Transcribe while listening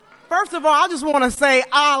First of all, I just want to say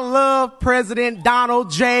I love President Donald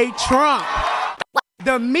J. Trump.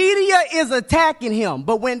 The media is attacking him,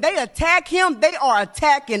 but when they attack him, they are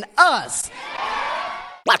attacking us.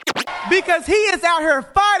 Because he is out here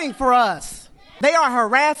fighting for us. They are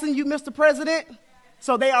harassing you, Mr. President,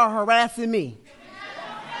 so they are harassing me.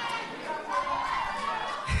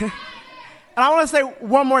 And I want to say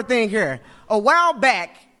one more thing here. A while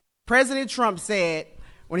back, President Trump said,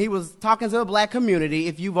 when he was talking to the black community,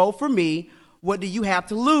 if you vote for me, what do you have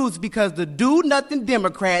to lose? Because the do-nothing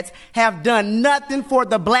Democrats have done nothing for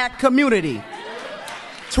the black community.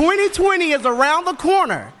 2020 is around the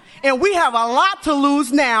corner, and we have a lot to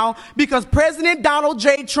lose now because President Donald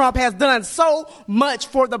J. Trump has done so much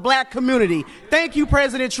for the black community. Thank you,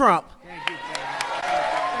 President Trump.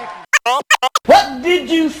 What did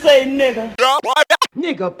you say, nigga?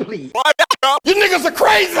 Nigga, please. You niggas are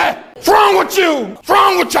crazy. What's wrong with you? What's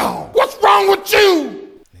wrong with y'all? What's wrong with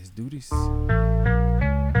you? Let's do this.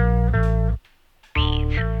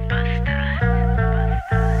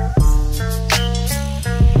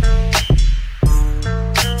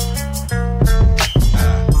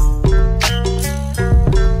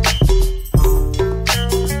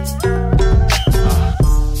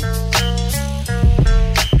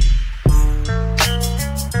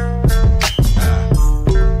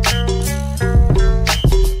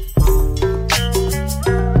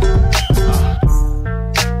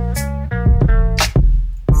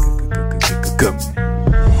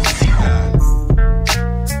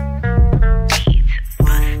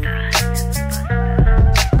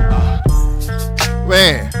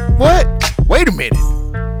 Man, what? Wait a minute.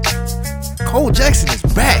 Cole Jackson is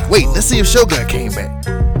back. Wait, let's see if Shogun came back.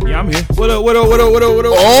 Yeah, I'm here. What up, what up, what up, what up, what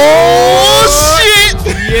up? Oh,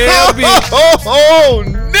 shit! Yeah, bitch. Oh,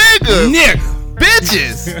 nigga. Nigga.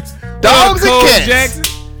 Bitches. Dogs and Cole cats. Jackson.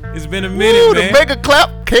 It's been a minute, man. The mega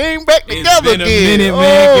clap came back together been a again. minute,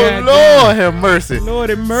 man. Oh, God Lord damn. have mercy. Lord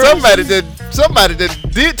have mercy. Somebody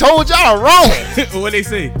that did told y'all wrong. What they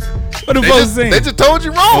say? What the folks saying? They just told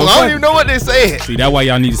you wrong. I don't even know what they said. See, that's why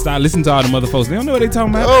y'all need to stop listening to all the mother folks. They don't know what they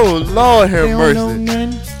talking about. Oh, Lord have They mercy. don't know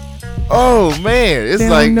nothing. Oh, man. It's They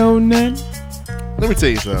like, don't know nothing. let me tell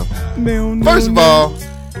you something. They don't know First of all,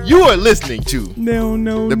 you are listening to they don't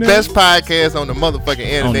know the nothing. best podcast on the motherfucking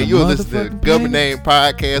internet. the You're listening to motherfucking Government planet. Name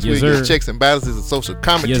Podcast. Yes, We sir. get checks and balances and social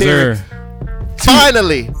commentary. Yes, sir.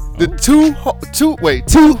 Finally, the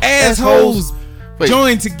two Assholes Wait.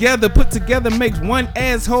 join together, put together makes one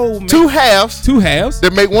asshole. two halves Two halves.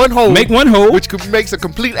 that make one whole. Make one whole. Which makes a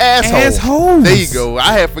complete asshole. Assholes. There you go.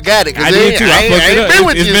 I had forgot it. 'Cause I did too. I fucked it ain't up. been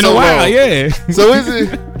with It's you been so a while, long. yeah. So is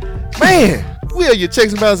it, man? We are your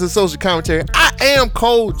checks and balances and social commentary. I am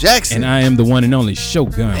Cole Jackson. And I am the one and only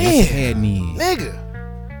Shogun. What's Man. happening? Nigga,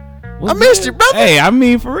 What's I missed good? you, brother. Hey, I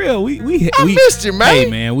mean for real, we missed you, man. Hey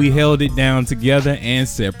man, we held it down together and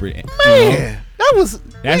separate. You know, man, that was.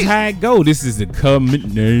 that's how it go. This is the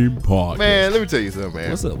Government Name Podcast. Man, let me tell you something, man.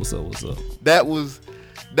 What's up? What's up? What's up? That was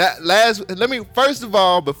that last. Let me first of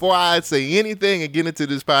all, before I say anything and get into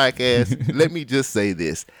this podcast, let me just say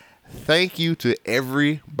this. Thank you to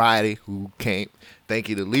everybody who came. Thank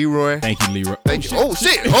you to Leroy. Thank you, Leroy. Thank you. Oh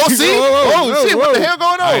shit! Oh see! Oh shit! What the hell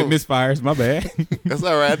going All on? right, misfires. My bad. That's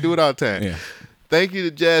all right. I do it all the time. Yeah. Thank you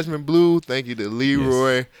to Jasmine Blue. Thank you to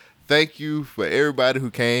Leroy. Thank you for everybody who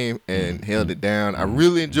came and held it down. I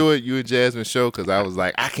really enjoyed you and Jasmine's show because I was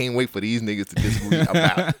like, I can't wait for these niggas to disagree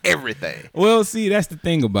about everything. Well, see, that's the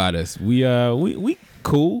thing about us. We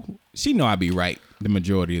cool. She know I be right the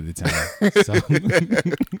majority of the time. So.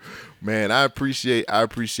 Man, I appreciate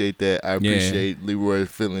that. I appreciate Leroy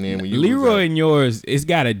filling in when you Leroy and yours, it's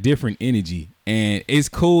got a different energy, and it's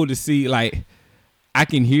cool to see. Like, I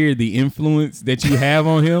can hear the influence that you have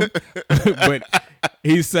on him, but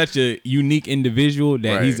he's such a unique individual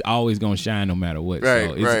that Right. he's always gonna shine no matter what. Right,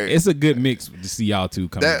 so right. it's a good mix to see y'all two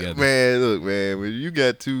come together. Man, look, man, when you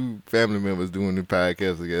got two family members doing the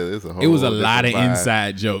podcast together, it's a whole It was a lot of different vibe.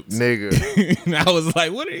 inside jokes. Nigga. I was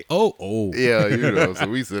like, what are you? Oh. Yeah, you know, so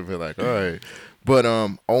we sit here like, all right. But I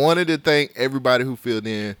wanted to thank everybody who filled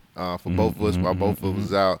in for both of us while both of us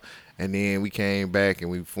was out. And then we came back and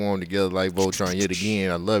we formed together like Voltron yet again.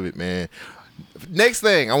 I love it, man. Next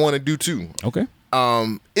thing I want to do too. Okay.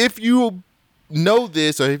 If you know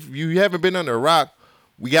this or if you haven't been under a rock,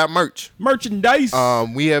 we got merch. Merchandise.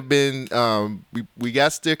 We have been we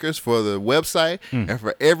got stickers for the website and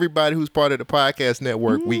for everybody who's part of the podcast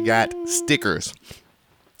network, we got stickers.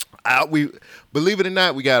 We believe it or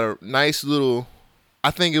not, we got a nice little. I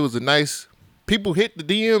think it was a nice. People hit the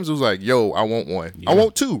DMs. It was like, yo, I want one. Yeah. I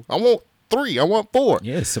want two. I want three. I want four.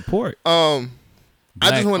 Yeah, support.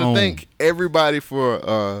 I just want to Black-owned. thank everybody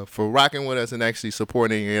for rocking with us and actually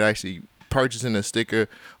supporting and actually purchasing a sticker.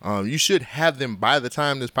 You should have them by the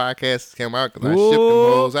time this podcast came out because I shipped them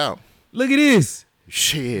Whoa. hoes out. Look at this.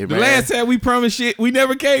 Shit, The man. last time we promised shit, we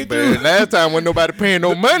never came through. But last time wasn't nobody paying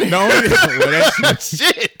no money. The only, well, that's,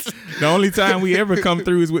 Shit. the only time we ever come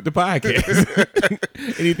through is with the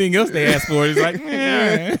podcast. Anything else they ask for is like,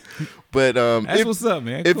 eh. But That's what's up,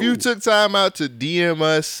 man. if Cool. you took time out to DM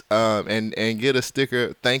us and get a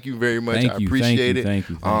sticker, thank you very much. Thank I you, appreciate thank you, it. thank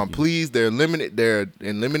you, thank you. Please, they're limited. They're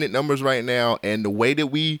in limited numbers right now, and the way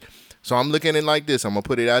that so I'm looking at it like this. I'm gonna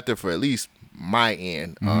put it out there for at least my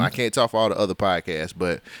end. I can't talk for all the other podcasts,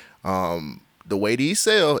 but the way these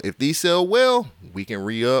sell, if these sell well, we can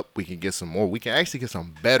re-up. We can get some more. We can actually get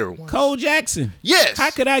some better ones. Cole Jackson. Yes. How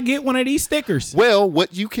could I get one of these stickers? Well,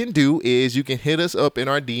 what you can do is you can hit us up in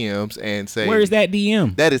our DMs and say, Where is that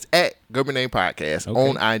DM? That is at Government Name Podcast Okay.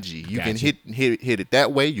 on IG. You can Gotcha. hit it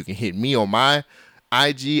that way. You can hit me on my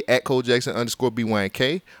IG at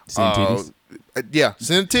ColeJackson_B1K. Send titties. Yeah,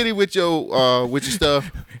 send a titty with your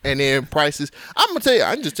stuff and then prices. I'm gonna tell you,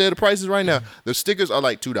 I can just tell you the prices right now. The stickers are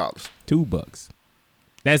like $2. $2.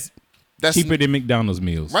 That's cheaper than McDonald's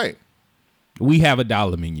meals. right. We have a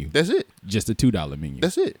 $1 menu. That's it. Just a $2 menu.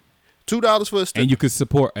 That's it. $2 for a sticker. And you could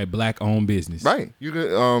support a black-owned business. Right. You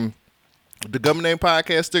can the Government Name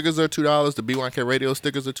Podcast stickers are $2. The B1K Radio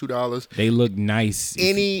stickers are $2. They look nice.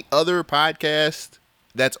 Any other podcast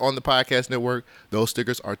that's on the podcast network, those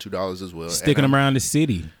stickers are $2 as well. Sticking them around the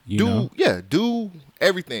city. You know? Do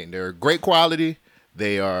everything. They're great quality.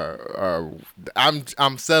 They are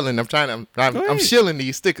I'm selling. I'm shilling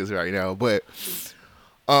these stickers right now. But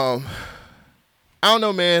I don't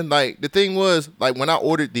know, man. Like the thing was, like when I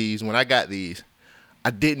ordered these, when I got these,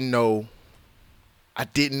 I didn't know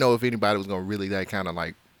if anybody was gonna really like kind of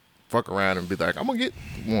like fuck around and be like, I'm gonna get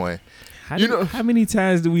one. How many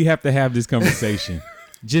times do we have to have this conversation?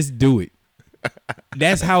 Just do it.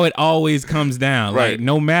 That's how it always comes down. Right. Like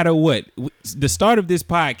no matter what, the start of this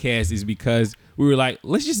podcast is because we were like,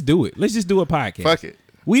 let's just do it. Let's just do a podcast. Fuck it.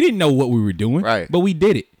 We didn't know what we were doing, Right. but we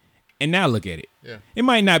did it. And now look at it. Yeah. It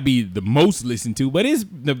might not be the most listened to, but it's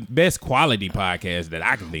the best quality podcast that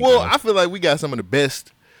I can think Well, of. I feel like we got some of the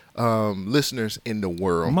best listeners in the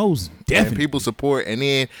world. Most And definitely. people support. And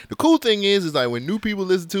then the cool thing is like when new people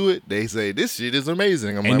listen to it, they say this shit is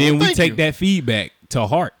amazing. I'm And like, then well, we thank take you. that feedback to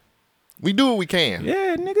heart. We do what we can.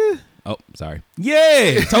 Yeah, nigga. Oh, sorry.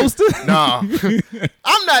 Yeah, toaster. Nah,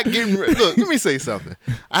 I'm not getting. Look, let me say something.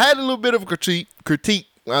 I had a little bit of a critique.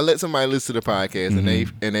 I let somebody listen to the podcast,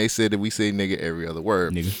 and they said that we say nigga every other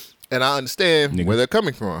word. Nigga. And I understand Nigga. where they're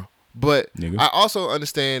coming from, but Nigga. I also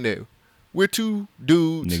understand that we're two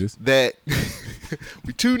dudes Niggas. that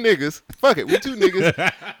we two niggas. Fuck it, we're two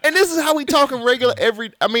niggas, and this is how we talk in regular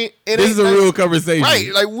every. I mean, it This ain't is a like- real conversation.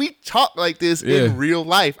 right? Like we talk like this Yeah. in real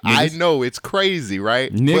life. I Niggas. know it's crazy,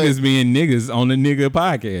 right? Niggas being niggas on the nigga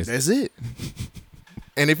podcast. That's it.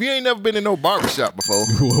 And if you ain't never been in no barbershop before,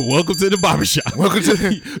 Welcome to the barbershop. welcome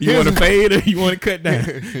to You want to fade or you want to cut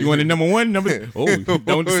down? You want a number one, number? Oh,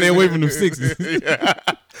 don't stay away from them sixes.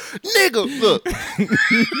 nigga, look.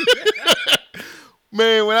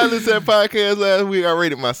 Man, when I listened to that podcast last week, I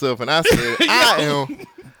rated myself and I said,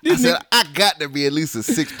 I got to be at least a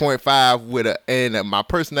 6.5 with and my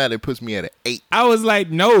personality puts me at an 8. I was like,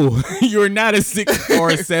 no, you're not a 6 or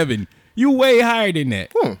a 7. You way higher than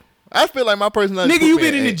that. I feel like my personality. Nigga, you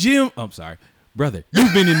been in the gym. I'm sorry, brother.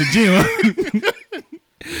 You've been in the gym.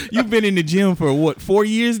 You've been in the gym for what, 4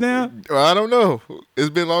 years now? I don't know. It's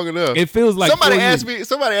been long enough. It feels like somebody 4 asked years. me.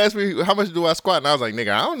 Somebody asked me how much do I squat, and I was like,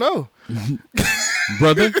 nigga, I don't know.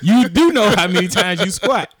 Brother, you do know how many times you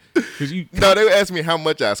squat. 'Cause you, No, they asked me how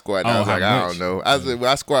much I squat, and I Oh, was like, how I much? don't know. I said,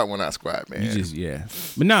 well, I squat when I squat, man. you just, yeah.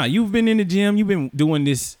 But nah, you've been in the gym. You've been doing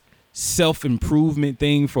this self-improvement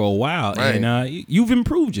thing for a while. Right. And you've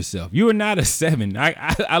improved yourself. You are not a 7.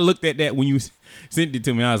 I looked at that when you sent it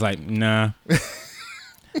to me. I was like, nah.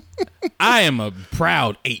 I am a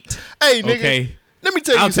proud 8. Hey, nigga, Okay. let me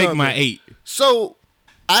tell you I'll something. take my 8. So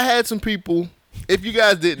I had some people. If you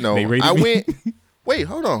guys didn't know, They rated I me? went. Wait,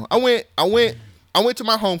 hold on. I went to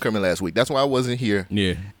my homecoming last week. That's why I wasn't here.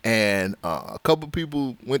 Yeah. And a couple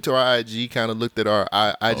people went to our IG, kind of looked at our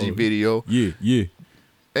IG video, Yeah.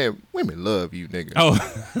 and women love you, nigga. Oh,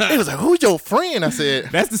 They was like, "Who's your friend?" I said,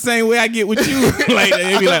 that's the same way I get with you. Like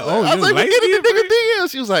they be like, "Oh, I you was like, like "Get in it?" the nigga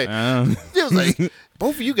DM." She was like, Uh,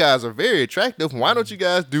 both of you guys are very attractive. Why don't you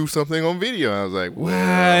guys do something on video? I was like,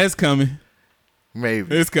 well, it's coming.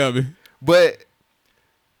 maybe. It's coming. But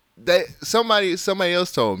that somebody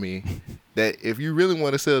else told me that if you really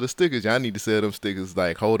want to sell the stickers, y'all need to sell them stickers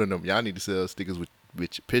like holding them. Y'all need to sell stickers with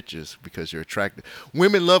with your pictures because you're attractive.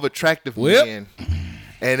 Women love attractive Well. men.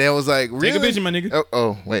 And it was like, really? Take a picture, my nigga.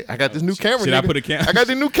 Oh, wait. I got this new camera, Should nigga. I put a camera? I got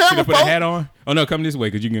the new Should I camera, put a folks. hat on? Oh no, come this way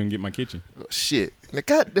because you're gonna get my kitchen. Shit. Now,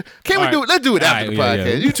 God, can we All do right. it? Let's do it after All the right, podcast.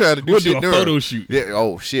 yeah. You trying to do We'll shit do a during. photo shoot. Yeah.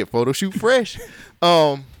 Oh shit, photo shoot fresh.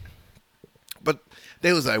 But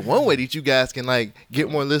they was like, one way that you guys can like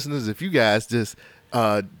get more listeners if you guys just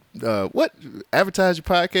advertise your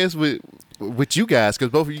podcast with you guys,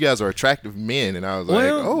 because both of you guys are attractive men. And I was like,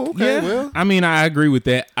 oh, okay, yeah. well. I mean, I agree with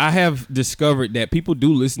that. I have discovered that people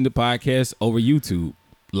do listen to podcasts over YouTube,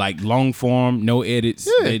 like long form, no edits.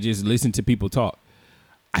 Yeah. They just listen to people talk.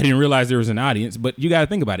 I didn't realize there was an audience, but you got to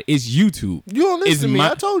think about it. It's YouTube. You don't listen It's to me.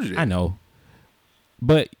 I told you that. I know.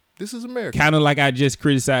 But This is America. kind of like I just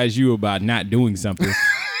criticized you about not doing something.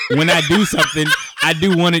 When I do something, I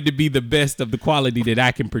do want it to be the best of the quality that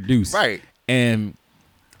I can produce. Right. And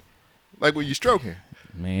Like when you stroking.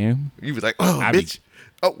 man, You was like, oh, I be- bitch.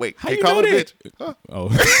 Oh, wait. How They you call know it a that? bitch. Huh? oh,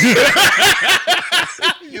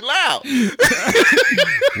 You loud.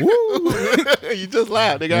 You just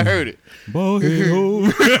loud. They got heard it. boy,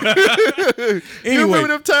 You anyway, remember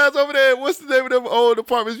them times over there? What's the name of them old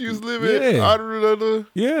apartments you used to live in? Yeah. I don't know.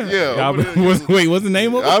 yeah, Yeah, over there. Wait, what's the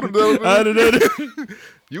name of it? I don't know. I don't know.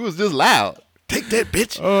 You was just loud. Take that,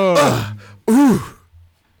 bitch. I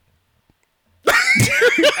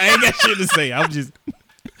ain't got shit to say. I'm just.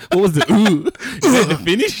 What was the ooh? Is that the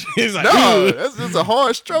finish? It's like, No, ooh. that's just a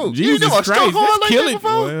hard stroke. Jesus you never Christ, stroked hard that's like killing. that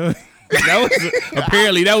before? Well, that was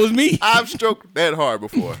apparently that was me. I've stroked that hard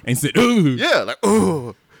before. And said ooh. Yeah, like,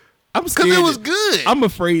 oh. I'm Because scared. it was good. I'm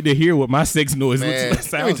afraid to hear what my sex noise Man,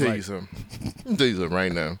 looks, let me sounds tell like. you something. Let me tell you something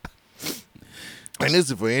right now. And this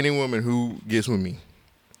is for any woman who gets with me.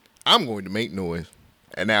 I'm going to make noise.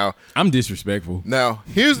 And I'm disrespectful. now,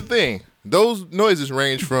 here's the thing. Those noises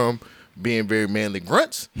range from being very manly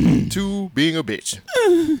grunts to being a bitch,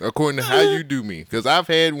 according to how you do me. Because I've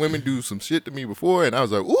had women do some shit to me before, and I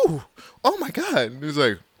was like, ooh, oh my God. And it's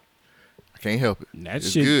like, I can't help it. That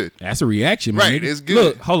it's shit, good. That's a reaction, man. Right, it's good.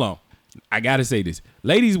 Look, hold on. I gotta say this.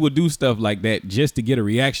 Ladies will do stuff like that just to get a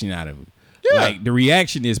reaction out of it. Yeah. Like the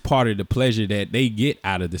reaction is part of the pleasure that they get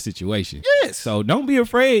out of the situation. Yes. So don't be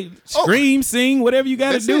afraid. Oh. Scream, sing, whatever you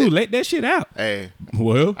gotta That's do. it. Let that shit out. Hey,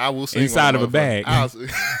 Well, I will sing inside on of a bag. motherfucker.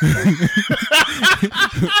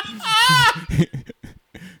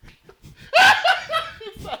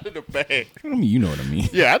 Inside of the bag. I mean, you know what I mean.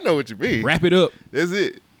 Yeah, I know what you mean. Wrap it up. That's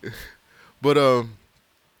it. But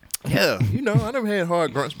yeah, I never had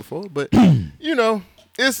hard grunts before, but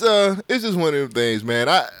it's just one of them things, man.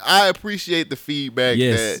 I appreciate the feedback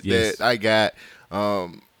Yes. that I got.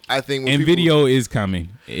 I think when And people, video is coming.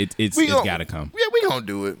 It's gon- gotta come. Yeah, we gonna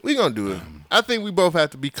do it. We gonna do it. I think we both have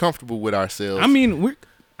to be comfortable with ourselves. I mean,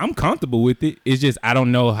 I'm comfortable with it. It's just I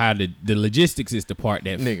don't know how the logistics is the part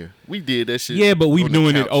that. nigga, we did that shit. Yeah, but we on the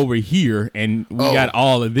doing it couch. over here, and we Oh. got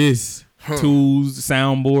all of this tools,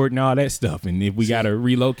 soundboard, and all that stuff. And if we gotta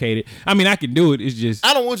relocate it, I mean, I can do it. It's just,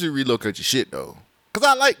 I don't want you to relocate your shit though, cause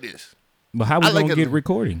I like this. but how we I like gonna it- get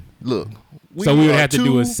recording? Look, So we would are have to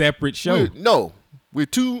do a two- separate show. We're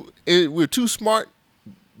two smart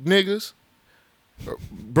niggas,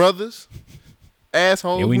 brothers,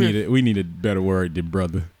 assholes. Yeah, we need a better word than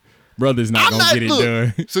brother. Brother's not I'm gonna not, get it look,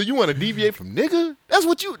 done. So you want to deviate from nigga? That's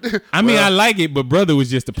what you. I mean, Well, I like it, but brother was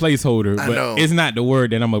just a placeholder. I But know. it's not the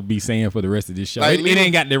word that I'm gonna be saying for the rest of this show. Like, It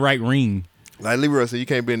ain't got the right ring. like Leroy said, you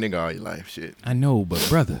can't be a nigga all your life. Shit, I know, but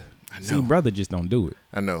brother. See, brother just don't do it.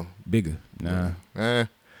 I know. Bigger. Nah. We'll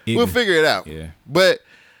Ignorant. figure it out. Yeah. But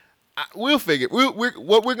we'll figure. What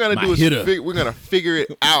we're gonna My do is hitter. we're gonna figure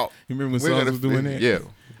it out. You remember when We're Sauce gonna was doing figure- that?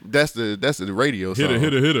 Yeah, that's the radio song.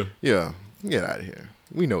 hitter. Yeah, get out of here.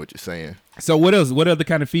 We know what you're saying. So what else? What other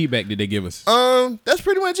kind of feedback did they give us? That's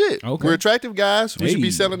pretty much it. Okay. We're attractive guys. We should Hey.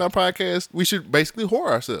 be selling our podcast. We should basically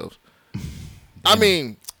whore ourselves. I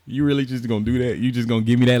mean, You really just gonna do that? You just gonna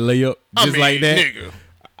give me that layup just like that? nigga.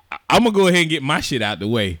 I'm gonna go ahead and get my shit out the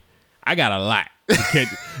way. I got a lot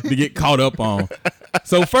to get caught up on.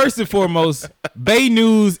 So first and foremost, Bay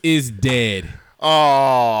News is dead.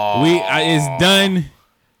 Oh, It's done.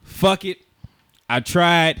 Fuck it. I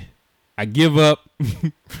tried. I give up.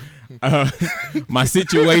 My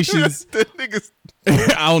situations. the niggas.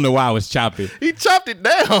 I don't know why I was chopping. He chopped it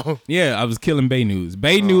down. Yeah, I was killing Bay News.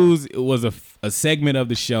 Bay News was a segment of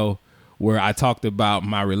the show where I talked about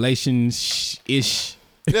my relations-ish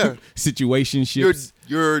Yeah. situationships.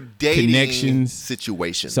 Your dating Connections.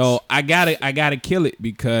 situations. So I gotta kill it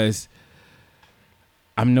because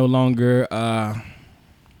I'm no longer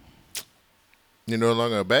you're no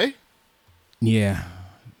longer a bae? yeah,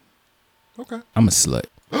 Okay. I'm a slut.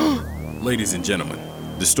 Ladies and gentlemen,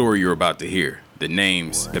 the story you're about to hear The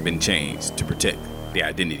names have been changed to protect the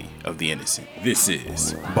identity of the innocent. This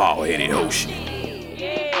is Bald-Headed Hoshi.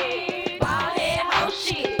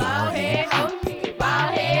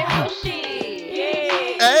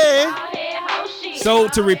 Hey. So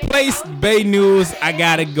to replace Bay News, I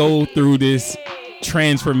gotta go through this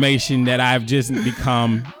transformation that I've just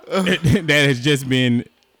become, that has just been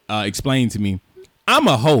explained to me. I'm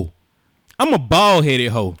a hoe. I'm a bald-headed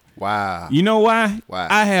hoe. Wow. You know why? Why?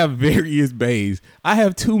 I have various bays. I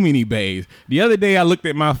have too many bays. The other day I looked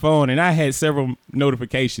at my phone and I had several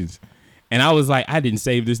notifications. And I was like, I didn't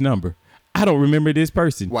save this number. I don't remember this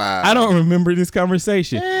person. Wow. I don't remember this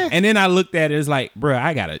conversation. And then I looked at it, it's like, bro,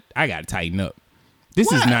 I gotta tighten up.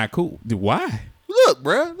 This is not cool. Why? Look,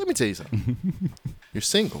 bro, let me tell you something. You're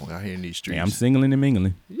single out here in these streets. Yeah, I'm singling and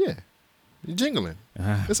mingling. Yeah. You're jingling.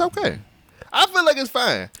 It's okay. I feel like it's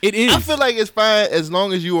fine. It is. I feel like it's fine as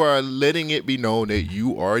long as you are letting it be known that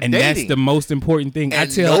you are And dating. that's the most important thing.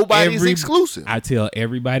 And nobody's exclusive. I tell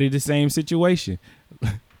everybody the same situation.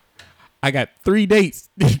 I got 3 dates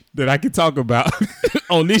that I can talk about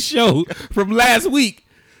on this show from last week.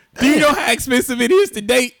 Do you know how expensive it is to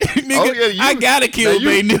date? Nigga, Oh, yeah, I gotta kill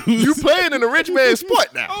Bay News. You playing in a rich man's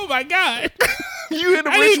sport now. Oh my God. You in a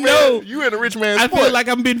I rich didn't man. know. You in a rich man's I sport. feel like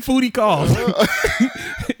I'm been foodie called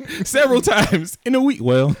several times in a week.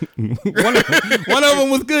 Well, one of them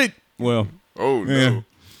was good. Well, oh no. yeah.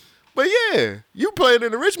 But yeah, you playing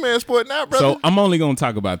in a rich man's sport now, brother. So I'm only gonna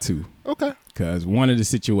talk about 2. Okay. Because one of the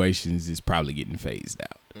situations is probably getting phased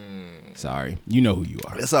out. Sorry. You know who you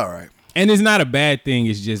are. It's all right. And it's not a bad thing.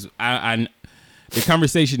 It's just the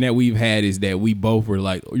conversation that we've had is that we both were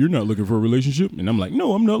like, oh, you're not looking for a relationship? And I'm like,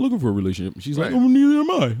 no, I'm not looking for a relationship. She's like, Right. oh, neither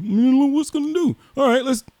am I. What's going to do? All right,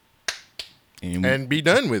 let's. And be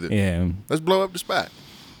done with it. Yeah. Let's blow up the spot.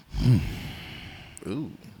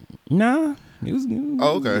 Ooh. Nah. It was.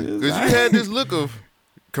 Oh, okay. Because you had this look of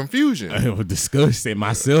confusion. I was disgusted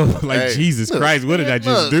myself. Like, Hey, Jesus look, Christ, what did I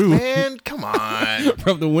just look, do? Man, come on.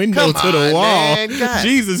 From the window Come to the on, wall. man. God.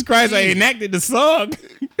 Jesus Christ, I enacted the song.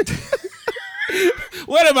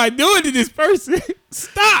 What am I doing to this person?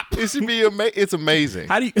 Stop. It should be it's amazing.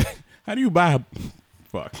 How do you buy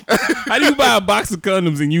How do you buy a box of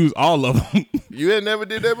condoms and use all of them? You had never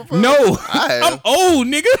did that before? No. I have. I'm old,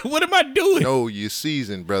 nigga. What am I doing? No, you're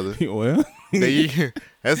seasoned, brother. Well,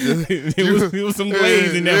 That's just, it was some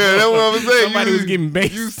glaze in there. Yeah, that's what I'm saying. Somebody was getting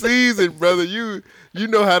based. You seasoned, brother. You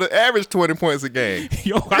know how to average 20 points a game.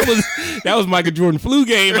 Yo, that was Michael Jordan flu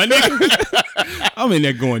game, my nigga. I'm in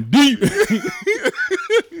there going deep.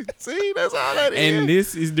 See, that's all that is. And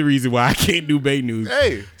this is the reason why I can't do Bay News.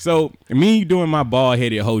 Hey. So me doing my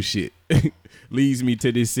bald-headed hoe shit leads me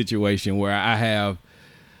to this situation where I have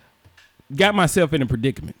got myself in a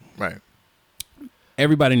predicament. Right.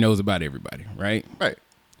 Everybody knows about everybody, right? Right.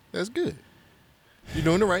 That's good. You're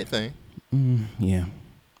doing the right thing. Yeah.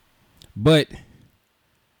 But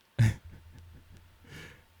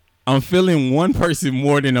I'm feeling one person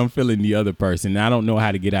more than I'm feeling the other person. I don't know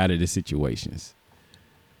how to get out of the situations.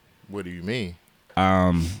 What do you mean?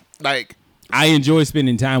 Like, I enjoy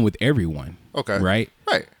spending time with everyone. Okay. Right?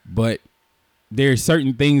 Right. But there's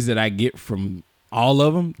certain things that I get from all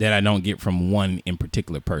of them that I don't get from one in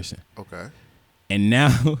particular person. Okay. And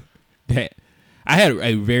now that I had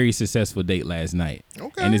a very successful date last night.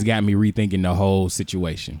 Okay. And it's got me rethinking the whole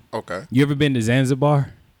situation. Okay. You ever been to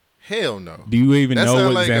Zanzibar? Hell no. Do you even that know sound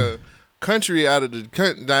what like Zanzibar? a country out of the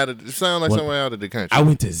country. Sound like What? somewhere out of the country. I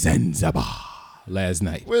went to Zanzibar last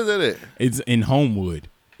night. Where's that at? It's in Homewood.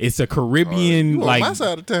 It's a Caribbean, You on like, my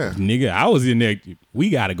side of town. nigga, I was in there. We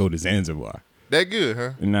got to go to Zanzibar. That good,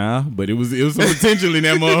 huh? Nah, but it was some potential in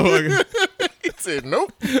that motherfucker. He said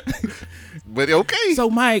nope. But okay. So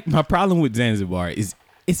my problem with Zanzibar is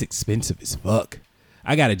it's expensive as fuck.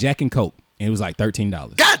 I got a Jack and Coke and it was like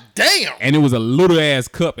 $13. God damn. And it was a little ass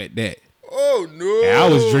cup at that. Oh no. And I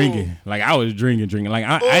was drinking. Like I was drinking. Like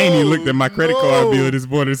I ain't even looked at my credit card bill this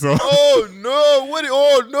morning. So Oh no.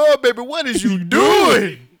 Oh no, baby. What is you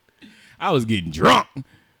doing? I was getting drunk.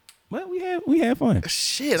 Well, we had fun.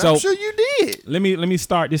 Shit, So- I'm sure you did. Let me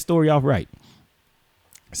start this story off right.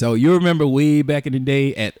 So you remember way back in the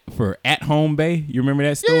day for At Home Bay? You remember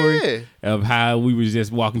that story Yeah. of how we was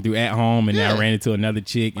just walking through At Home and Yeah. I ran into another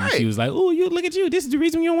chick and she Right. was like, "Oh, you look at you. This is the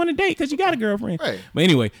reason you don't want to date because you got a girlfriend." Right. But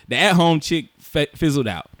anyway, the At Home chick fizzled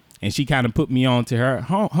out and she kind of put me on to her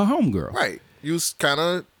home girl. Right. You was kind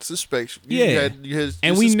of suspect. Yeah. You had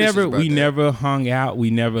And you we suspicious never about that. never hung out. We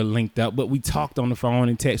never linked up, but we talked on the phone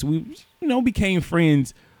and text. We became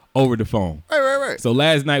friends over the phone. Right. So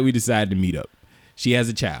last night we decided to meet up. She has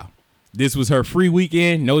a child. This was her free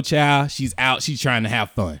weekend, no child. She's out. She's trying to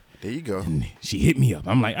have fun. There you go. And she hit me up.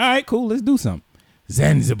 I'm like, all right, cool. Let's do something.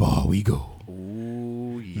 Zanzibar we go.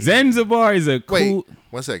 Ooh, yeah. Zanzibar is a cool. Wait,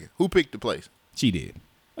 1 second. Who picked the place? She did.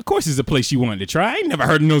 Of course, it's a place she wanted to try. I ain't never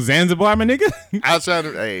heard of no Zanzibar, my nigga. Outside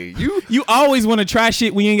of you You always want to try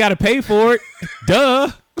shit when you ain't got to pay for it.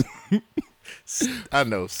 Duh. I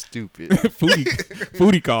know, stupid.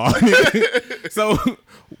 Foodie call. So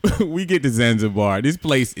we get to Zanzibar. This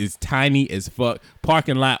place is tiny as fuck.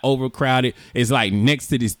 Parking lot overcrowded. It's like next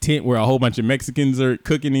to this tent where a whole bunch of Mexicans are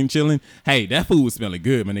cooking and chilling. Hey, that food was smelling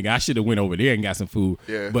good, my nigga. I should have went over there and got some food.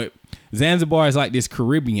 Yeah. But Zanzibar is like this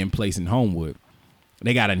Caribbean place in Homewood.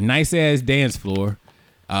 They got a nice ass dance floor,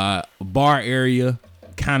 bar area,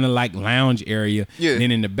 kind of like lounge area. Yeah. And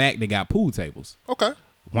then in the back they got pool tables. Okay.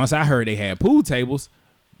 Once I heard they had pool tables,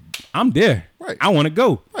 I'm there. Right. I want to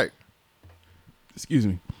go. Right. Excuse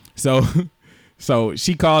me. So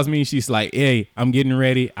she calls me. She's like, "Hey, I'm getting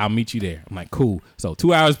ready. I'll meet you there." I'm like, "Cool." So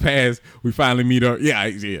 2 hours pass. We finally meet up. Yeah.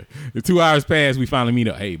 The 2 hours pass. We finally meet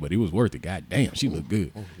up. Hey, but it was worth it. God damn, she looked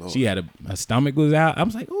good. She had her stomach was out. I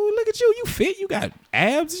was like, "Oh, look at you. You fit. You got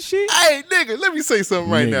abs and shit." Hey, nigga, let me say something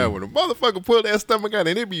right Nigga. now. When a motherfucker pull that stomach out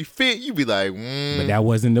and it be fit, you be like, But that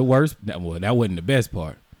wasn't the worst. That wasn't the best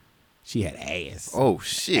part. She had ass. oh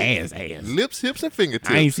shit. Ass. Lips, hips, and fingertips.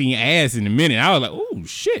 I ain't seen ass in a minute. I was like, oh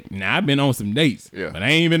shit. Now I've been on some dates. Yeah. But I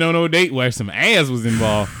ain't been on no date where some ass was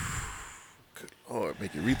involved. Lord,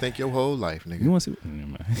 make you rethink your whole life, nigga. You want to see? Never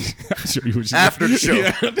mind. I'll show you what you After the show.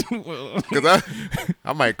 Yeah. Well, Because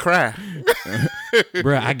I might cry.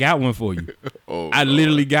 bruh, I got one for you. Oh, I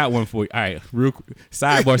literally got one for you. All right, real quick.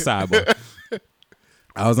 Sidebar.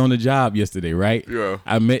 I was on the job yesterday, right? Yeah.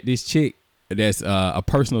 I met this chick that's a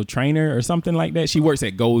personal trainer or something like that. She works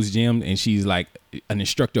at Gold's Gym and she's like an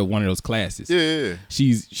instructor of one of those classes. Yeah.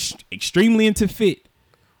 She's extremely into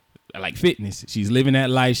fitness. She's living that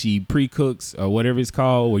life. She pre-cooks or whatever it's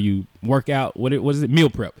called where you work out. What is it? Meal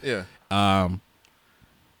prep. Yeah.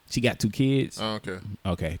 She got 2 kids. Oh, okay.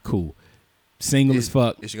 Okay, cool. Single as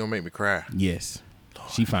fuck. Is she gonna make me cry? Yes.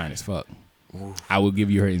 She fine as fuck. I will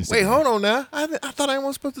give you her Instagram. Wait, hold on now. I thought I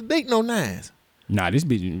wasn't supposed to date no 9s. Nah, this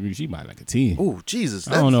bitch, she might like a 10. Oh, Jesus.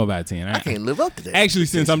 I don't know about a 10. I can't live up to that. Actually,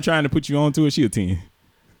 since I'm trying to put you on to it, she a 10.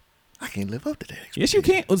 I can't live up to that. Yes, you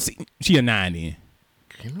can. Well, see, she a 9 then.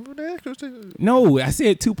 Can't live up to that expectation. No, I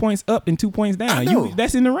said 2 points up and 2 points down. I know.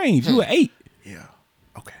 That's in the range. You an 8. Yeah.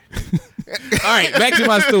 Okay. All right, back to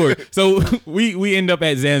my story. So we end up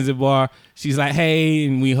at Zanzibar. She's like, hey,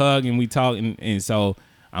 and we hug and we talk. And so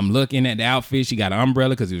I'm looking at the outfit. She got an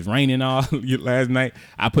umbrella because it was raining all last night.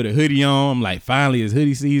 I put a hoodie on. I'm like, finally, it's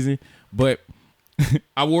hoodie season. But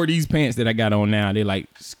I wore these pants that I got on now. They're like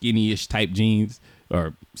skinny-ish type jeans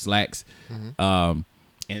or slacks. Mm-hmm.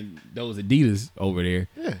 And those Adidas over there.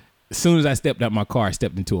 Yeah. As soon as I stepped out my car, I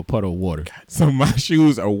stepped into a puddle of water. So my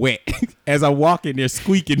shoes are wet. As I walk in, they're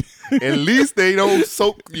squeaking. At least they don't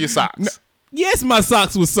soak your socks. Yes, my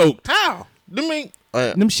socks were soaked. How?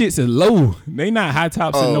 Them shits are low. They not high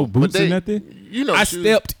tops and no boots or nothing. You know, I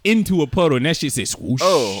stepped into a puddle and that shit said swoosh.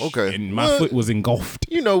 Oh, okay. And my foot was engulfed.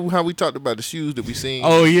 You know how we talked about the shoes that we seen?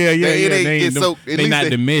 Oh, yeah. They ain't soaked. They not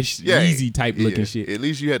the mesh, easy type looking shit. At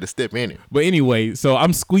least you had to step in it. But anyway, so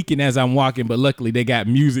I'm squeaking as I'm walking, but luckily they got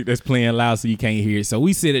music that's playing loud so you can't hear it. So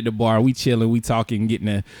we sit at the bar, we chilling, we talking, getting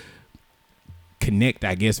to connect,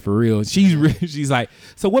 I guess, for real. She's like,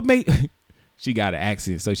 so what made... She got an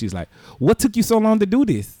accent, so she's like, what took you so long to do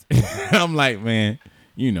this? I'm like, man,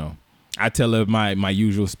 you know. I tell her my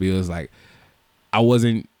usual spills, like, I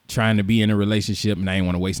wasn't trying to be in a relationship and I didn't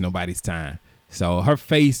want to waste nobody's time. So her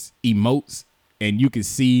face emotes and you can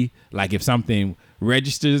see, like, if something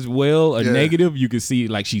registers well or negative, you can see,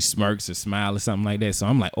 like, she smirks or smile or something like that. So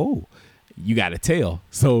I'm like, oh, you got to tell.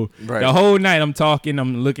 So the whole night I'm talking,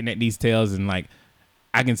 I'm looking at these tails and, like,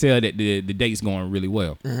 I can tell that the date's going really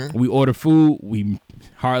well. Mm-hmm. We order food. We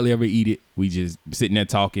hardly ever eat it. We just sitting there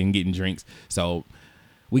talking, getting drinks. So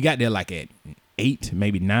we got there like at 8,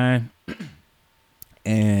 maybe 9.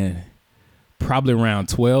 And probably around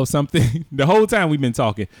 12 something. The whole time we've been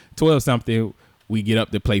talking, 12 something, we get up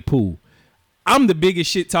to play pool. I'm the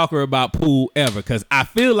biggest shit talker about pool ever because I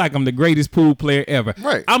feel like I'm the greatest pool player ever.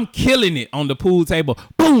 Right. I'm killing it on the pool table.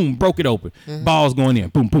 Boom, broke it open. Mm-hmm. Balls going in.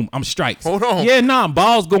 Boom, boom. I'm strikes. Hold on. Yeah, nah,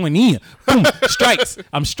 balls going in. Boom, strikes.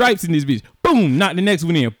 I'm stripes in this bitch. Boom, knock the next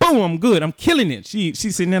one in. Boom, I'm good. I'm killing it. She's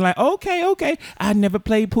sitting there like, okay. I never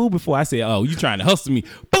played pool before. I said, oh, you trying to hustle me.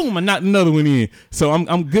 Boom, I knocked another one in. So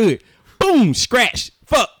I'm good. Boom, scratch.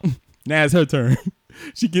 Fuck. Now it's her turn.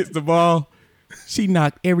 She gets the ball. She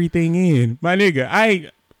knocked everything in. My nigga,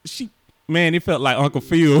 man, it felt like Uncle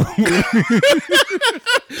Phil. Oh, yeah,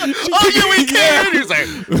 we can. He's like,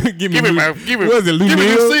 give me the seal.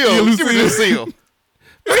 Yeah, Give me the seal.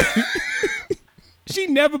 She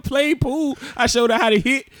never played pool. I showed her how to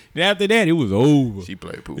hit. And after that, it was over. She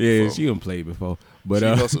played pool. Yeah, before. she done played before. But She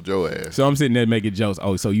hustled your ass. so I'm sitting there making jokes.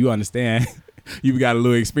 Oh, so you understand? You got a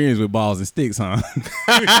little experience with balls and sticks, huh?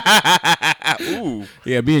 Ooh,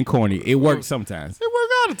 Yeah, being corny. It works sometimes. it work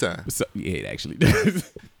all the time. So, yeah, it actually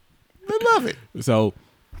does. I love it. So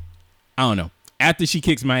I don't know. After she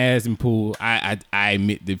kicks my ass in pool, I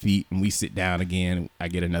admit defeat and we sit down again. I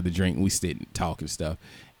get another drink and we sit and talk and stuff.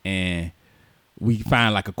 And we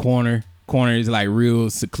find like a corner. Corner is like real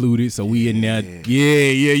secluded, so we in there.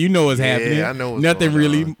 Yeah, you know what's happening. I know what's Nothing going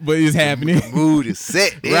really, on. but it's happening. The mood is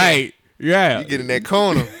set. There. Right. Yeah. You get in that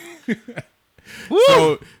corner.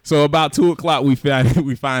 So about 2:00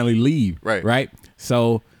 we finally leave. Right.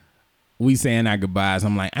 So we saying our goodbyes.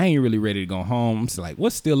 I'm like, I ain't really ready to go home. I'm just like,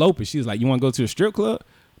 what's still open? She was like, you want to go to a strip club?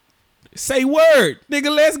 Say word,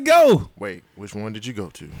 nigga, let's go. Wait, which one did you go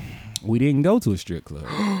to? We didn't go to a strip club.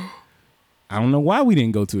 I don't know why we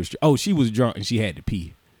didn't go to a strip. Oh, she was drunk and she had to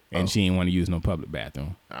pee. And she didn't want to use no public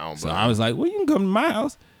bathroom. So I was like, well, you can come to my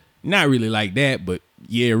house. Not really like that, but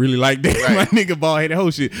yeah, really like that. Right. My nigga ball head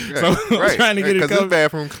whole shit. Right. So I'm trying to get it because this covered.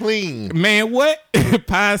 bathroom clean. Man, what?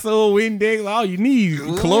 Pine Sol, Windex, all you need.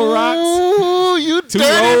 Clorox. Ooh, you Two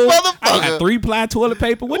dirty rolls. motherfucker. I got 3-ply toilet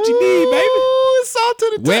paper. What you need, baby? Ooh, salt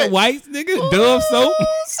to the Wet touch. wipes, nigga. Dove soap.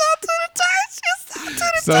 Salt to the touch. Salt to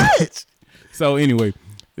the So, touch. so anyway,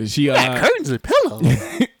 she Curtains and pillows.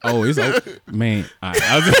 oh, it's over. Man, all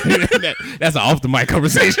right. That's an off the mic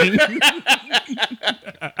conversation.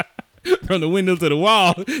 From the window to the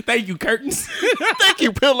wall. Thank you, curtains. Thank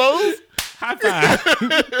you, pillows. High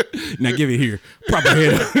five. Now give it here. Proper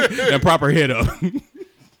head up. Now proper head up.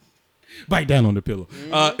 Bite down on the pillow.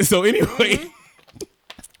 So anyway,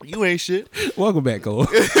 You ain't shit. welcome back, Cole.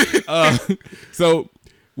 So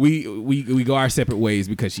we go our separate ways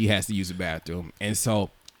because she has to use the bathroom. And so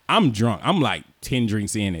I'm drunk. I'm like 10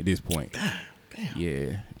 drinks in at this point. Damn.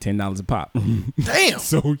 Yeah, $10 a pop. Damn.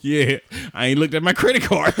 So yeah, I ain't looked at my credit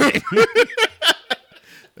card.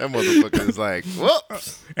 That motherfucker is like,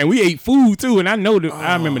 whoops. And we ate food too. And I know that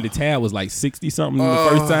I remember the tab was like 60 something the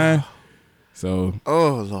first time. So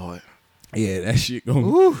Oh, Lord. yeah, that shit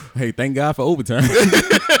going. Hey, thank God for overtime.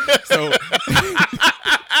 So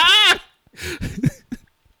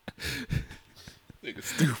Nigga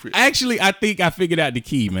stupid. actually, I think I figured out the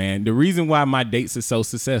key, man. The reason why my dates are so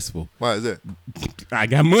successful, Why is that? I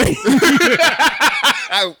got money.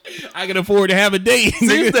 I can afford to have a date.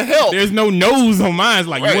 Seems to help. There's no nose on mine. It's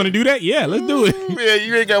like, Right. you want to do that? Yeah, let's do it. Yeah,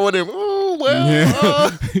 you ain't got one of them. Ooh, well,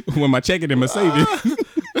 Yeah. When my checking and my savings.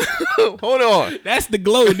 hold on. That's the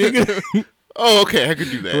glow, nigga. Oh, okay, I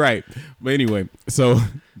could do that. Right. But anyway, so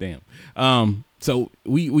damn. So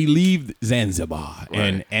we leave Zanzibar,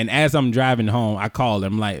 Right. and as I'm driving home, I called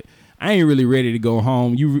him like, I ain't really ready to go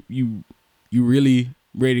home. You really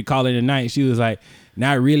ready to call it a night? She was like,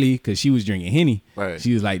 not really, because she was drinking Henny. Right.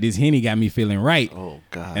 She was like, this Henny got me feeling right. Oh,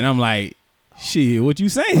 God. And I'm like, shit, what you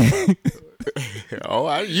saying?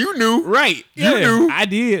 You knew. Right. You Yeah, knew. I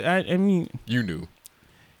did. I mean, You knew.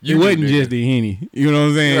 it wasn't just the Henny. You know what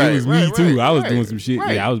I'm saying? Right, it was right, me too. right, I was right, doing some shit.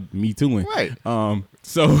 right. Yeah, I was me tooing. Right.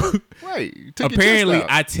 So Right. You took apparently your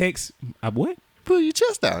chest out. I text what? Pull your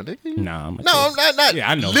chest out, nigga. Nah, No, I'm not. Yeah,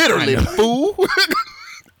 I know. Literally, I know. fool.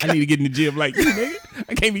 I need to get in the gym like you, nigga.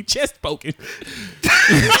 I can't be chest poking.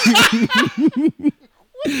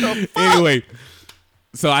 Anyway,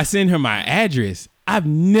 so I send her my address. I've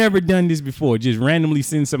never done this before. Just randomly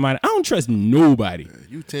send somebody. I don't trust nobody.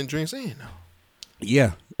 You 10 drinks in, though.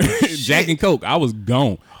 Yeah. Jack and Coke. I was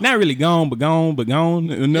gone. Not really gone, but gone.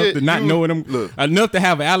 Enough Yeah, to not you- know what I'm. look. Enough to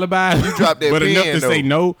have an alibi. You dropped that but enough pen, to say though.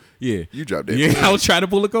 no. Yeah. You dropped that Yeah, pen. I was trying to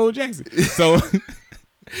pull a Cole Jackson. So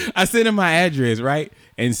I sent her my address, right?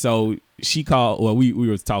 And so she called. Well, we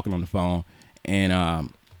were talking on the phone,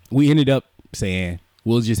 and we ended up saying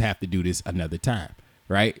we'll just have to do this another time,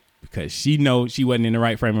 right? Because she wasn't in the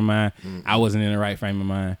right frame of mind. I wasn't in the right frame of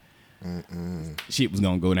mind. Shit was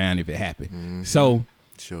gonna go down if it happened. So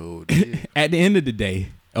Sure did. at the end of the day,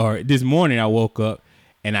 or this morning, I woke up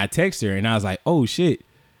and I texted her and I was like, "Oh shit,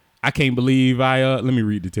 I can't believe let me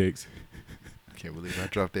read the text." I can't believe I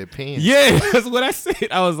dropped that pen. Yeah, that's what I said.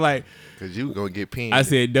 I was like, Because you going to get pinned. I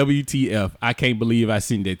said, WTF, I can't believe I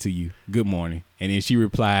sent that to you. Good morning. And then she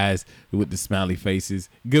replies with the smiley faces,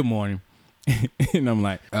 good morning. And I'm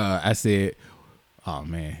like, I said, oh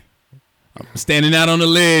man, I'm standing out on the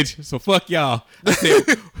ledge, so fuck y'all. I said,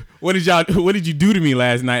 what did you do to me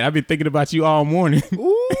last night? I've been thinking about you all morning.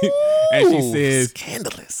 And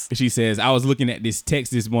Scandalous. she says, I was looking at this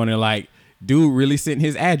text this morning like, dude really sent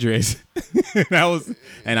his address.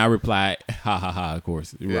 And I replied, ha ha ha, of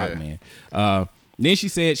course, Yeah. rock man. Then she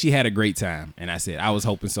said she had a great time, and I said I was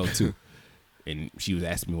hoping so too. And she was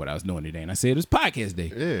asking me what I was doing today, and I said it was podcast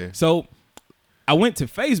day. Yeah. So I went to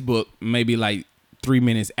Facebook maybe like 3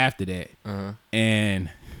 minutes after that, and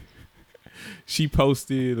she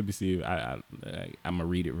posted. Let me see. I'm gonna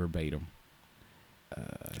read it verbatim.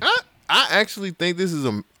 I actually think this is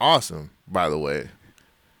awesome. By the way,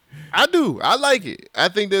 I do. I like it. I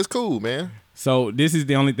think that's cool, man. So this is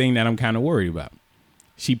the only thing that I'm kind of worried about.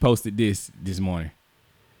 She posted this morning.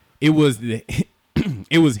 It was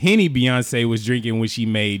it was Henny Beyonce was drinking when she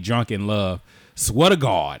made Drunk in Love. Swear to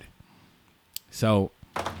God. So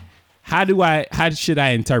how should I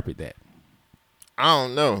interpret that? I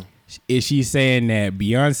don't know. Is she saying that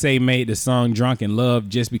Beyonce made the song Drunk in Love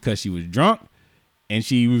just because she was drunk and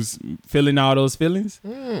she was feeling all those feelings?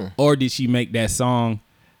 Or did she make that song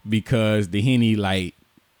because the Henny like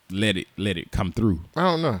let it come through? I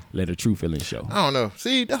don't know. Let her true feelings show. I don't know.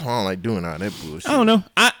 See, that's why I don't like doing all that bullshit. I don't know.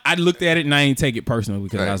 I looked at it and I didn't take it personal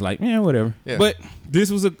because I was like, yeah, whatever. Yeah. But this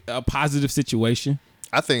was a positive situation.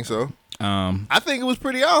 I think so. I think it was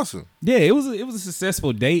pretty awesome. Yeah, it was a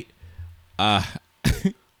successful date. I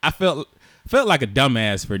felt like a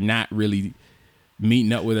dumbass for not really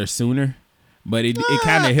meeting up with her sooner, but it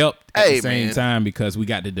kind of helped at the same time because we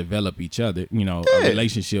got to develop each other. You know, a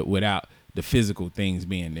relationship without the physical things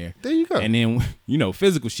being there. There you go. And then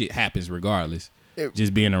physical shit happens regardless.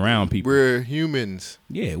 Just being around people. We're humans.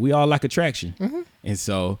 Yeah, we all like attraction, and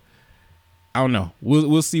so I don't know.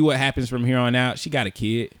 We'll see what happens from here on out. She got a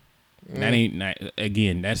kid. That ain't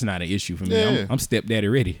again. That's not an issue for me. Yeah. I'm stepdaddy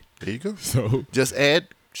ready. There you go. So just add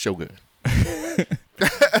Shogun.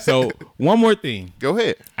 So one more thing. Go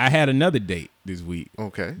ahead. I had another date this week.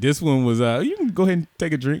 Okay. This one was you can go ahead and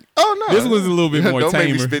take a drink. Oh no. This one's a little bit more Don't tamer.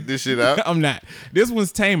 make me spit this shit out. I'm not. This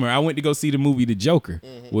one's tamer. I went to go see the movie The Joker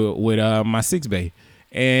with my six bae,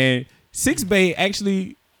 and six bae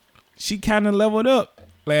actually she kind of leveled up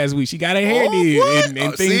last week. She got her hair did,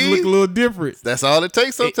 and things look a little different. That's all it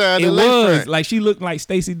takes sometimes. It was like she looked like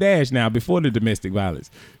Stacey Dash now before the domestic violence.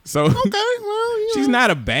 So okay, well, she's not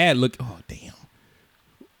a bad look. Oh damn!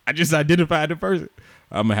 I just identified the person.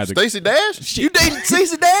 I'm gonna have to. Stacey Dash? You dating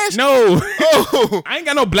Stacey Dash? No. Oh, I ain't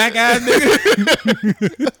got no black eyes,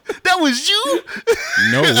 nigga. that was you?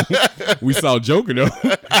 No. We saw Joker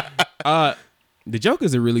though. The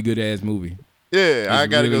Joker's a really good ass movie. Yeah, I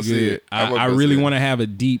gotta really go see good. it. I really want to have a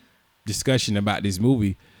deep discussion about this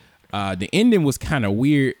movie. The ending was kind of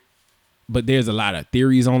weird, but there's a lot of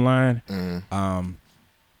theories online.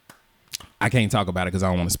 I can't talk about it because I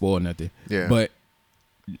don't want to spoil nothing. Yeah. But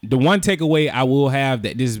the one takeaway I will have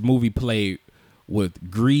that this movie played with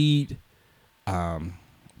greed,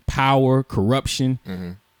 power, corruption,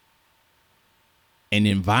 and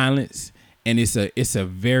then violence. And it's a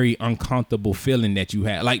very uncomfortable feeling that you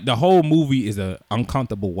have. Like the whole movie is a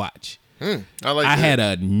uncomfortable watch. I had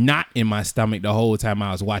a knot in my stomach the whole time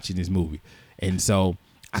I was watching this movie. And so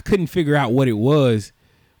I couldn't figure out what it was,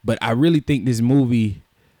 but I really think this movie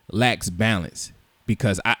lacks balance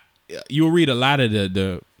because you'll read a lot of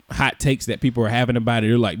the hot takes that people are having about it.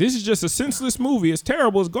 They're like, this is just a senseless movie. It's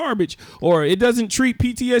terrible. It's garbage. Or it doesn't treat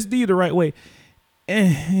PTSD the right way.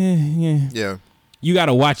 Yeah. You got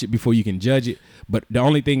to watch it before you can judge it. But the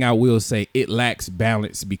only thing I will say, it lacks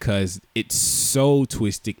balance because it's so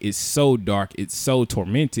twisted. It's so dark. It's so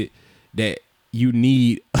tormented that you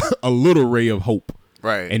need a little ray of hope.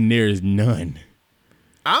 Right. And there is none.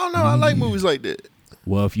 I don't know. I like movies like that.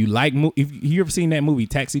 Well, if you like, if you ever seen that movie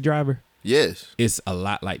Taxi Driver? Yes. It's a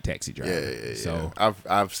lot like Taxi Driver. Yeah. So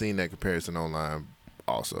I've seen that comparison online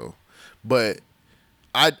also. But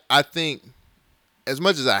I think as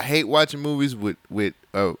much as I hate watching movies with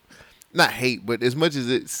not hate, but as much as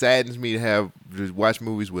it saddens me to have just watch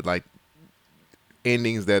movies with like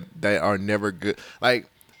endings that are never good. Like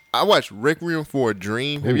I watched Requiem for a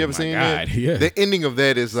Dream. Have you ever seen that? Yeah. The ending of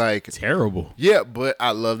that is like terrible. Yeah, but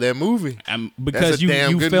I love that movie. Because you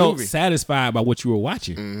felt movie. satisfied by what you were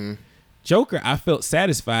watching. Mm-hmm. Joker, I felt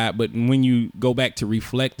satisfied, but when you go back to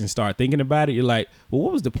reflect and start thinking about it, you're like, well,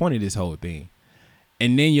 what was the point of this whole thing?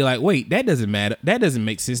 And then you're like, wait, that doesn't matter. That doesn't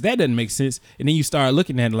make sense. That doesn't make sense. And then you start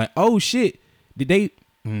looking at it like, oh shit, did they?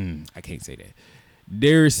 I can't say that.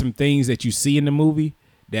 There are some things that you see in the movie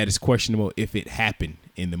that is questionable if it happened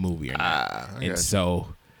in the movie or not. And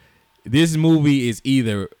so this movie is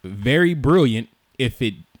either very brilliant if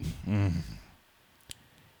the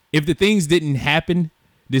things didn't happen,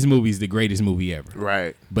 this movie is the greatest movie ever.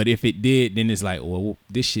 Right. But if it did, then it's like, well,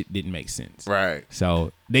 this shit didn't make sense. Right.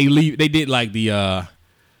 So they did like the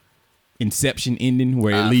Inception ending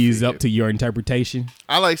where it leads up to your interpretation.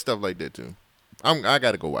 I like stuff like that too. I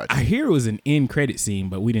gotta go watch it. I hear it was an end credit scene,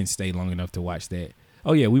 but we didn't stay long enough to watch that.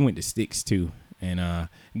 Oh yeah, we went to Sticks too. And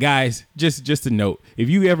guys, just a note: if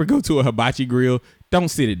you ever go to a hibachi grill, don't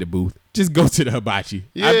sit at the booth. Just go to the hibachi.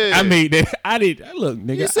 Yeah. I made that. I did. Look,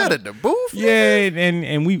 nigga. You sat at the booth? Yeah,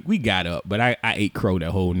 and we got up, but I ate crow that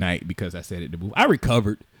whole night because I sat at the booth. I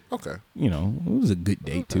recovered. Okay. You know, it was a good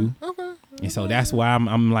day too. Okay. And so that's why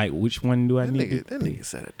I'm like, which one do I need? That nigga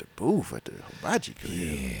sat at the booth at the hibachi grill.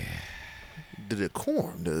 Yeah. The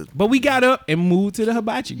decorum. But we got up and moved to the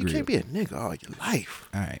hibachi You grill. can't be a nigga all your life.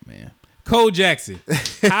 All right, man. Cole Jackson,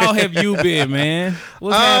 how have you been, man?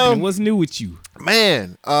 What's happening? What's new with you?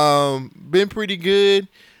 Man, been pretty good.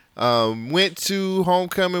 Went to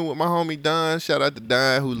homecoming with my homie Don. Shout out to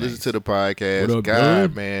Don who listens to the podcast. What up, God,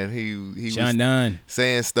 bud? man, he Sean was Dunn.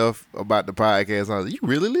 saying stuff about the podcast. I was like, you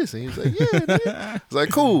really listen? He was like, yeah. Nigga. I was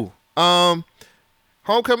like, cool.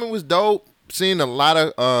 Homecoming was dope. Seeing a lot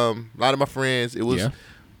of my friends.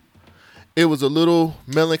 It was a little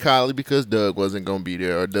melancholy because Doug wasn't gonna be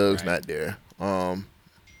there, or Doug's not there.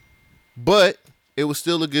 But it was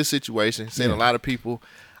still a good situation. Seeing a lot of people,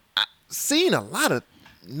 seeing a lot of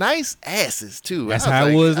nice asses too. That's how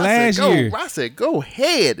it was last year. I said, go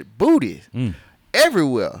ahead, booty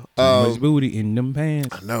everywhere. Too much booty in them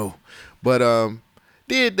pants. I know, but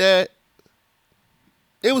did that.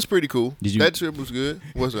 It was pretty cool. That trip was good.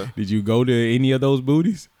 What's up? Did you go to any of those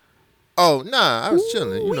booties? Oh, nah, I was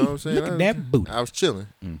chilling. You know what I'm saying? Look at that booty. I was chilling.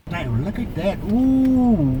 Hey, look at that.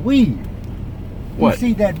 Ooh-wee. What? You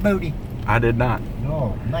see that booty? I did not.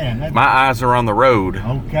 Oh, man. That's... My eyes are on the road.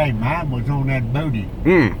 Okay, mine was on that booty.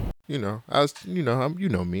 You know, I was, you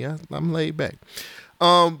know me. I'm laid back.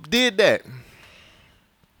 Did that.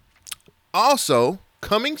 Also,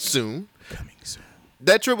 coming soon.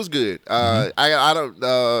 That trip was good. I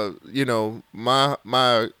don't, you know, my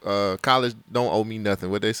college don't owe me nothing.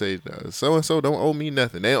 What they say, so and so don't owe me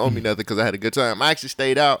nothing. They don't owe me nothing because I had a good time. I actually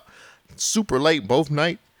stayed out super late both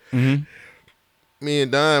nights. Me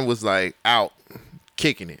and Don was like out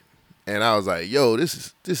kicking it, and I was like, "Yo,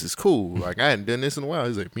 this is cool. Like I hadn't done this in a while."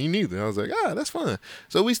 He's like, "Me neither." I was like, "Ah, that's fun."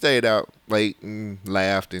 So we stayed out late and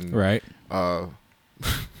laughed and right.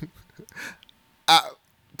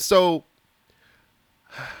 So.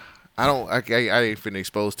 I ain't finna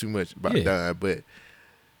expose too much about Don, but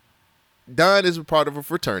Don is a part of a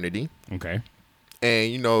fraternity. Okay.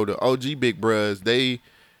 And, you know, the OG big bros, they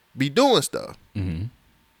be doing stuff.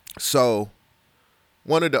 So,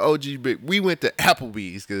 one of the OG big, we went to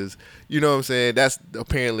Applebee's because, you know what I'm saying, that's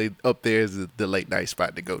apparently up there is the late night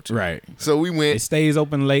spot to go to. Right. So, we went. It stays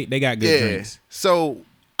open late. They got good drinks. So,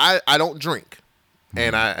 I don't drink.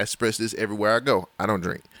 And I express this everywhere I go. I don't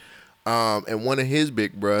drink. And one of his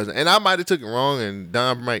big bros, and I might have took it wrong, and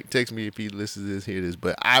Don might text me if he listens to this, hear this,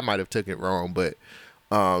 but I might have took it wrong. But,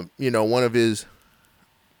 you know, one of his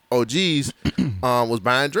OGs was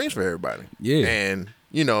buying drinks for everybody. Yeah. And,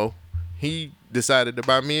 you know, he decided to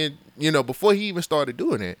buy me, you know, before he even started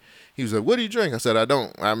doing it, he was like, "What do you drink?" I said, "I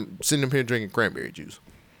don't. I'm sitting up here drinking cranberry juice."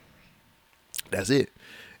 That's it.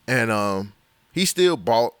 And he still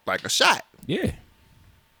bought like a shot. Yeah.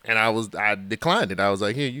 And I declined it. I was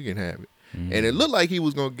like, "Here, you can have it." And it looked like he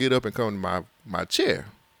was gonna get up and come to my chair,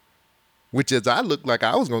 which is I looked like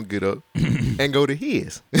I was gonna get up and go to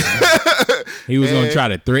his. He was gonna try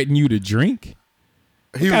to threaten you to drink.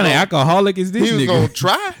 What kind of alcoholic is this He was nigga? gonna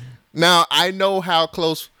try. Now I know how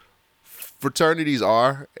close fraternities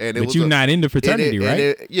are, and But you're not in the fraternity,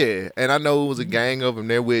 right? Yeah, and I know it was a gang of them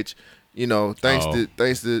there, which. You know, thanks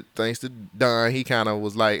to Don, he kind of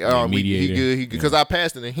was like, "Oh, he good, because I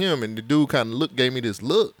passed it to him, and the dude kind of gave me this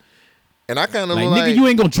look, and I kind of like, like, nigga, you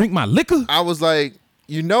ain't gonna drink my liquor." I was like,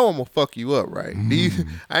 you know, I'm gonna fuck you up, right?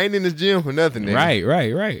 I ain't in this gym for nothing,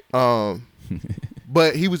 nigga. Right.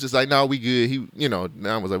 But he was just like, "No, we good." He, you know,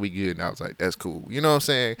 I was like, "We good," and I was like, "That's cool." You know what I'm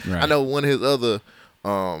saying? Right. I know one of his other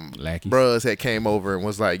Lackeys. bros had came over and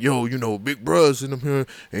was like, "Yo, you know, big bros in here,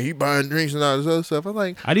 and he buying drinks and all this other stuff." I'm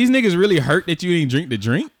like, are these niggas really hurt that you didn't drink the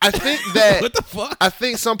drink? I think that What the fuck? I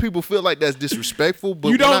think some people feel like that's disrespectful, but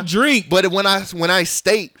You don't drink. But when I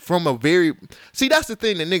state from a very that's the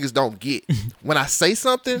thing that niggas don't get. When I say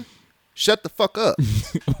something, shut the fuck up.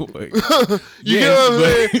 You know what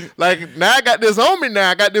I'm saying? Like, now I got this on me now.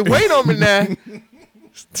 I got this weight on me now.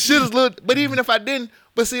 Shit is little, but even if I didn't,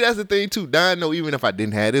 but see, that's the thing too. Don know even if I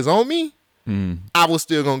didn't have this on me, I was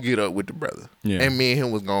still gonna get up with the brother. Yeah. And me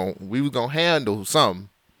and him we was gonna handle something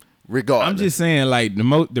regardless. I'm just saying, like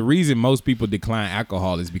the reason most people decline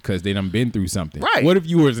alcohol is because they done been through something. Right. What if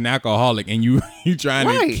you was an alcoholic and you trying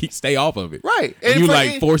Right. to stay off of it? Right. And And you for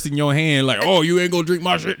like me- forcing your hand, like, oh, you ain't gonna drink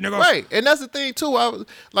my shit, nigga. Right, and that's the thing too. I was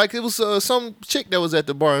like, it was some chick that was at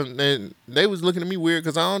the bar, and they was looking at me weird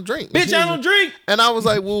because I don't drink. Bitch, I don't drink. And I was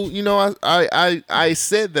like, well, you know, I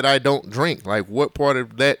said that I don't drink. Like, what part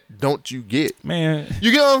of that don't you get? Man,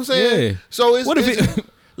 You get what I'm saying? yeah. So it's What if it,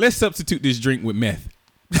 let's substitute this drink with meth.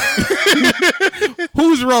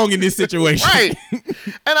 Who's wrong in this situation? right?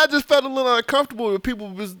 And I just felt a little uncomfortable with people.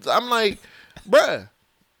 I'm like, bruh,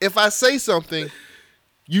 if I say something,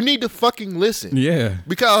 you need to fucking listen. Yeah.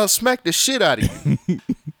 Because I'll smack the shit out of you.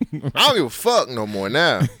 I don't give a fuck no more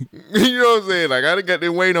now. You know what I'm saying? Like, I done got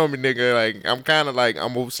that weight on me, nigga. Like, I'm kind of like,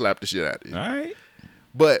 I'm gonna slap the shit out of you. All right.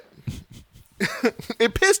 But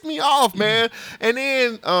it pissed me off, man. And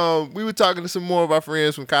then we were talking to some more of our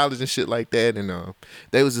friends from college and shit like that. And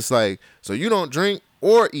they was just like, so you don't drink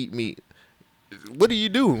or eat meat. What do you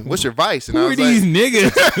do? What's your vice? And Who I are was these like,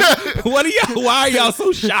 niggas? What are y'all? Why are y'all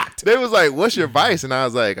so shocked? they was like, what's your vice? And I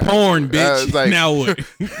was like, Porn, I bitch. was like, Now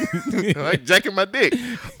what? like jacking my dick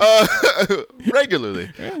regularly.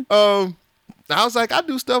 I was like, I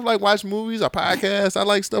do stuff like watch movies or podcasts. I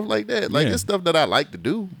like stuff like that. Like, Yeah. it's stuff that I like to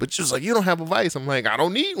do. But she was like, you don't have a vice. I'm like, I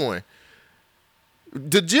don't need one.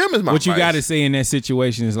 The gym is my What you vice. got to say in that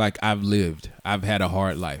situation is like, I've lived. I've had a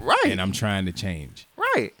hard life. Right. And I'm trying to change.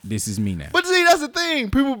 Right. This is me now. But see, that's the thing.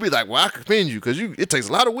 People be like, well, I commend you because it takes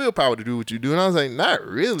a lot of willpower to do what you do. And I was like, not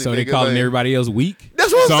really. So they nigga. calling Like, everybody else weak?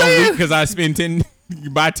 That's what I'm saying. Because I spend 10, you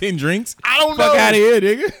buy 10 drinks? I don't Fuck know. out of here,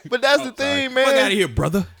 nigga. But that's the thing, man. Fuck out of here,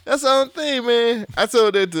 brother. That's the only thing, man. I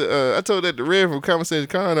told that to Red from Conversation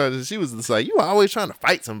Corner, and she was just like, you always trying to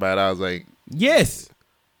fight somebody. I was like, Yes.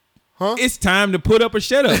 huh? It's time to put up or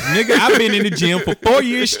shut up. Nigga, I've been in the gym for 4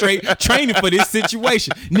 years straight training for this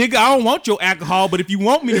situation. Nigga, I don't want your alcohol, but if you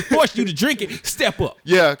want me to force you to drink it, step up.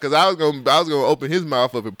 Yeah, because I was gonna open his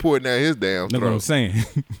mouth up and pour it down his damn That's what I'm throat. saying.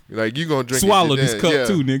 Like, you gonna drink Swallow it this down. cup Yeah.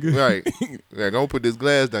 too, nigga. Right. Like, don't put this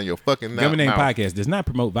glass down your fucking mouth. Government Podcast does not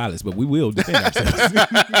promote violence, but we will defend ourselves.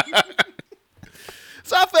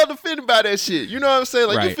 So I felt offended by that shit. You know what I'm saying?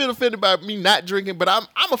 Like, you Right. feel offended by me not drinking, but I'm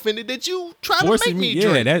offended that you try to Forcing make me me-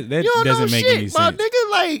 yeah, drink. that you don't doesn't know make shit, any my sense. nigga.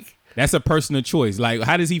 Like, That's a personal choice. Like,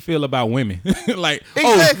 how does he feel about women? Like,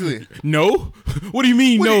 Exactly. oh, no? What do you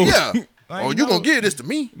mean, no? yeah. Like, Oh, you no. gonna give this to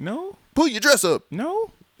me? No? Pull your dress up.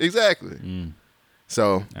 No? Exactly.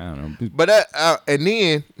 So, I don't know. but that, and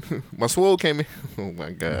then my swole came in. Oh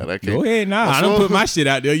my god, I can't. Go ahead. Nah, My I don't swole- put my shit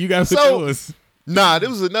out there. You got to put So- yours. Nah, there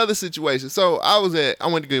was another situation. So I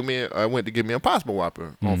went to get me a Impossible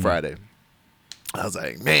Whopper on Friday. I was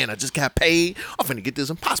like, man, I just got paid. I'm finna get this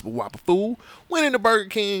Impossible Whopper, fool. Went into Burger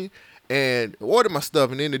King and ordered my stuff,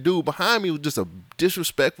 and then the dude behind me was just a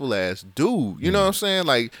disrespectful ass dude. You know what I'm saying?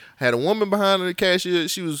 Like, had a woman behind the cashier.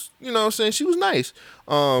 She was, you know what I'm saying? She was nice.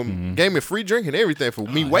 Gave me a free drink and everything for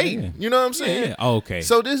me waiting. yeah. You know what I'm saying? Yeah. Oh, okay.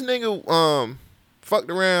 So this nigga fucked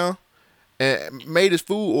around and made his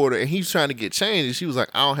food order, and he's trying to get change, and she was like,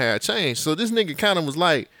 I don't have change. So this nigga kind of was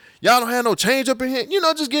like, y'all don't have no change up in here? You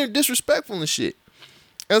know, just getting disrespectful and shit.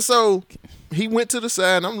 And so he went to the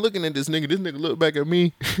side, and I'm looking at this nigga. This nigga looked back at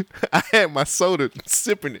me. I had my soda,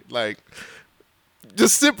 sipping it, like,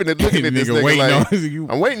 just sipping it, looking at this Nigga nigga waiting like, on you.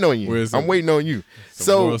 I'm waiting on you. Where's I'm some- waiting on you. Some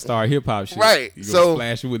So World Star hip hop shit. Right, You so- gonna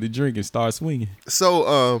splash it with the drink and start swinging.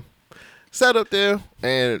 So sat up there,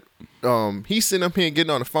 and he's sitting up here and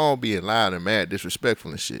getting on the phone being loud and mad,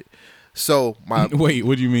 disrespectful and shit. So my Wait,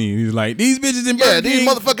 what do you mean? He's like, these bitches in yeah, Burger these King.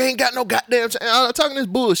 motherfuckers ain't got no goddamn chain. I'm talking this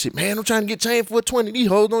bullshit, man. I'm trying to get chain for a 20. These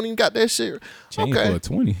hoes don't even got that shit. Chain Okay. for a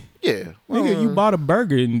 20. Yeah. Nigga, you bought a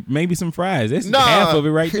burger and maybe some fries. That's Nah. half of it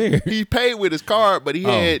right there. He paid with his card, but he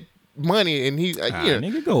Oh. had money, and he Ah, yeah.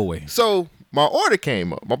 nigga, go away. So my order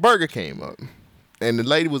came up, my burger came up, and the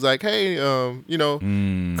lady was like, "Hey, you know,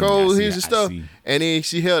 Cole, I see, here's your I stuff." see. And then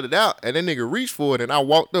she held it out, and that nigga reached for it, and I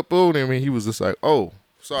walked up on him, and he was just like, "Oh,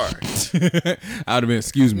 sorry." I would have been,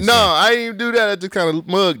 excuse me. No, sir. I didn't even do that. I just kind of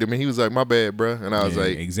mugged him, and he was like, "My bad, bro." And I was Yeah,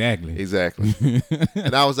 like, exactly. "Exactly."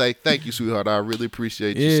 And I was like, "Thank you, sweetheart. I really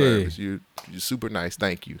appreciate your Yeah. service. You're super nice.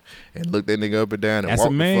 Thank you." And looked that nigga up and down and That's a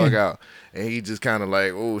walked the man. fuck out. And he just kind of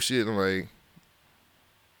like, "Oh shit." I'm like,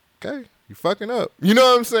 "Okay, you fucking up." You know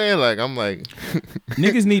what I'm saying? Like, I'm like,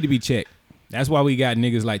 Niggas need to be checked. That's why we got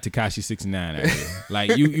niggas like Tekashi 69 out here.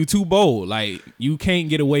 Like, you too bold. Like, you can't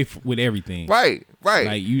get away with everything. right.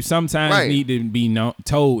 Like, you sometimes Right. need to be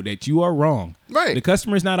told that you are wrong. Right. The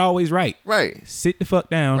customer's not always right. Right. Sit the fuck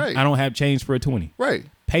down. Right. I don't have change for a 20. Right.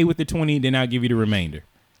 Pay with the 20, then I'll give you the remainder.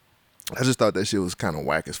 I just thought that shit was kind of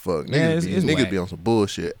whack as fuck. Yeah, Niggas, it's niggas whack. be on some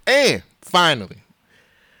bullshit. And finally,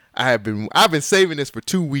 I've been saving this for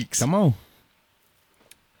 2 weeks. Come on.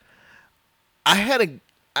 I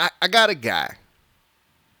got a guy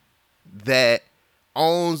that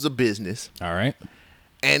owns a business. All right.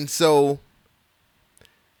 And so,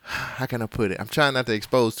 how can I put it? I'm trying not to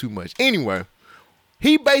expose too much. Anyway,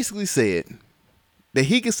 he basically said that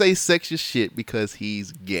he can say sexist shit because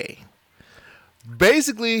he's gay.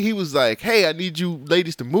 Basically, he was like, hey, I need you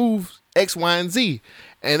ladies to move X, Y, and Z.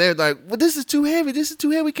 And they're like, well, this is too heavy. This is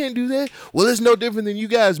too heavy. We can't do that. Well, it's no different than you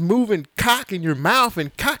guys moving cock in your mouth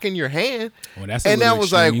and cock in your hand. Well, that's a and little that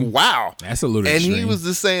was extreme. like, wow. That's a little And extreme. he was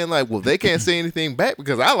just saying like, well, they can't say anything back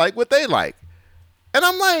because I like what they like. And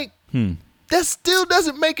I'm like, that still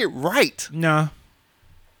doesn't make it right. Nah.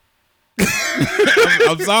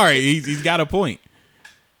 I'm sorry. He's got a point.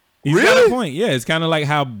 He's got Really? a point. Yeah, it's kind of like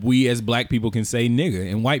how we as black people can say nigga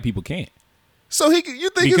and white people can't. So you think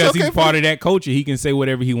Because it's okay he's part of that culture, he can say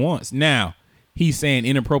whatever he wants. Now, he's saying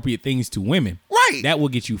inappropriate things to women. Right. That will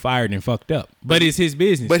get you fired and fucked up. But it's his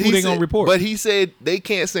business. But Who he they said, gonna report? But he said they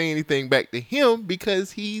can't say anything back to him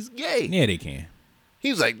because he's gay. Yeah, they can. He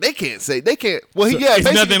was like, they can't. Well, So yeah, it's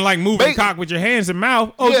basically- nothing like moving ba- cock with your hands and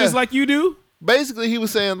mouth. Oh, Yeah. just like you do? Basically, he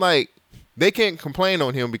was saying like they can't complain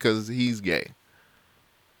on him because he's gay.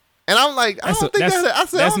 And I'm like, I don't think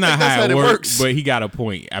that's not how it works. But he got a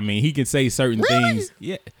point. I mean, he can say certain Really? things.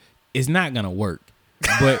 Yeah, it's not gonna work.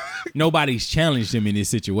 But nobody's challenged him in this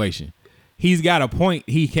situation. He's got a point.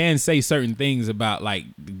 He can say certain things about like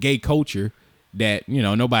the gay culture that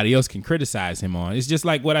nobody else can criticize him on. It's just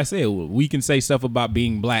like what I said. We can say stuff about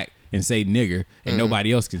being black and say nigger, and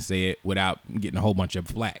nobody else can say it without getting a whole bunch of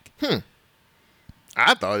flack.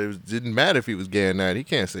 I thought didn't matter if he was gay or not. He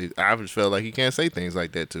can't say. I just felt like he can't say things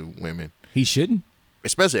like that to women, He shouldn't.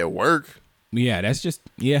 especially at work. Yeah, that's just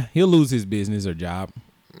he'll lose his business or job.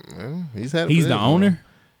 Well, he's had. He's the owner.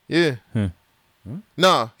 Yeah. Huh.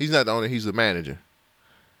 No, he's not the owner. He's the manager.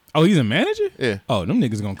 Oh, he's a manager? Yeah. Oh, them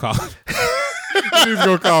niggas gonna call. He's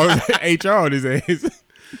gonna call HR on his ass.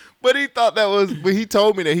 But he thought that was. But he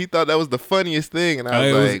told me that he thought that was the funniest thing, and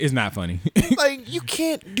I was like, it's not funny. like you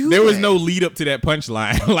can't do. There was that. no lead up to that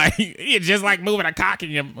punchline. Like it's just like moving a cock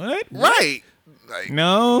in your what? Right. Like,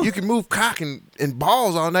 No. you can move cock and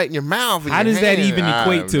balls all night in your mouth. and How your does that hand. even I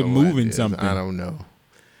equate have to no moving idea. something? I don't know.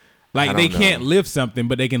 Like I they don't can't know. lift something,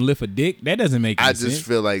 but they can lift a dick. That doesn't make any I sense. just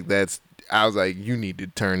feel like that's. I was like, you need to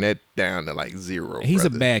turn that down to like 0. He's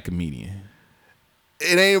brother. a bad comedian.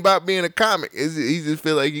 It ain't about being a comic. He just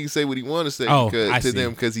feel like he can say what he want to say Oh, because, I to see.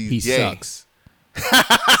 them because he's He gay. sucks.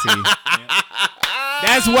 See?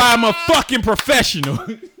 That's why I'm a fucking professional.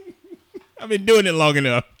 I've been doing it long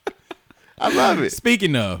enough. I love it.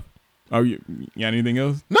 Speaking of, you got anything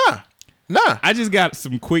else? Nah. I just got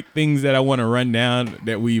some quick things that I want to run down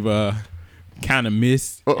that we've kind of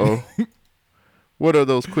missed. Uh-oh. What are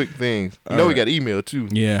those quick things? You know we right. got email too.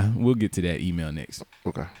 Yeah, we'll get to that email next.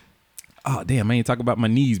 Okay. Oh, damn, I ain't talking about my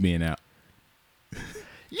knees being out.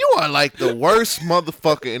 You are like the worst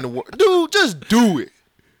motherfucker in the world. Dude, just do it.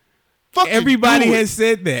 Fucking Everybody do it. has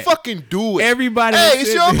said that. Fucking do it. Everybody Hey, has it's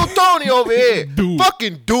said your Uncle that. Tony over here. Do it.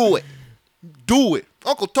 Fucking do it. Do it.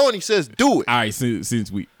 Uncle Tony says do it. All right,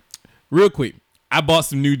 since we, real quick, I bought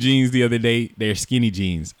some new jeans the other day. They're skinny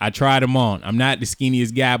jeans. I tried them on. I'm not the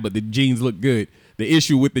skinniest guy, but the jeans look good. The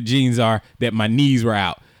issue with the jeans are that my knees were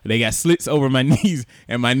out. They got slits over my knees,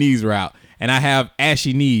 and my knees were out. And I have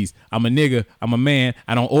ashy knees. I'm a nigga. I'm a man.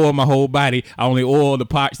 I don't oil my whole body. I only oil the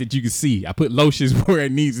parts that you can see. I put lotions where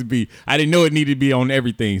it needs to be. I didn't know it needed to be on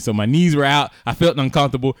everything. So my knees were out. I felt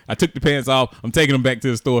uncomfortable. I took the pants off. I'm taking them back to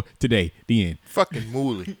the store today. The end. Fucking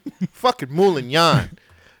Moolin. Fucking Moolin Yan.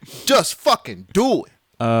 Just fucking do it.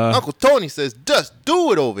 Uncle Tony says just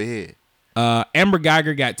do it over here. Amber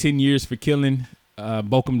Geiger got 10 years for killing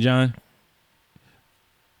Bokum John.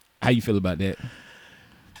 How you feel about that?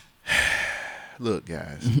 Look,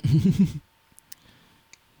 guys.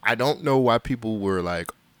 I don't know why people were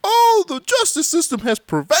like, "Oh, the justice system has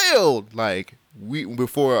prevailed." Like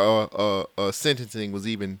before sentencing was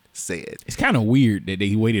even said. It's kind of weird that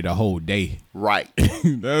they waited a whole day. Right.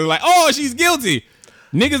 They're like, "Oh, she's guilty.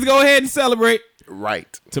 Niggas, go ahead and celebrate.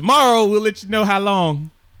 Right. Tomorrow we'll let you know how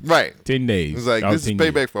long." Right. 10 days. It's like Oh, this is 10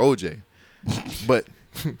 payback years. for OJ. But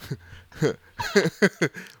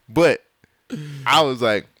but I was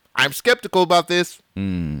like, I'm skeptical about this.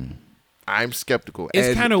 I'm skeptical. It's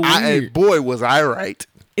And kinda and weird. boy, was I right.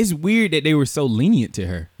 It's weird that they were so lenient to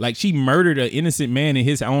her. Like she murdered an innocent man in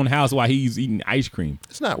his own house while he's eating ice cream.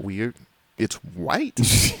 It's not weird. It's white.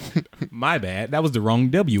 My bad. That was the wrong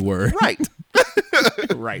W word. Right.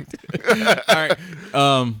 Right. All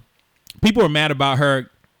right. People are mad about her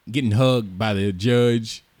getting hugged by the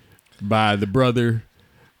judge, by the brother,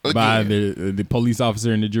 by the police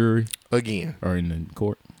officer and the jury Again. or in the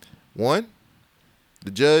court. One,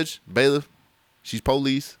 the judge, bailiff, she's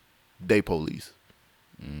police, they police.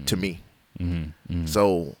 To me.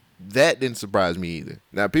 So that didn't surprise me either.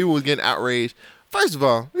 Now, people was getting outraged. First of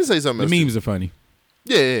all, let me say something The else. memes are funny.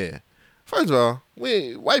 Yeah. First of all,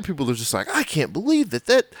 white people are just like, I can't believe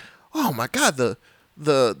that. Oh my God, the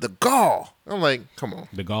gall. I'm like, come on.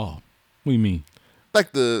 The gall. What do you mean?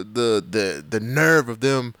 Like the nerve of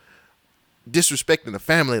them disrespecting the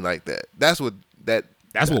family like that. That's what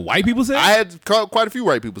white people say? I had quite a few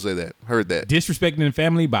white people say that. Heard that. Disrespecting the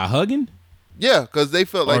family by hugging? Yeah, because they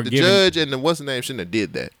felt like Or the giving- judge and the what's the name shouldn't have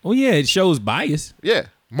did that. Well, yeah, it shows bias. Yeah,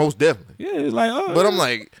 most definitely. Yeah, it's like, oh. But I'm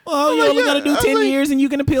like, oh, you I'm only like, got to do I was 10 like, years and you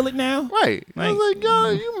can appeal it now? Right. I Like- was like, yo,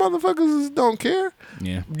 you motherfuckers don't care.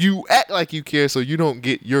 Yeah. You act like you care so you don't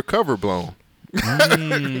get your cover blown.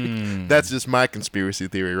 That's just my conspiracy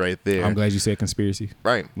theory right there. I'm glad you said conspiracy.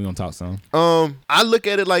 Right. We're going to talk some. I look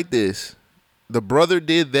at it like this. The brother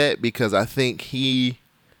did that because I think he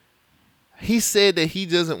said that he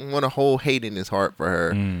doesn't want to hold hate in his heart for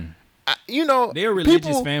her. They're a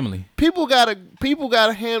religious family. People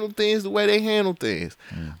gotta handle things the way they handle things.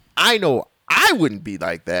 I know I wouldn't be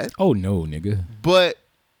like that, Oh, no, nigga. but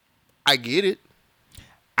I get it.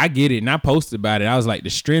 I get it, and I posted about it. I was like, the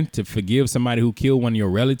strength to forgive somebody who killed one of your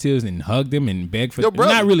relatives and hug them and beg for, Your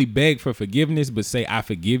brother. not really beg for forgiveness, but say, I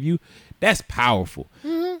forgive you. That's powerful.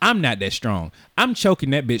 I'm not that strong. I'm choking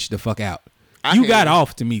that bitch the fuck out. You got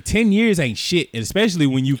off to me. 10 years ain't shit, especially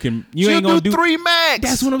when you ain't She'll gonna do 3 max.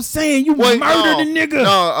 That's what I'm saying. You Wait, murdered the nigga.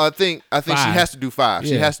 No, I think she 5. has to do 5.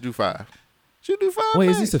 She Yeah. has to do 5. She'll do 5. Wait,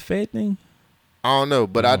 max. is this a Fed thing? I don't know,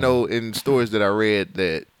 but I know in stories that I read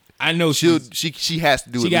that I know she has to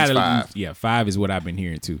do she at got least 5. Yeah, 5 is what I've been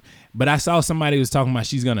hearing too. But I saw somebody was talking about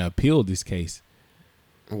she's gonna appeal this case.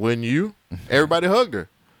 Wouldn't you? Everybody hugged her.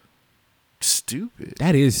 Stupid.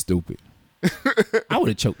 That is stupid. I would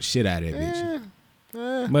have choked the shit out of that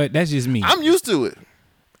bitch. But that's just me. I'm used to it.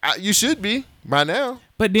 You should be by now.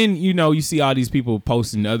 But then, you see all these people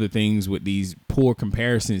posting other things with these poor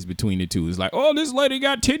comparisons between the two. It's like, oh, this lady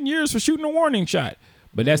got 10 years for shooting a warning shot.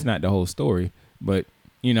 But that's not the whole story. But,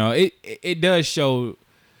 it does show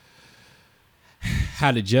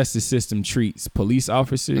how the justice system treats police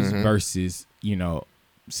officers versus,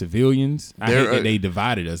 civilians. I hate that they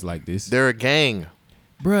divided us like this. They're a gang.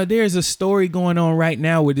 Bruh, there's a story going on right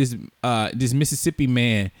now where this Mississippi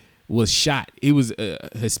man was shot. It was a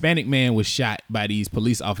Hispanic man was shot by these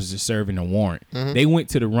police officers serving a warrant. They went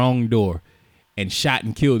to the wrong door and shot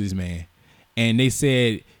and killed this man. And they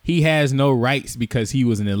said he has no rights because he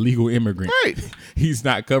was an illegal immigrant. Right. He's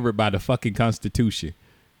not covered by the fucking Constitution.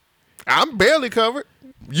 I'm barely covered.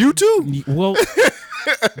 You too. Well,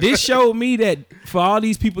 this showed me that for all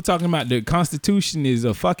these people talking about the Constitution is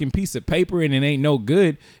a fucking piece of paper and it ain't no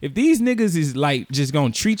good, if these niggas is like just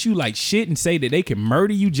gonna treat you like shit and say that they can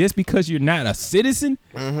murder you just because you're not a citizen,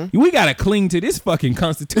 we gotta cling to this fucking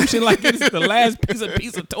Constitution like it's the last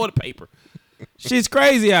piece of toilet paper. Shit's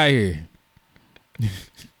crazy out here.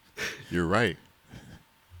 You're right.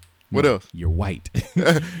 What else? You're white.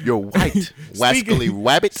 You're white. Wascally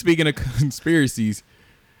rabbit. Speaking of conspiracies,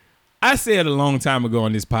 I said a long time ago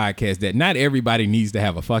on this podcast that not everybody needs to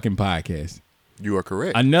have a fucking podcast. You are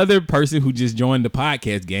correct. Another person who just joined the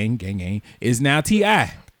podcast gang is now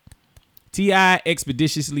T.I. T.I.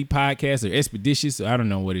 Expeditiously Podcast or Expeditious, I don't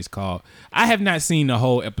know what it's called. I have not seen the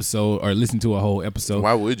whole episode or listened to a whole episode.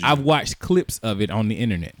 Why would you? I've watched clips of it on the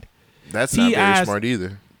internet. That's not very T.I.'s smart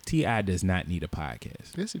either. T.I. does not need a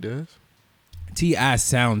podcast. Yes, he does. T.I.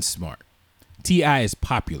 sounds smart. T.I. is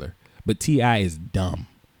popular, but T.I. is dumb.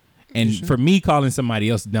 And for me calling somebody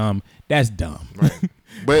else dumb, that's dumb. Right.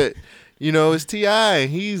 But, it's T.I.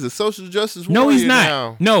 He's a social justice warrior No, he's not.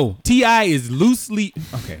 now. No, T.I. is loosely...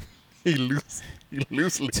 Okay. He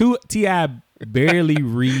loosely. T.I. barely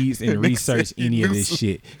reads and researches any of this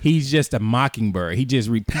shit. He's just a mockingbird. He just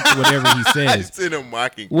repeats whatever he says. It's in a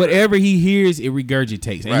mocking. Whatever he hears, it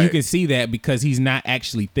regurgitates. And you Right. can see that because he's not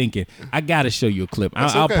actually thinking. I got to show you a clip.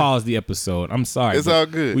 I'll okay. pause the episode. I'm sorry. It's but all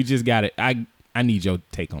good. We just got it. I need your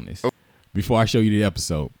take on this before I show you the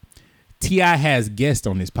episode. T.I. has guests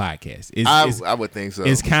on this podcast. I would think so.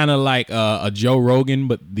 It's kind of like a Joe Rogan,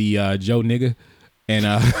 but the Joe nigga. And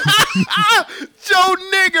Joe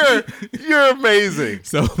Nigger, you're amazing.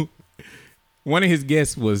 so one of his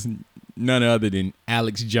guests was none other than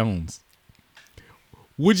Alex Jones.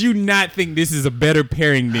 Would you not think this is a better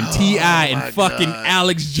pairing than T.I. and fucking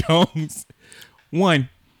Alex Jones? One,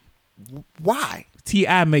 Why?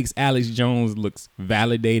 T.I. makes Alex Jones looks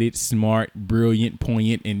validated, smart, brilliant,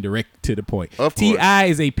 poignant, and direct to the point. Of course. T.I.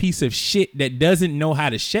 is a piece of shit that doesn't know how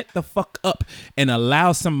to shut the fuck up and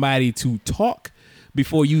allow somebody to talk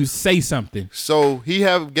before you say something. So he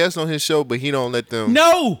have guests on his show, but he don't let them.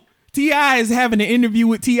 No! T.I. is having an interview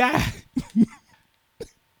with T.I.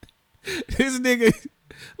 This nigga,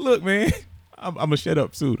 look, man, I'm going to shut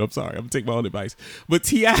up soon. I'm sorry. I'm going to take my own advice. But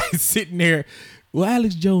T.I. is sitting there. Well,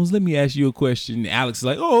 Alex Jones, let me ask you a question. And Alex is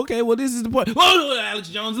like, oh, okay, well, this is the point. Oh, Alex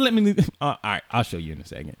Jones, let me. All right, I'll show you in a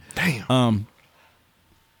second. Damn.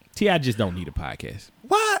 T.I. just don't need a podcast.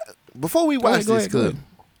 Why? Before we watch go this ahead, go clip, ahead.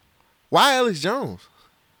 why Alex Jones?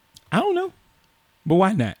 I don't know. But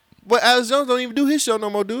why not? But Alex Jones don't even do his show no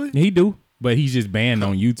more, do he? He do, but he's just banned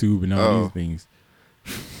on YouTube and all these things.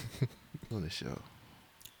 On the show.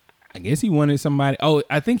 I guess he wanted somebody. Oh,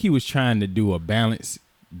 I think he was trying to do a balanced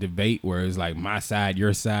debate where it's like my side,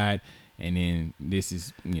 your side, and then this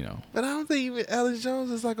is, you know. But I don't think even Alex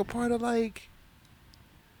Jones is like a part of like.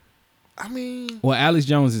 I mean. Well, Alex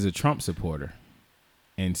Jones is a Trump supporter.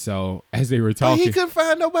 And so as they were But talking. he couldn't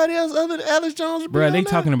find nobody else other than Alex Jones. Bro, they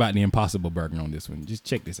talking about the Impossible Burger on this one. Just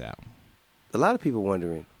check this out. A lot of people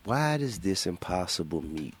wondering, why does this impossible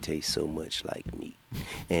meat taste so much like meat?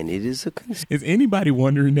 And it is a Is anybody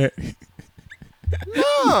wondering that?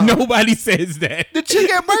 No. Nobody says that. The chick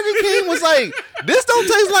at Burger King was like, this don't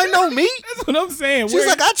taste like no meat. That's what I'm saying. She was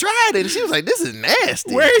like, I tried it. And she was like, this is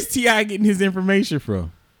nasty. Where is T.I. getting his information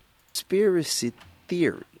from? conspiracy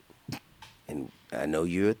theory. And I know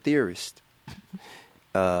you're a theorist.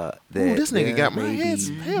 That this nigga got my there may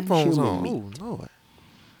be headphones human on. meat Oh, Lord.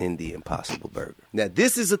 in the Impossible Burger. Now,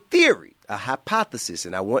 this is a theory, a hypothesis,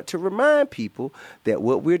 and I want to remind people that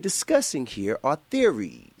what we're discussing here are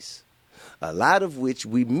theories, a lot of which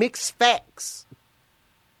we mix facts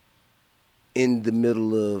in the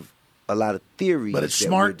middle of a lot of theories. But it's that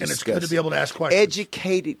smart we're and it's good to discussing. be able to ask questions.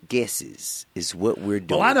 Educated guesses is what we're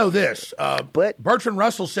doing. Well, I know this. But Bertrand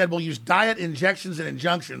Russell said we'll use diet, injections, and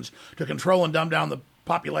injunctions to control and dumb down the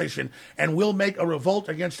population, and we'll make a revolt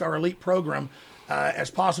against our elite program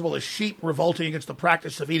as possible as sheep revolting against the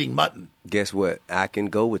practice of eating mutton. guess what? I can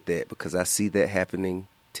go with that because I see that happening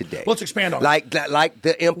today. Let's expand on like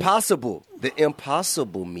the impossible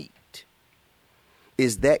meat.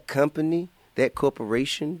 Is that company, that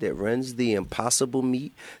corporation that runs the Impossible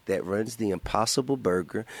Meat, that runs the Impossible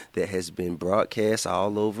Burger, that has been broadcast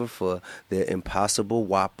all over for the Impossible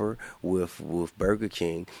Whopper with Burger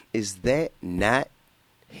King, is that not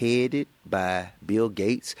headed by Bill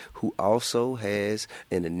Gates, who also has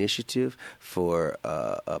an initiative for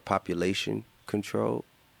population control?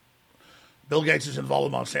 Bill Gates is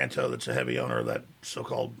involved with Monsanto, that's a heavy owner of that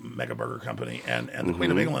so-called mega burger company, and the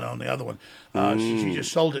Queen of England owned the other one. She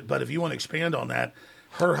just sold it. But if you want to expand on that,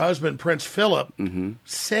 her husband, Prince Philip,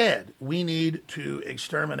 said we need to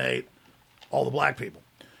exterminate all the black people.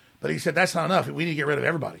 But he said that's not enough. We need to get rid of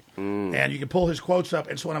everybody. And you can pull his quotes up.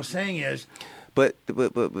 And so what I'm saying is, But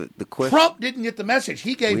the question, Trump didn't get the message.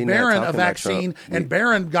 He gave We're not Barron a talking about vaccine, Trump. and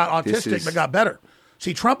Barron got This autistic is- but got better.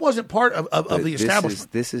 See, Trump wasn't part of the this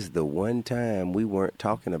establishment. This is the one time we weren't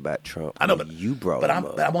talking about Trump. I know, when but you brought but him I'm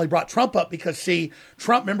up. only brought Trump up because, see,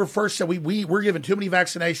 Trump, remember, first said we're giving too many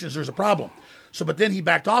vaccinations. There's a problem. So, but then he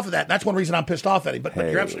backed off of that. And that's one reason I'm pissed off at him. But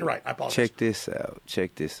you're absolutely right. I apologize.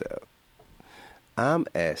 Check this out. I'm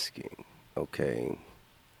asking, okay,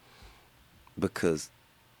 because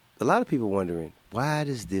a lot of people wondering, why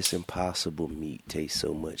does this impossible meat taste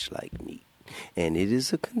so much like meat? And it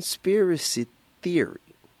is a conspiracy theory,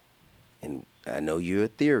 and I know you're a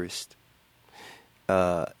theorist,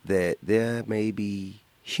 that there may be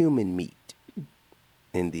human meat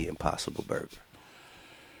in the Impossible Burger.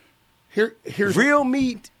 Here's real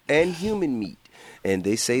meat and human meat. And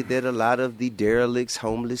they say that a lot of the derelicts,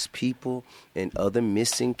 homeless people, and other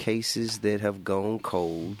missing cases that have gone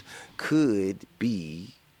cold could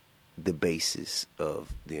be the basis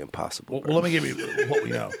of the Impossible Burger. Well, let me give you what we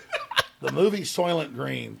know. The movie Soylent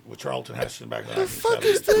Green with Charlton Heston back in the 1970s. The fuck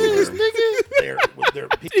is this, nigga? They're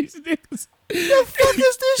These niggas. The fuck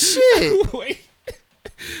is this shit? Wait.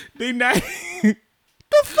 They not. The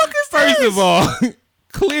fuck is First this? of all,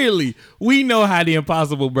 clearly we know how the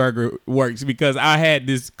Impossible Burger works because I had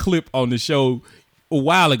this clip on the show a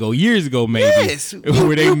while ago, years ago maybe, Yes.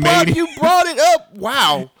 where they made it. You brought it up.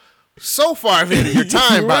 Wow. So far ahead of your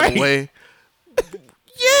time, by Right. the way.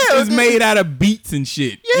 Yeah. It's made out of beets and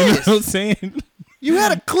shit. Yes. You know what I'm saying? You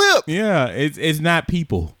had a clip. Yeah, it's not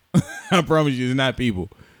people. I promise you, it's not people.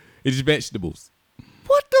 It's vegetables.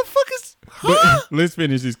 What the fuck is... But Huh? let's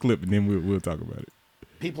finish this clip and then we'll talk about it.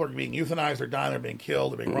 people are being euthanized, they're dying, they're being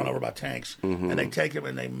killed, they're being run over by tanks, and they take them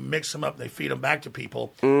and they mix them up, and they feed them back to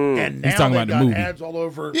people. And now talking they've about the got movie. ads all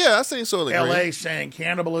over Yeah, I seen Soylent LA Green. saying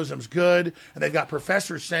cannibalism's good, and they've got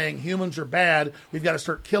professors saying humans are bad. We've got to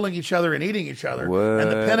start killing each other and eating each other. And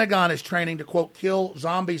the Pentagon is training to, quote, kill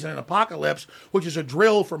zombies in an apocalypse, which is a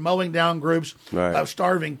drill for mowing down groups of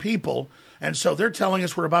starving people. And so they're telling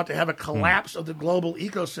us we're about to have a collapse of the global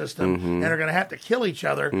ecosystem and are going to have to kill each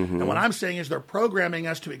other. And what I'm saying is they're programming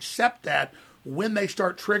us to accept that when they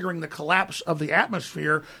start triggering the collapse of the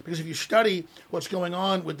atmosphere. Because if you study what's going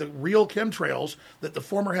on with the real chemtrails, that the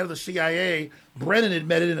former head of the CIA, Brennan,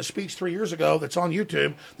 admitted in a speech 3 years ago that's on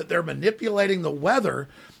YouTube, that they're manipulating the weather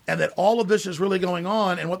and that all of this is really going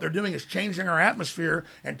on. And what they're doing is changing our atmosphere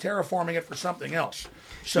and terraforming it for something else.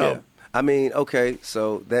 So... I mean, okay,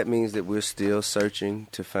 so that means that we're still searching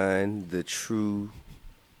to find the true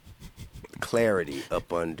clarity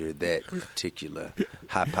up under that particular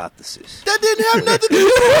hypothesis. That didn't have nothing to do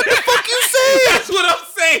with what the fuck you said. That's what I'm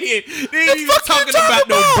saying. They ain't even talking about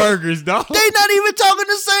no burgers, dog. They not even talking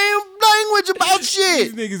the same language about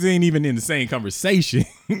shit. These niggas ain't even in the same conversation.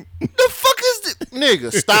 The fuck is this?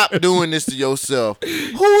 Nigga, stop doing this to yourself.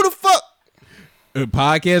 Who the fuck?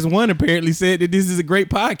 Podcast One apparently said that this is a great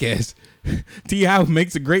podcast. T.I.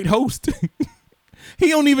 makes a great host. He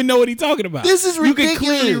don't even know what he's talking about. This is ridiculous. You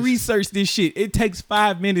can clearly research this shit. It takes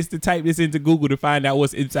 5 minutes to type this into Google to find out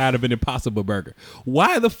what's inside of an Impossible Burger.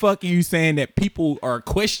 Why the fuck are you saying that people are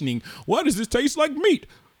questioning, why does this taste like meat?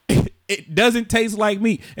 It doesn't taste like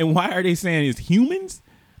meat. And why are they saying it's humans?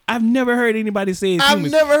 I've never heard anybody say it's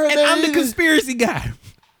humans. I've never heard and that I'm either. the conspiracy guy.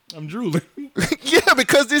 I'm drooling. Yeah,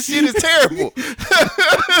 because this shit is terrible.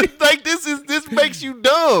 Like this makes you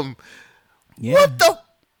dumb. Yeah. What the?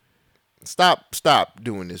 Stop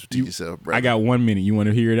doing this to yourself, bro. I got 1 minute. You want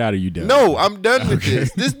to hear it out or you done? No, I'm done with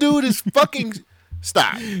this. This dude is fucking.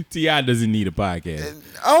 Stop. T.I. doesn't need a podcast.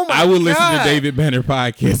 Oh my god. I will listen to David Banner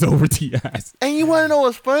podcast over T.I.'s. And you want to know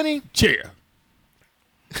what's funny? Chair.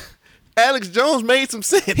 Alex Jones made some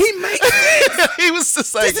sense. He makes sense. He was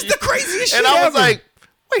just like, This is the craziest and shit I was ever. like,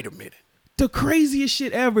 wait a minute. The craziest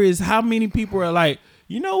shit ever is how many people are like,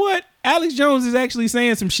 you know what? Alex Jones is actually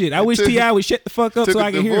saying some shit. I wish T.I. would shut the fuck up Took so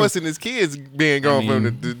I can hear him. divorcing his kids being gone from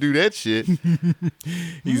him to do that shit.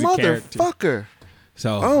 He's a character. Motherfucker.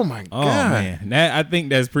 So, Oh my oh God. man, I think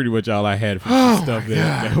that's pretty much all I had for stuff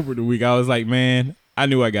that over the week. I was like, man, I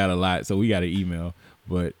knew I got a lot, so we got an email,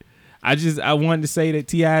 but I wanted to say that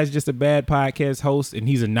T.I. is just a bad podcast host and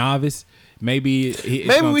he's a novice. Maybe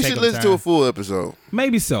Maybe we should listen to a full episode.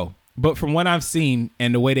 Maybe so, but from what I've seen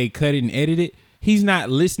and the way they cut it and edit it, he's not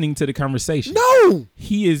listening to the conversation. No.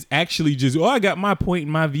 He is actually just, I got my point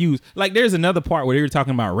and my views. Like, there's another part where they were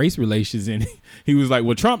talking about race relations, and he was like,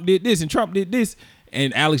 well, Trump did this, and Trump did this.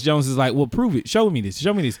 And Alex Jones is like, well, prove it. Show me this.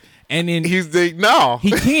 Show me this. And then He's like, no.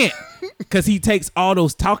 he can't, because he takes all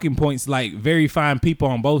those talking points, like very fine people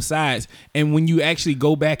on both sides. And when you actually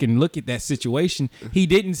go back and look at that situation, he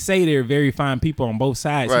didn't say there are very fine people on both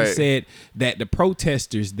sides. Right. He said that the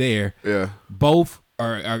protesters there Yeah. both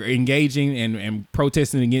are engaging and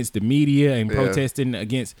protesting against the media and protesting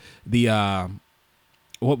against the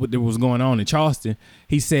what was going on in Charleston.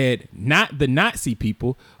 He said not the Nazi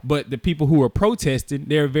people, but the people who are protesting,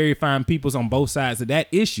 there are very fine peoples on both sides of that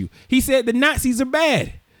issue. He said the Nazis are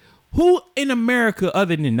bad. Who in America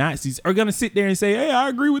other than Nazis are going to sit there and say, hey, I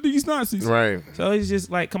agree with these Nazis? Right. So it's just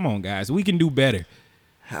like, come on, guys. We can do better.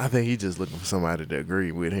 I think he's just looking for somebody to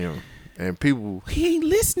agree with him. And people, He ain't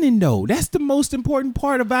listening, though. That's the most important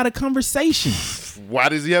part about a conversation. why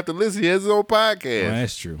does he have to listen? He has his own podcast. Well,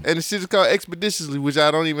 that's true. And the shit is called Expeditiously, which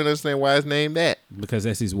I don't even understand why it's named that. Because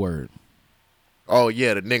that's his word. Oh,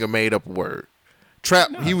 yeah, the nigga made up a word.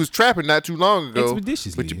 He was trapping not too long ago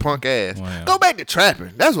Expeditiously. with your punk ass. Wow. Go back to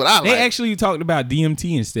trapping. That's what I like. They actually talked about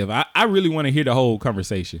DMT and stuff. I really want to hear the whole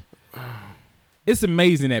conversation. It's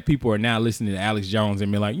amazing that people are now listening to Alex Jones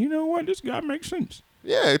and be like, you know what? This guy makes sense.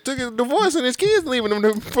 Yeah, it took his divorce and his kids leaving him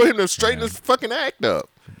to put him to straighten his fucking act up.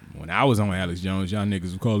 When I was on Alex Jones, y'all niggas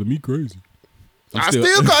was calling me crazy. I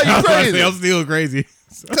still call you crazy. I'm still crazy.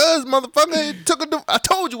 Cause motherfucker, it took I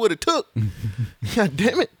told you what it took. God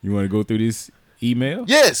damn it. You want to go through this email?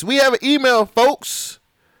 Yes, we have an email, folks.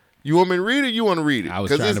 You want me to read it? Or you want to read it? I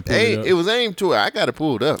was trying to pull it up. It was aimed to it. I got to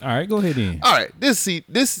pull it up. All right, go ahead then. All right, this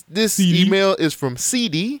CD? email is from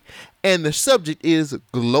CD, and the subject is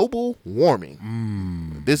global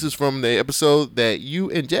warming. This is from the episode that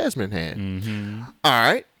you and Jasmine had. All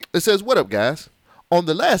right, it says, "What up, guys? On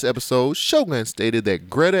the last episode, Shogun stated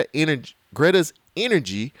that Greta's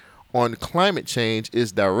energy on climate change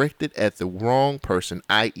is directed at the wrong person,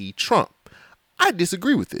 i.e., Trump. I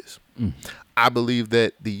disagree with this. I believe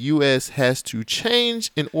that the U.S. has to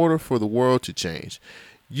change in order for the world to change.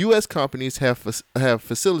 U.S. companies have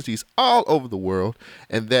facilities all over the world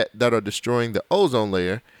and that are destroying the ozone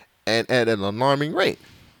layer and at an alarming rate.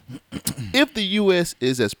 If the U.S.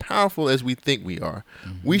 is as powerful as we think we are,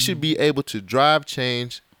 we should be able to drive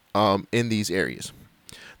change in these areas.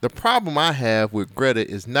 The problem I have with Greta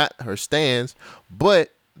is not her stance,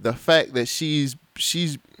 but the fact that she's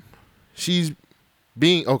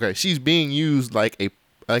being used like a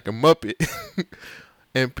Muppet,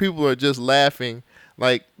 and people are just laughing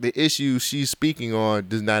like the issue she's speaking on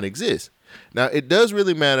does not exist. Now, it does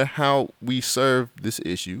really matter how we serve this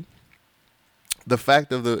issue. The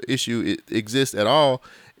fact of the issue it exists at all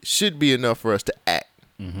should be enough for us to act.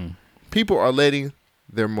 People are letting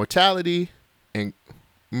their mortality and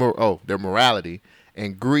their morality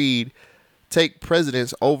and greed take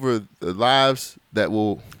precedence over the lives that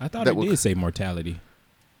will. I thought it did say mortality.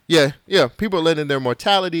 Yeah. People are letting their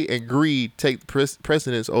mortality and greed take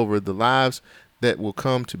precedence over the lives that will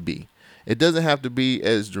come to be. It doesn't have to be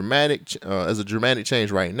as dramatic as a dramatic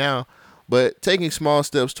change right now, but taking small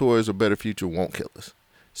steps towards a better future won't kill us.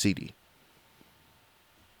 CD.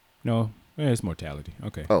 No, it's mortality.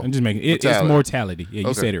 Okay, Oh, I'm just making it. It's mortality. Yeah, you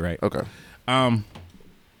Okay. said it right. Okay.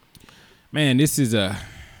 Man, this is a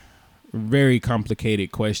very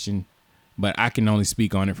complicated question, but I can only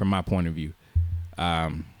speak on it from my point of view.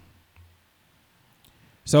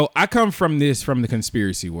 So I come from the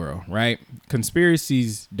conspiracy world, right?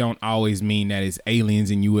 Conspiracies don't always mean that it's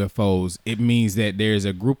aliens and UFOs. It means that there's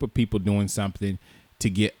a group of people doing something to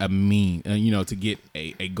get to get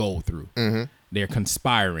a goal through. They're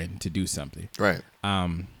conspiring to do something. Right.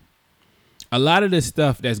 A lot of the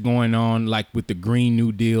stuff that's going on, like with the Green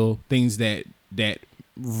New Deal, things that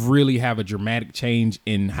really have a dramatic change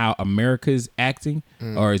in how America's acting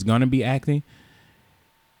or is going to be acting,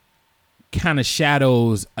 kind of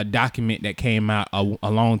shadows a document that came out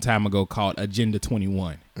a long time ago called Agenda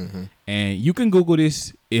 21. And you can Google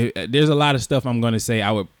this. There's a lot of stuff I'm going to say.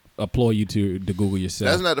 I would implore you to Google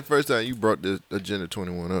yourself. That's not the first time you brought the Agenda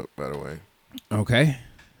 21 up, by the way. Okay.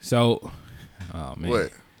 So, oh man.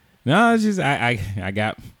 What? No, it's just I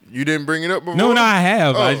got. You didn't bring it up before? No, I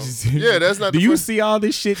have. Oh, I just, yeah, that's not. Do you see all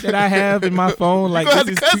this shit that I have in my phone? Like,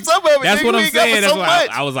 this cut some of it. That's nigga, what we I'm ain't got saying. so That's why much.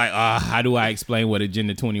 I was like, how do I explain what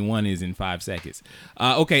Agenda 21 is in 5 seconds?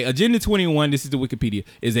 Okay, Agenda 21. This is the Wikipedia.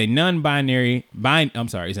 Is a non-binding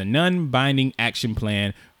action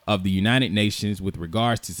plan of the United Nations with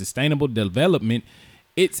regards to sustainable development.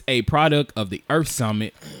 It's a product of the Earth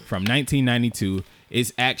Summit from 1992.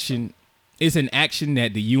 It's an action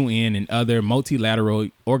that the UN and other multilateral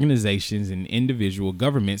organizations and individual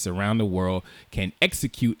governments around the world can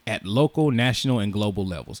execute at local, national, and global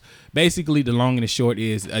levels. Basically, the long and the short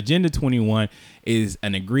is Agenda 21 is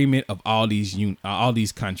an agreement of all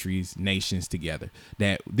these countries, nations together,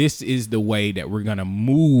 that this is the way that we're going to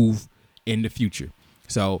move in the future.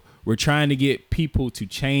 So we're trying to get people to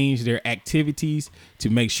change their activities to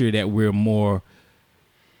make sure that we're more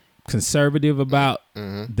conservative about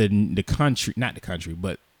the country, not the country,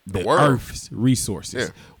 but the Earth's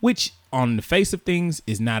resources, which on the face of things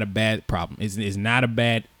is not a bad problem. Is not a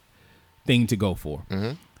bad thing to go for.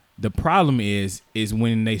 The problem is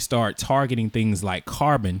when they start targeting things like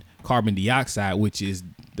carbon dioxide, which is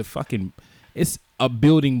it's a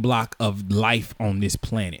building block of life on this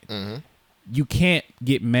planet. You can't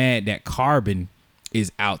get mad that carbon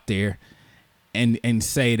is out there and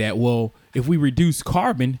say that, well, if we reduce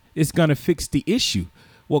carbon, it's going to fix the issue.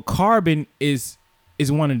 Well, carbon is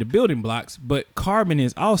one of the building blocks, but carbon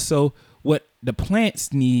is also what the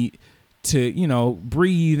plants need to,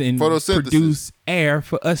 breathe and produce air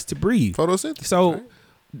for us to breathe. Photosynthesis. So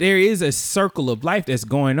there is a circle of life that's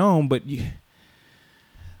going on, but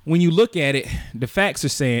when you look at it, the facts are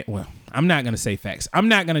saying, well, I'm not going to say facts. I'm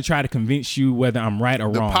not going to try to convince you whether I'm right or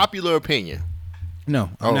wrong. The popular opinion. No,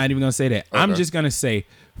 I'm not even going to say that. Okay. I'm just going to say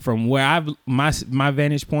from where my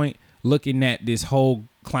vantage point, looking at this whole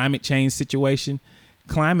climate change situation,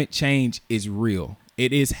 climate change is real.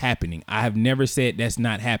 It is happening. I have never said that's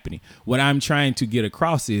not happening. What I'm trying to get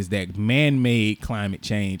across is that man-made climate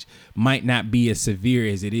change might not be as severe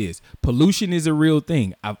as it is. Pollution is a real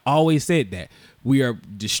thing. I've always said that. We are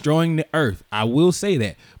destroying the earth. I will say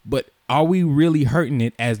that. But are we really hurting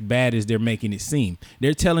it as bad as they're making it seem?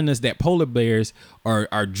 They're telling us that polar bears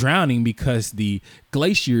are drowning because the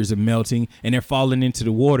glaciers are melting and they're falling into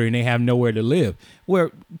the water and they have nowhere to live.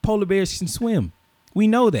 Where polar bears can swim. We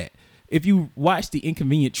know that. If you watch The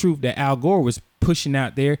Inconvenient Truth that Al Gore was pushing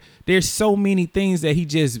out there, there's so many things that he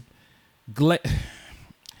just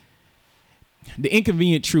the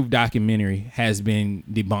Inconvenient Truth documentary has been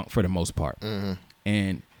debunked for the most part.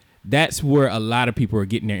 And that's where a lot of people are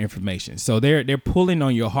getting their information. So they're pulling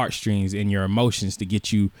on your heartstrings and your emotions to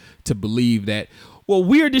get you to believe that, well,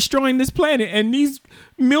 we're destroying this planet and these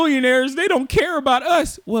millionaires, they don't care about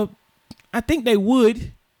us. Well, I think they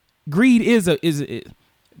would. Greed is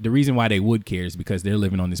the reason why they would care is because they're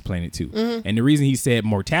living on this planet too. And the reason he said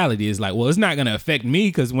mortality is like, well, it's not going to affect me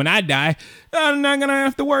because when I die, I'm not going to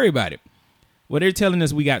have to worry about it. Well, they're telling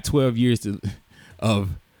us we got 12 years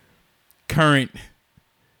of current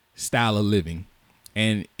style of living.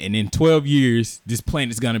 And in 12 years, this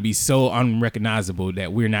planet is going to be so unrecognizable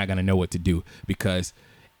that we're not going to know what to do because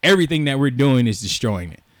everything that we're doing is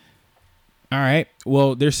destroying it. All right.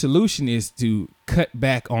 Well, their solution is to cut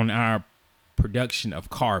back on our production of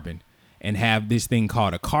carbon and have this thing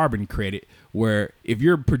called a carbon credit, where if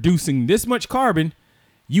you're producing this much carbon,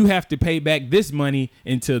 you have to pay back this money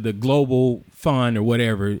into the global fund or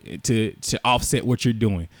whatever to offset what you're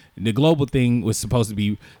doing. The global thing was supposed to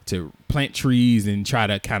be to plant trees and try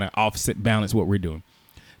to kind of offset, balance what we're doing.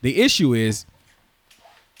 The issue is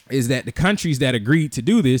that the countries that agreed to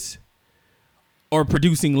do this are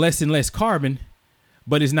producing less and less carbon,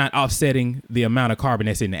 but it's not offsetting the amount of carbon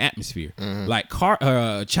that's in the atmosphere. Like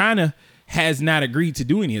China has not agreed to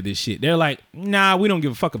do any of this shit. They're like, nah, we don't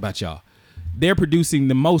give a fuck about y'all. They're producing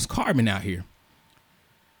the most carbon out here,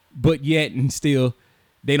 but yet and still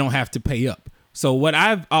they don't have to pay up. So what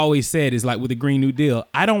I've always said is, like with the Green New Deal,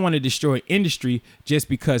 I don't want to destroy industry just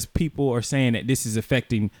because people are saying that this is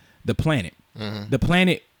affecting the planet. The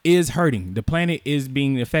planet is hurting. The planet is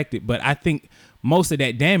being affected, but I think most of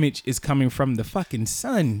that damage is coming from the fucking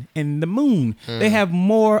sun and the moon. They have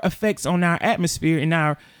more effects on our atmosphere and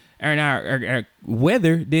our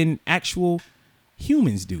weather than actual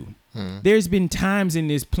humans do. There's been times in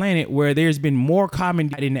this planet where there's been more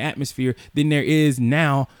carbon in the atmosphere than there is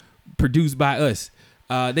now produced by us.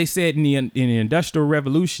 They said in the Industrial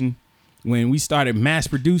Revolution, when we started mass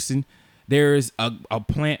producing, there's a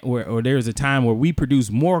plant or there's a time where we produce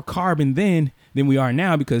more carbon then than we are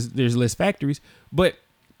now because there's less factories, but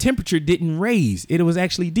temperature didn't raise. It was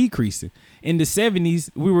actually decreasing. In the 70s,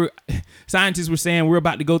 scientists were saying we're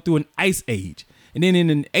about to go through an ice age. And then in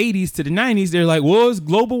the 80s to the 90s, they're like, well, it's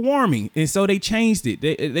global warming. And so they changed it.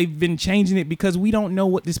 They've been changing it because we don't know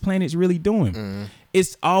what this planet's really doing.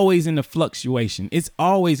 It's always in the fluctuation. It's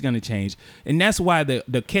always going to change. And that's why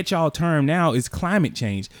the catch-all term now is climate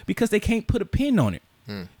change, because they can't put a pin on it.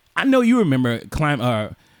 I know you remember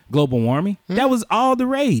global warming. That was all the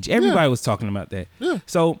rage. Everybody was talking about that.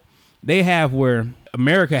 So they have where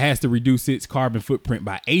America has to reduce its carbon footprint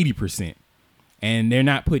by 80%. And they're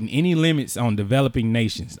not putting any limits on developing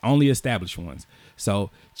nations, only established ones. So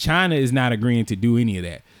China is not agreeing to do any of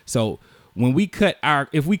that. So when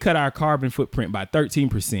if we cut our carbon footprint by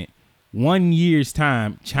 13%, 1 year's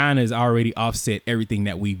time, China has already offset everything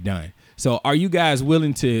that we've done. So are you guys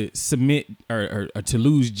willing to submit or to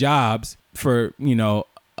lose jobs for,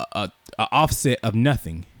 a offset of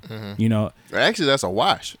nothing? Actually, that's a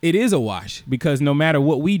wash. It is a wash, because no matter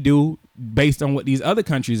what we do, based on what these other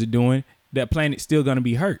countries are doing, that planet's still going to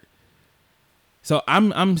be hurt. So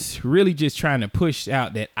I'm really just trying to push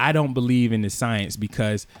out that I don't believe in the science,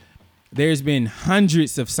 because there's been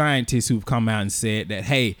hundreds of scientists who've come out and said that,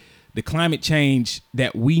 hey, the climate change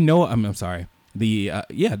that we know,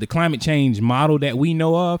 the climate change model that we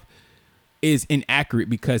know of is inaccurate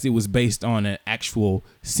because it was based on an actual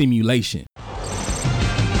simulation.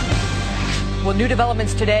 Well, new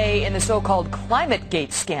developments today in the so-called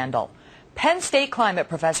ClimateGate scandal. Penn State climate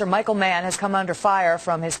professor Michael Mann has come under fire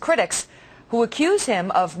from his critics, who accuse him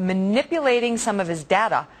of manipulating some of his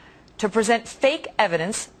data to present fake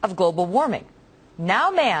evidence of global warming.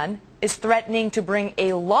 Now Mann is threatening to bring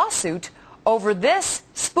a lawsuit over this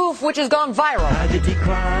spoof, which has gone viral. How did he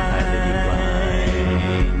cry?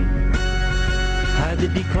 How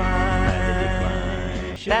did he cry?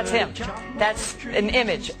 That's him. That's an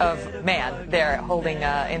image of Mann there holding,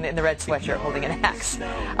 in the red sweatshirt, holding an axe.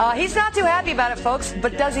 He's not too happy about it, folks,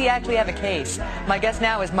 but does he actually have a case? My guest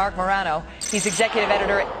now is Mark Morano. He's executive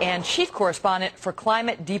editor and chief correspondent for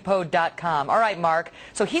ClimateDepot.com. All right, Mark.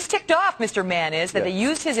 So he's ticked off, Mr. Mann is, that they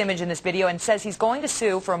used his image in this video, and says he's going to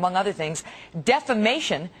sue for, among other things,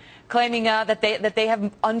 defamation, claiming that they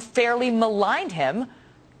have unfairly maligned him.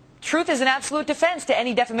 Truth is an absolute defense to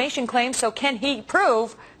any defamation claim, so can he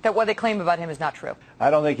prove that what they claim about him is not true? I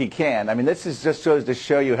don't think he can. I mean, this just goes to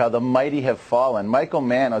show you how the mighty have fallen. Michael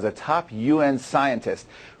Mann was a top UN scientist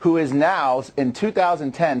who is now, in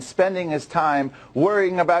 2010, spending his time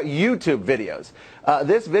worrying about YouTube videos.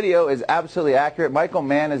 This video is absolutely accurate. Michael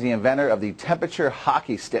Mann is the inventor of the temperature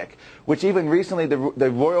hockey stick, which even recently the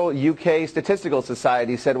Royal UK Statistical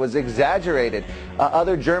Society said was exaggerated.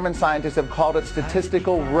 Other German scientists have called it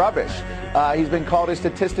statistical rubbish. He's been called a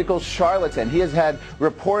statistical charlatan. He has had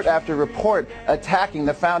report after report attacking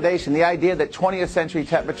the foundation. The idea that 20th century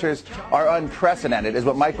temperatures are unprecedented is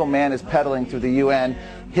what Michael Mann is peddling through the UN.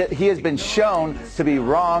 He has been shown to be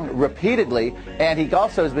wrong repeatedly, and he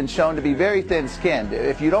also has been shown to be very thin-skinned.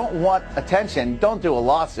 If you don't want attention, don't do a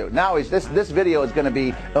lawsuit. Now this video is going to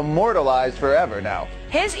be immortalized forever now.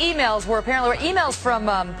 His emails were apparently emails from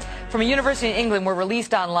a university in England were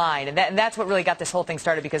released online, and that's what really got this whole thing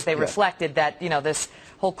started, because they reflected that this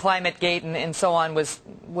whole climate gate and so on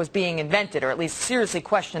was being invented, or at least seriously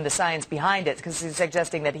questioned the science behind it, because he's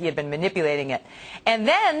suggesting that he had been manipulating it.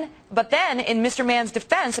 But then, in Mr. Mann's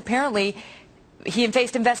defense, apparently he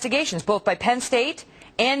faced investigations both by Penn State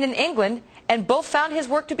and in England, and both found his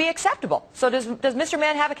work to be acceptable. So does Mr.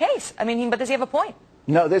 Mann have a case? I mean, but does he have a point?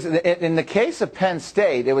 No, in the case of Penn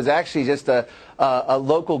State, it was actually just a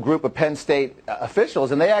local group of Penn State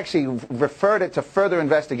officials, and they actually referred it to further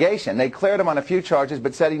investigation. They cleared him on a few charges,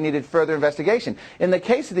 but said he needed further investigation. In the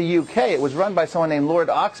case of the UK, it was run by someone named Lord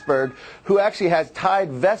Oxford, who actually has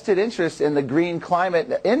tied vested interests in the green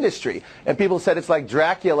climate industry. And people said it's like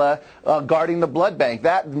Dracula guarding the blood bank.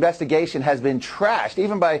 That investigation has been trashed,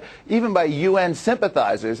 even by UN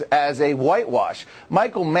sympathizers, as a whitewash.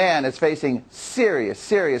 Michael Mann is facing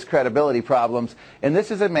serious credibility problems, and this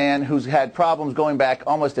is a man who's had problems going back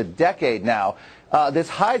almost a decade now. This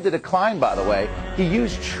hides the decline, by the way. He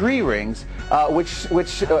used tree rings,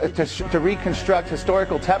 to reconstruct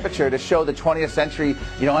historical temperature to show the 20th century,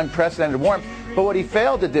 unprecedented warmth. But what he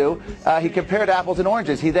failed to do, he compared apples and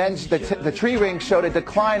oranges. The tree ring showed a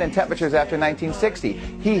decline in temperatures after 1960.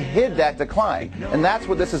 He hid that decline, and that's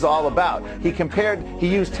what this is all about. He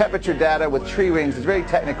used temperature data with tree rings. It's very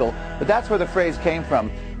technical, but that's where the phrase came from.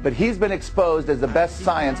 But he's been exposed as the best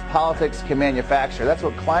science politics can manufacture. That's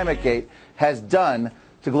what ClimateGate has done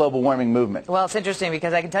to global warming movement. Well, it's interesting,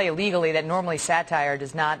 because I can tell you legally that normally satire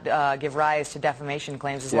does not give rise to defamation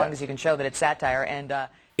claims as long as you can show that it's satire. And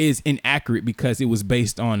is inaccurate because it was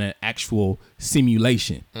based on an actual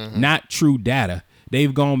simulation, not true data.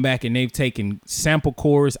 They've gone back and they've taken sample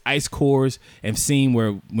cores, ice cores, and seen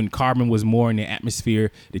where when carbon was more in the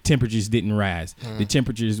atmosphere, the temperatures didn't rise. The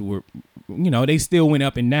temperatures were, they still went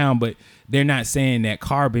up and down, but they're not saying that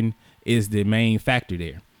carbon is the main factor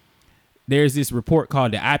there. There's this report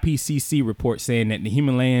called the IPCC report saying that the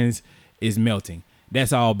Himalayas is melting.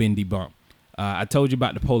 That's all been debunked. I told you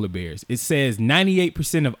about the polar bears. It says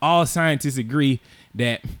 98% of all scientists agree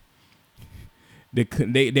that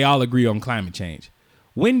they all agree on climate change.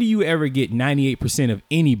 When do you ever get 98% of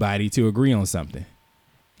anybody to agree on something?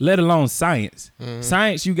 Let alone science.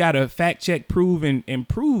 Science, you got to fact check, prove, and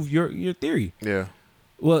prove your theory. Yeah.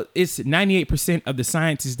 Well, it's 98% of the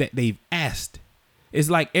scientists that they've asked.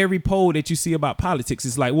 It's like every poll that you see about politics.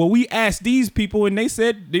 It's like, well, we asked these people and they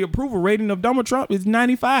said the approval rating of Donald Trump is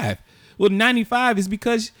 95. Well, 95 is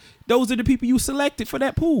because those are the people you selected for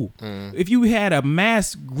that pool. If you had a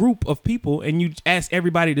mass group of people and you ask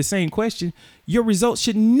everybody the same question, your results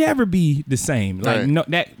should never be the same. Like no,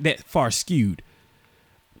 that far skewed.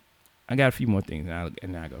 I got a few more things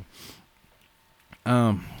and I go.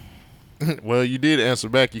 Well, you did answer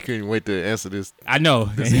back. You couldn't wait to answer this. I know.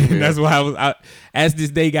 That's why as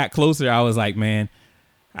this day got closer, I was like, man,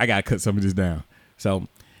 I got to cut some of this down. So,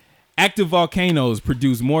 active volcanoes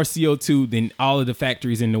produce more CO2 than all of the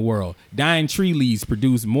factories in the world. Dying tree leaves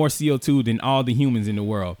produce more CO2 than all the humans in the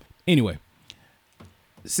world. Anyway,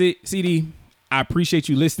 CD, I appreciate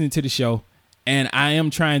you listening to the show. And I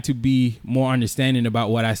am trying to be more understanding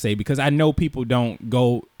about what I say, because I know people don't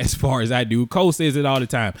go as far as I do. Cole says it all the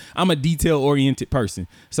time. I'm a detail-oriented person.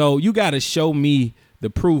 So you got to show me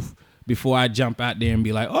the proof before I jump out there and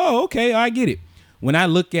be like, oh, okay, I get it. When I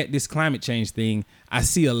look at this climate change thing, I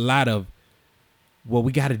see a lot of, well,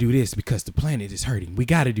 we got to do this because the planet is hurting. We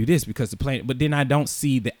got to do this because the planet, but then I don't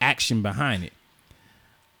see the action behind it.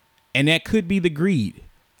 And that could be the greed.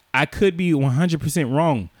 I could be 100%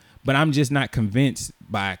 wrong. But I'm just not convinced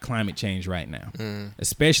by climate change right now,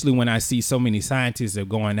 especially when I see so many scientists are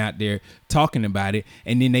going out there talking about it,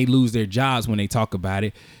 and then they lose their jobs when they talk about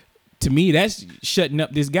it. to me, that's shutting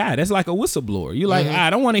up this guy. That's like a whistleblower. You're like, I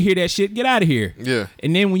don't want to hear that shit. Get out of here. Yeah.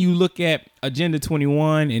 And then when you look at Agenda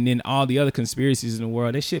 21 and then all the other conspiracies in the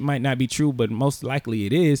world, that shit might not be true, but most likely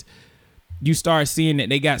it is. You start seeing that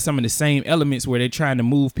they got some of the same elements where they're trying to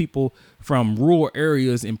move people from rural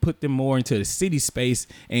areas and put them more into the city space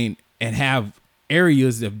and have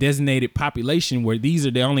areas of designated population where these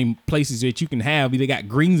are the only places that you can have. They got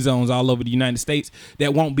green zones all over the United States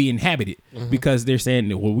that won't be inhabited because they're saying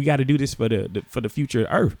that, well, we got to do this for the future of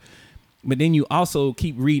Earth. But then you also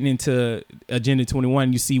keep reading into Agenda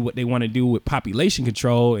 21. You see what they want to do with population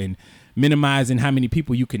control and minimizing how many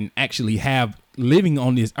people you can actually have living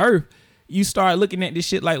on this Earth. You start looking at this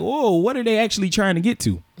shit like, whoa, what are they actually trying to get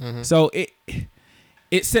to? So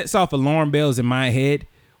it sets off alarm bells in my head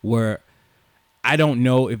where I don't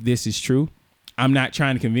know if this is true. I'm not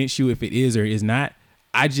trying to convince you if it is or is not.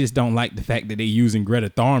 I just don't like the fact that they're using Greta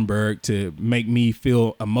Thunberg to make me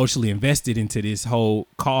feel emotionally invested into this whole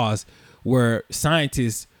cause where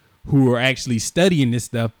scientists who are actually studying this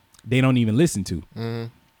stuff, they don't even listen to.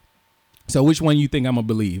 So which one you think I'm going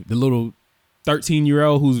to believe? The little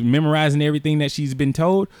 13-year-old who's memorizing everything that she's been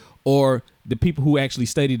told, or the people who actually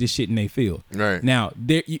study this shit in their field? Right. Now,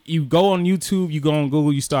 there, you go on YouTube, you go on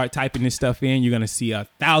Google, you start typing this stuff in, you're going to see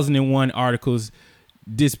 1,001 articles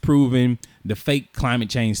disproving the fake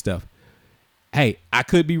climate change stuff. Hey, I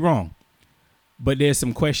could be wrong, but there's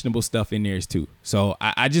some questionable stuff in there too. So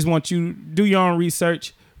I just want you to do your own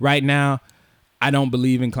research. Right now, I don't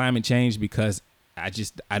believe in climate change because I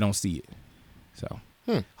don't see it. So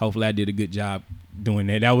hopefully I did a good job doing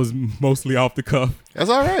that. That was mostly off the cuff. That's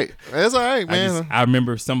all right. That's all right, man. I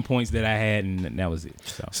remember some points that I had, and that was it.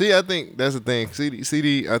 So. See, I think that's the thing.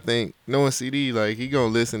 CD, I think knowing CD, like he gonna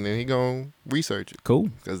listen and he gonna research it. Cool,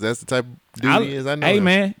 because that's the type of dude he is. I know. Hey, him.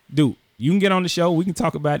 man, dude, you can get on the show. We can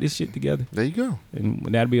talk about this shit together. There you go. And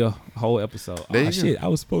that'll be a whole episode. There you shit, go. I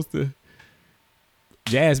was supposed to.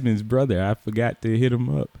 Jasmine's brother, I forgot to hit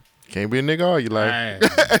him up. Can't be a nigga all your life.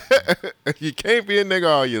 You can't be a nigga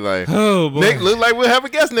all your life. Oh, boy. Nick, look like we'll have a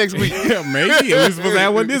guest next week. Yeah, maybe. We're supposed to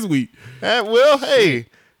have one this week. Well, hey,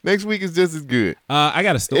 next week is just as good. I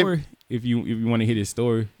got a story. If you want to hear this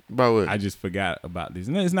story. About what? I just forgot about this.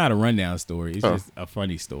 No, it's not a rundown story. It's just a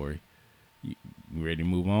funny story. You ready to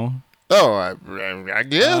move on? Oh, I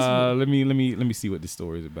guess. Let me see what this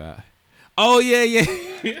story is about. Oh, yeah.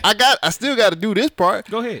 I still got to do this part.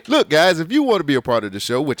 Go ahead. Look, guys, if you want to be a part of the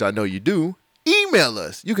show, which I know you do, email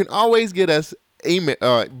us. You can always get us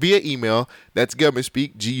via email. That's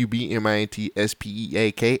GovernmentSpeak, GUBMINTSPEAK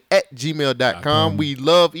 @gmail.com. We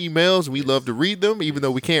love emails. We love to read them, even though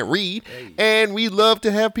we can't read. And we love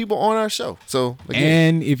to have people on our show. So, again.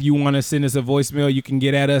 And if you want to send us a voicemail, you can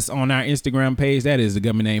get at us on our Instagram page. That is the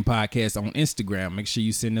Government Name Podcast on Instagram. Make sure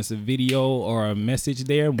you send us a video or a message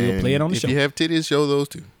there. We'll play it on the show. If you have titties, show those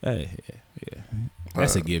too. Yeah.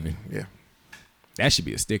 That's a given. Yeah. That should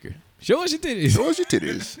be a sticker. Show us your titties. Show us your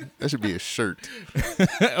titties. That should be a shirt.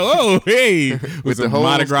 Oh, hey. With the some holes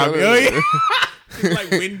monogrammed. colored. Oh, yeah. Like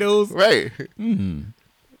windows. Right.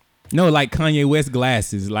 No, like Kanye West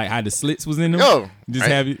glasses, like how the slits was in them. Oh, just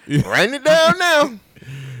have it. Writing it down now.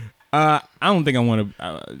 I don't think I want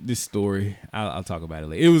to. This story, I'll talk about it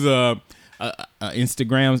later. It was a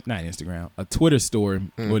Twitter story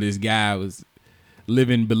where this guy was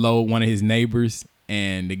living below one of his neighbors,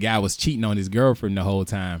 and the guy was cheating on his girlfriend the whole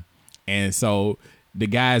time. And so the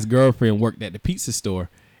guy's girlfriend worked at the pizza store,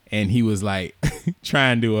 and he was like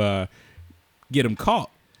trying to get him caught.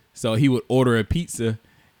 So he would order a pizza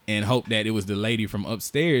and hope that it was the lady from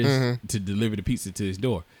upstairs to deliver the pizza to his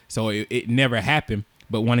door. So it never happened.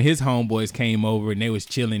 But one of his homeboys came over and they was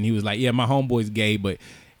chilling. He was like, "Yeah, my homeboy's gay, but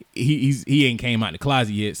he ain't came out the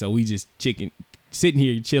closet yet. So we just sitting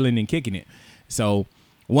here chilling and kicking it." So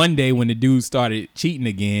one day when the dude started cheating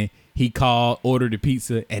again, he called, ordered the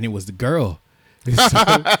pizza, and it was the girl. So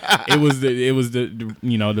it was the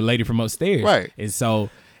the lady from upstairs. Right. And so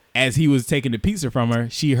as he was taking the pizza from her,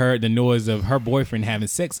 she heard the noise of her boyfriend having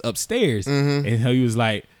sex upstairs. And he was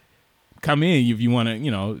like, "Come in if you want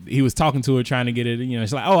to," he was talking to her, trying to get it,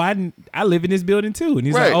 she's like, "Oh, I live in this building too." And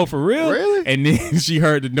he's like, "Oh, for real?" Really? And then she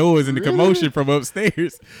heard the noise and the commotion from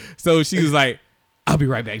upstairs. So she was like, "I'll be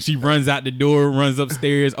right back." She runs out the door, runs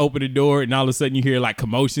upstairs, open the door, and all of a sudden you hear like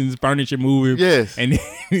commotions, furniture moving. Yes. And then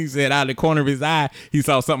he said out of the corner of his eye, he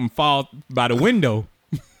saw something fall by the window.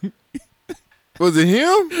 Was it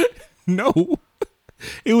him? No.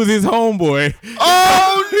 It was his homeboy.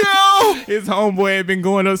 Oh no! His homeboy had been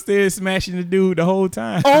going upstairs smashing the dude the whole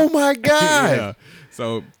time. Oh my God! Yeah.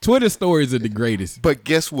 So Twitter stories are the greatest. But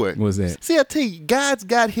guess what? What's that? See, I tell you, God's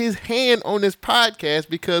got his hand on this podcast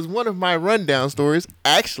because one of my rundown stories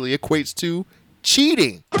actually equates to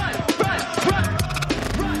cheating.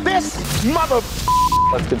 This mother.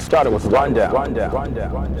 Let's get started with the rundown.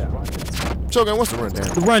 Shogun, what's the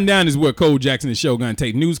rundown? The rundown is where Cole Jackson and Shogun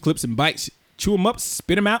take news clips and bites, chew them up,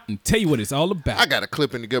 spit them out, and tell you what it's all about. I got a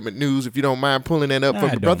clip in the government news if you don't mind pulling that up for me,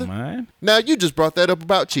 don't brother. mind. Now, you just brought that up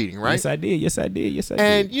about cheating, right? Yes, I did. Yes, I did. Yes, I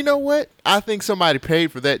And did. you know what? I think somebody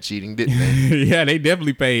paid for that cheating, didn't they? Yeah, they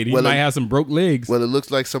definitely paid. He might have some broke legs. Well, it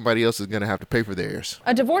looks like somebody else is going to have to pay for theirs.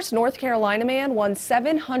 A divorced North Carolina man won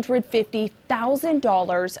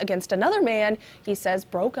 $750,000 against another man he says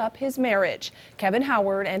broke up his marriage. Kevin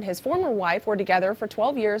Howard and his former wife were together for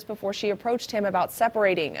 12 years before she approached him about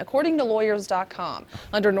separating, according to lawyers.com.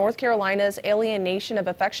 Under North Carolina's alienation of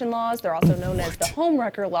affection laws, they're also known as the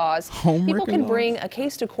homewrecker laws, people can bring a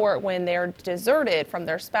case to court when they're deserted from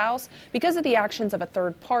their spouse because of the actions of a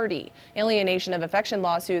third party. Alienation of affection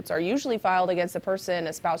lawsuits are usually filed against the person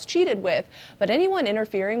a spouse cheated with, but anyone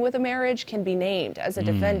interfering with a marriage can be named as a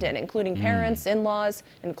defendant, including parents, in-laws,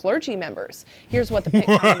 and clergy members. Here's what the Pitt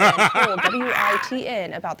County man told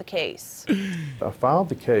WITN about the case. I filed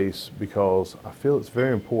the case because I feel it's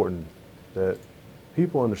very important that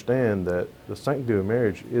people understand that the sanctity of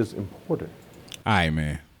marriage is important. All right,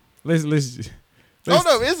 man. Let's Oh,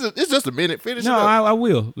 no, it's just a minute. Finish No, it up. I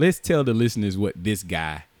will. Let's tell the listeners what this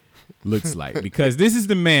guy looks like. Because this is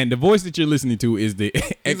the man. The voice that you're listening to is the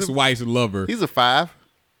ex-wife's lover. He's a 5.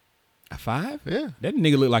 A 5? Yeah. That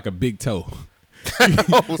nigga look like a big toe.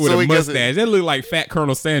 Oh, With so a he gets mustache. That look like fat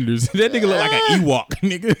Colonel Sanders. That nigga look like an Ewok,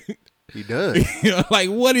 nigga. He does. Like,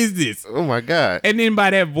 what is this? Oh, my God. And then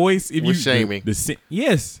by that voice, if We're you shaming.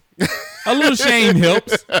 Yes. A little shame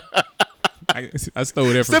helps. I stole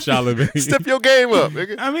that from Charlamagne. Step your game up,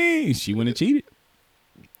 nigga. I mean, she wouldn't have cheated.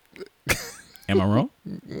 Am I wrong?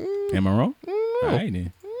 Am I wrong? All right,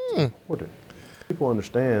 then. Important. People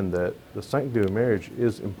understand that the sanctity of marriage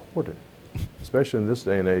is important, especially in this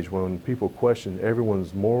day and age when people question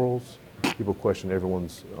everyone's morals, people question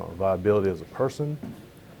everyone's viability as a person,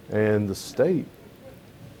 and the state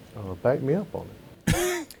backed me up on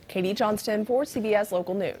it. Katie Johnston for CBS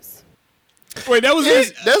Local News. Wait, that was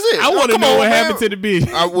it? That's it. I want to come know on, what man. happened to the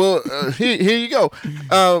bitch. Here you go.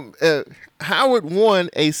 Howard won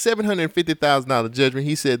a $750,000 judgment.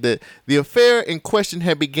 He said that the affair in question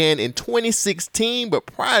had began in 2016, but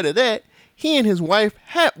prior to that, he and his wife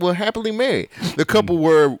were happily married. The couple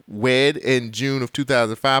were wed in June of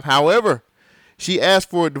 2005. However, she asked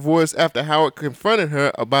for a divorce after Howard confronted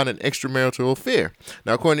her about an extramarital affair.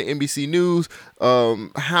 Now, according to NBC News,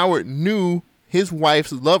 Howard knew his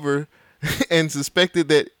wife's lover and suspected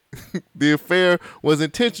that the affair was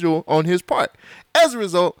intentional on his part. As a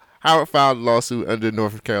result, Howard filed a lawsuit under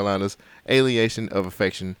North Carolina's alienation of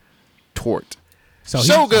affection tort. So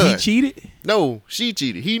Shogun. he cheated? No, she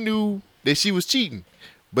cheated. He knew that she was cheating,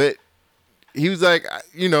 but he was like,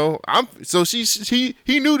 he knew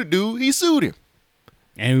the dude. He sued him.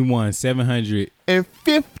 And we won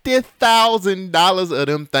 $750,000 of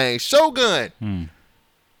them things. Shogun.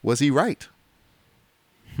 Was he right?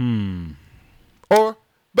 Or,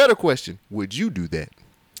 better question, would you do that?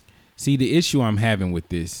 See, the issue I'm having with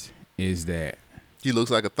this is that he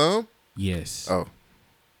looks like a thumb? Yes. Oh.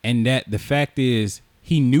 And that the fact is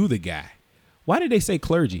he knew the guy. Why did they say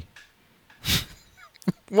clergy?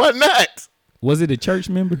 Why not? Was it a church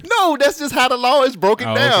member? No, that's just how the law is broken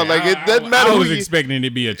down. Okay. Like it doesn't matter. I was expecting it to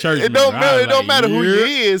be a church member. It don't matter who you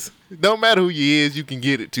 "Yeah." is. It don't matter who you is. You can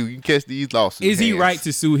get it too. You can catch these lawsuits. Is he right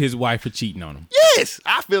to sue his wife for cheating on him? Yes,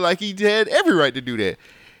 I feel like he had every right to do that.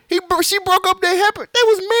 She broke up. They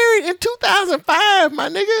was married in 2005, my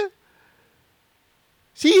nigga.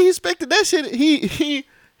 She expected that shit.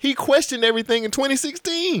 He questioned everything in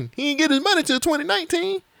 2016. He didn't get his money till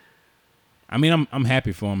 2019. I mean, I'm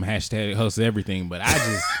happy for him. Hashtag hustle everything, but I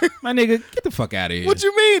just my nigga, get the fuck out of here. What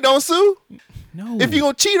you mean? Don't sue? No. If you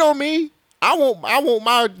gonna cheat on me, I want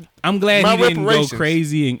my. I'm glad my he didn't go reparations.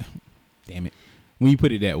 crazy and damn it. When you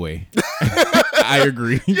put it that way, I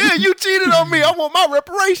agree. Yeah, you cheated on me. I want my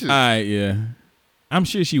reparations. All right, yeah. I'm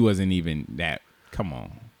sure she wasn't even that. Come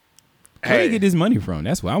on. Where Hey. you get this money from?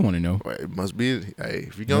 That's what I want to know. Well, it must be. Hey,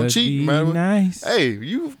 if you gonna Must cheat, be you might as well- nice. Hey,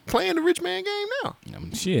 you playing the rich man game now.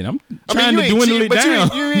 Shit, I'm I trying mean, to you ain't dwindle cheating, it but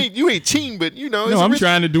down. you ain't cheating, but you know. No, it's a I'm rich-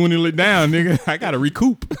 trying to dwindle it down, nigga. I gotta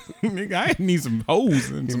recoup. Nigga, I need some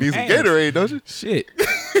hoes and You some need some ass. Gatorade, don't you? Shit.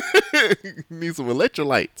 You need some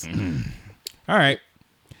electrolytes. All right.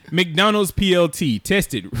 McDonald's PLT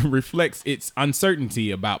tested reflects its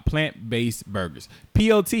uncertainty about plant-based burgers.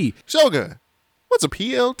 PLT. Shogun, what's a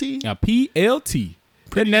PLT? A PLT.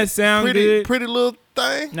 Doesn't that sound good? Pretty little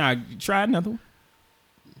thing. Nah, try another one.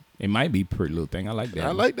 It might be Pretty Little Thing. I like that.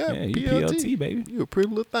 I like that. Yeah, you PLT, baby. You a pretty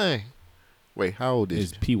little thing. Wait, how old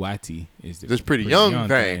is It's PYT. It's It's pretty young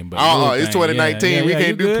thing. but Oh, little it's thing. 2019. Yeah, We yeah, can't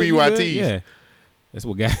you do good, you PYTs. good, Yeah. That's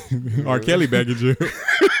what got R. Kelly back in jail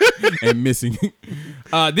and missing.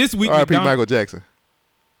 This week, R.I.P. Michael Jackson.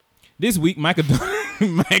 This week,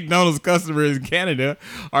 McDonald's customers in Canada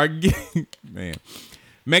are getting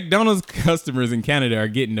McDonald's customers in Canada are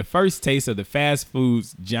getting the first taste of the fast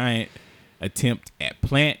food's giant attempt at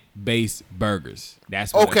plant-based burgers.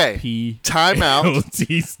 That's what Time out,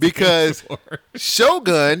 because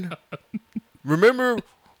Shogun. Remember,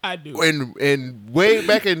 I do. When way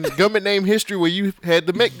back in government name history, where you had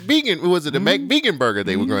the McVegan, was it the McVegan burger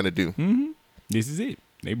they were going to do? Mm-hmm. This is it.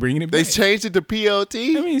 They bringing it back. They changed it to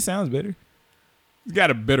PLT. I mean, it sounds better. It's got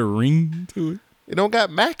a better ring to it. It don't got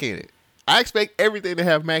Mac in it. I expect everything to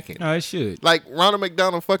have Mac in it. Oh, it should. Like Ronald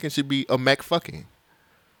McDonald fucking should be a Mac fucking.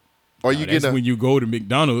 Or you that's get when you go to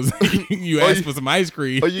McDonald's, you ask for some ice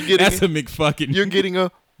cream. Or you getting that's a McFucking. You're getting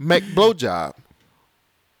a Mac blowjob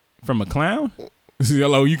from a clown.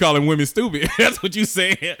 Hello, you calling women stupid? That's what you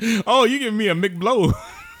saying. Oh, you giving me a McBlow?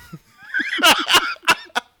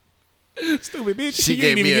 Stupid bitch. She You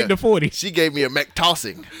gave ain't me even get to 40. She gave me a Mac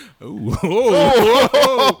tossing. Ooh.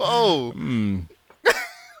 Oh.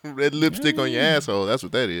 Red lipstick on your asshole. That's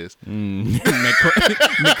what that is.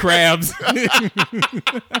 McCrabs.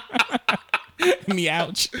 Me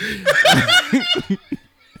ouch.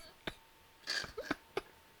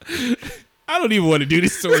 I don't even want to do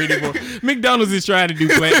this story anymore. McDonald's is trying to do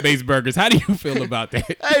plant-based burgers. How do you feel about that?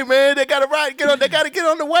 Hey man, they gotta They gotta get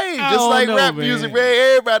on the wave, I just don't like know, rap man. music, man.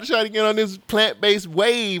 Everybody trying to get on this plant-based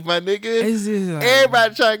wave, my nigga.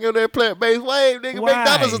 Everybody trying to get on that plant-based wave, nigga. Why?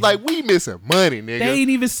 McDonald's is like, we missing money, nigga. They ain't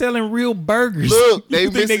even selling real burgers. Look, they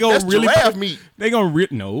You think missing. That's giraffe meat. They gonna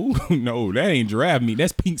no, that ain't giraffe meat.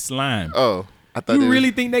 That's pink slime. Oh, I thought you they was-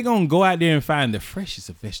 really think they gonna go out there and find the freshest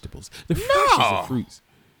of vegetables, the freshest of fruits?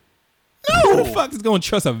 No. Who the fuck is gonna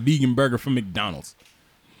trust a vegan burger from McDonald's?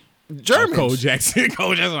 Germans. Cole Jackson.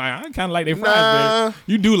 Cole Jackson. Like, I kind of like their fries Nah. better.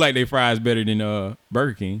 You do like their fries better than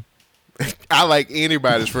Burger King. I like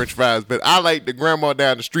anybody's French fries, but I like the grandma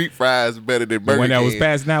down the street fries better than The Burger one that was King.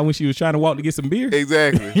 passing out when she was trying to walk to get some beer.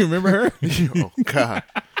 Exactly. You remember her? Oh God.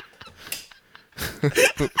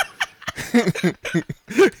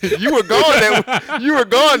 You were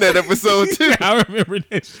gone that episode too. I remember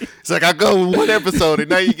that shit. It's like I go one episode and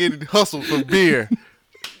now you're getting hustled for beer.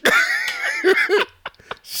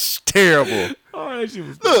 It's terrible. Oh, that shit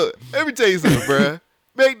was Look, let me tell you something, bruh.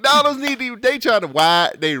 McDonald's they trying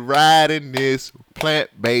to they riding this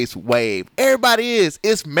plant-based wave. Everybody is.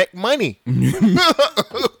 It's McMoney.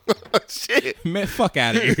 Shit. Man, fuck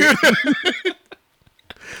out of here.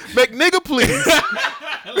 McNigga, please.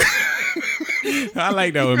 I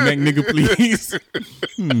like that one, McNigga, please.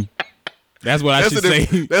 That's what I should say.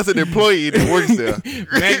 That's an employee that works there.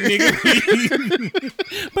 McNigga, please.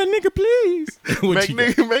 But nigga, please.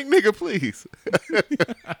 McNigga, please.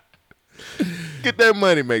 Get that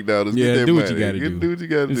money, McDonald's. Yeah, Get that do what money. you gotta do. Do what you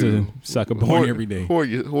gotta It's do. a sucker born every day.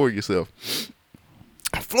 Whore yourself.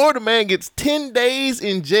 Florida man gets 10 days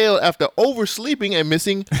in jail after oversleeping and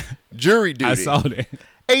missing jury duty. I saw that.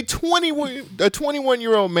 A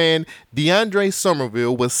 21-year-old man, DeAndre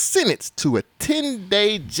Somerville, was sentenced to a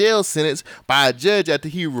 10-day jail sentence by a judge after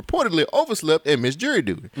he reportedly overslept and missed jury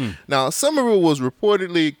duty. Now, Somerville was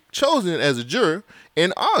reportedly chosen as a juror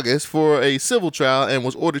in August for a civil trial and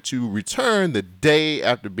was ordered to return the day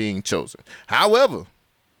after being chosen. However,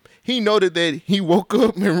 he noted that he woke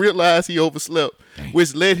up and realized he overslept,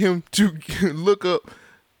 which led him to look up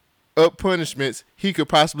punishments he could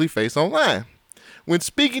possibly face online. When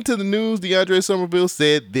speaking to the news, DeAndre Somerville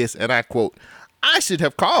said this, and I quote, "I should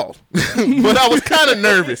have called, but I was kind of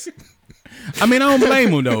nervous." I mean, I don't blame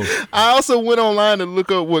him, though. I also went online to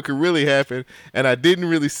look up what could really happen, and I didn't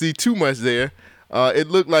really see too much there. It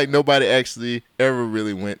looked like nobody actually ever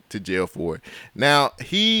really went to jail for it. Now,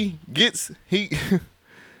 he got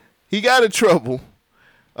in trouble.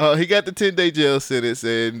 He got the 10-day jail sentence,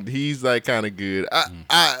 and he's like kind of good.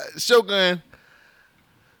 Shogun,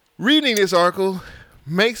 reading this article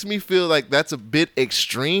makes me feel like that's a bit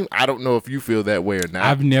extreme. I don't know if you feel that way or not.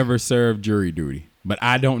 I've never served jury duty, but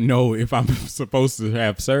I don't know if I'm supposed to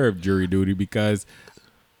have served jury duty because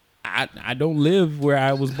I don't live where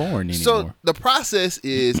I was born anymore. So the process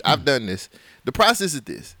is, I've done this. The process is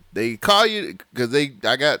this: they call you because I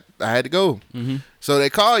had to go. Mm-hmm. So they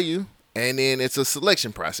call you And then it's a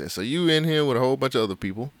selection process. So you in here with a whole bunch of other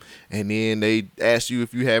people, and then they ask you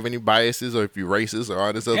if you have any biases or if you're racist or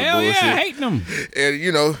all this other bullshit. Yeah, hating them. And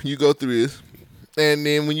you go through this, and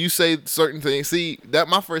then when you say certain things, see that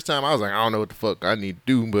my first time I was like, I don't know what the fuck I need to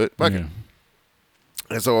do, but fuck it.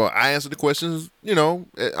 And so I answered the questions,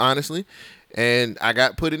 honestly. And I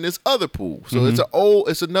got put in this other pool. So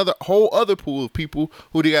it's another whole other pool of people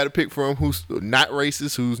who they got to pick from, who's not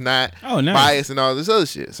racist, who's not biased, and all this other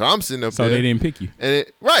shit. So I'm sitting up there. So they didn't pick you. And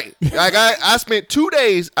right. Like I spent 2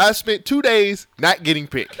 days. Not getting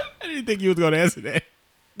picked. I didn't think you was gonna answer that.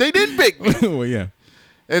 They didn't pick me. Well, yeah.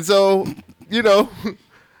 And so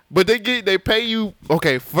but they pay you.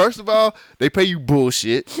 Okay, first of all, they pay you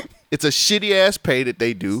bullshit. It's a shitty ass pay that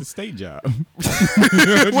they do. It's a state job.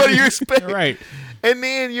 What do you expect? Right. And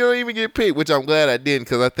then you don't even get picked, which I'm glad I didn't,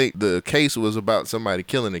 because I think the case was about somebody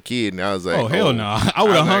killing a kid, and I was like, oh hell no! I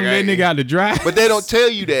would have hung that nigga out to dry. But they don't tell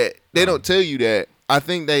you that. They don't tell you that. I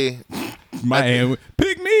think they. My hand.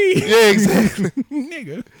 Pick me. Yeah, exactly.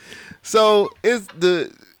 Nigga. So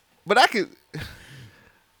but I could.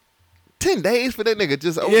 10 days for that nigga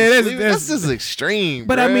just that's just extreme.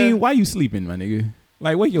 But bruh. I mean, why you sleeping, my nigga?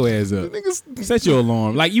 Like, wake your ass up. Set your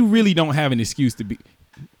alarm. Like, you really don't have an excuse to be.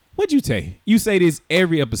 What'd you say? You say this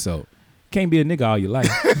every episode. Can't be a nigga all your life.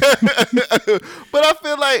 But I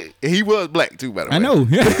feel like he was black too, by the way. I know. And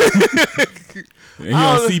he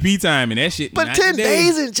on CP time and that shit. But 10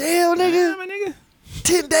 days in jail, nigga. Yeah, my nigga.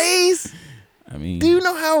 10 days. I mean, do you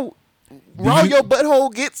know how raw your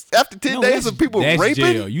butthole gets after 10 days of people raping?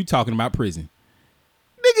 Jail. You talking about prison?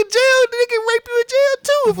 Nigga, jail. They can rape you in jail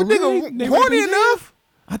too if a nigga horny enough.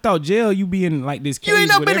 I thought jail, you be in like this cage. You ain't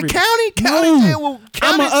never been to county jail. Well,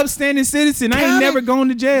 I'm an upstanding citizen. I ain't never gone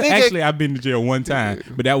to jail. Nigga. Actually, I've been to jail one time,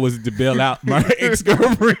 but that was to bail out my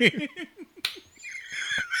ex-girlfriend.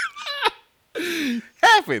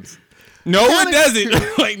 Happens. No, it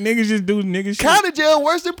doesn't. Like, niggas just do niggas shit. County jail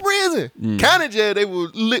worse than prison. County jail,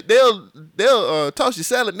 they'll toss your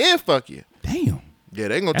salad and then fuck you. Damn. Yeah,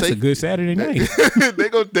 they gonna That's take a good Saturday night. they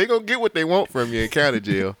gonna get what they want from you in county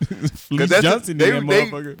jail. Felice Johnson in that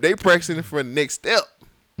motherfucker. They practicing for the next step.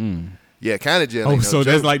 Yeah, county jail. Oh, ain't no so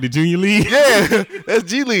joke. that's like the junior league? Yeah, that's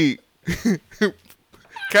G League.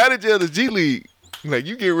 County jail is G League. Like,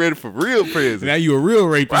 you get ready for real prison. Now you a real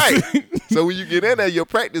rapist. Right. So when you get in there, your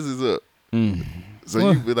practice is up.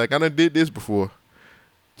 So you be like, I done did this before.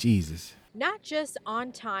 Jesus. Not just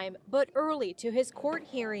on time, but early to his court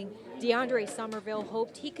hearing, DeAndre Somerville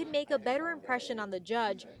hoped he could make a better impression on the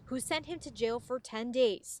judge who sent him to jail for 10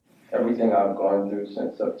 days. Everything I've gone through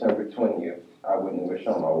since September 20th, I wouldn't wish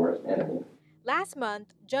on my worst enemy. Last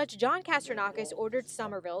month, Judge John Kastrenakis ordered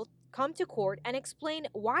Somerville come to court and explain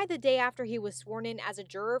why the day after he was sworn in as a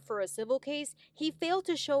juror for a civil case, he failed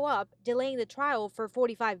to show up, delaying the trial for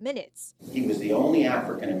 45 minutes. He was the only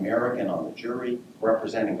African American on the jury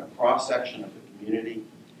representing a cross-section of the community,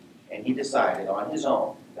 and he decided on his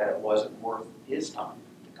own that it wasn't worth his time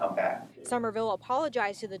to come back. Somerville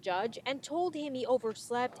apologized to the judge and told him he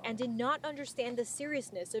overslept and did not understand the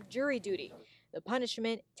seriousness of jury duty. The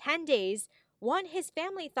punishment, 10 days, one his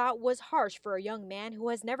family thought was harsh for a young man who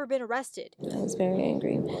has never been arrested. I was very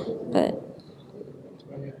angry, but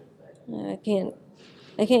I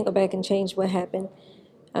can't go back and change what happened.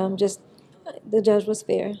 The judge was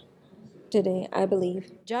fair today, I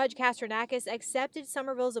believe. Judge Kastrenakis accepted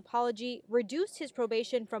Somerville's apology, reduced his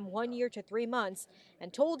probation from 1 year to 3 months,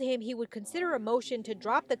 and told him he would consider a motion to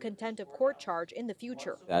drop the contempt of court charge in the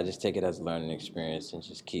future. I just take it as a learning experience and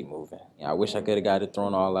just keep moving. I wish I could have got it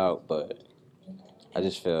thrown all out, but I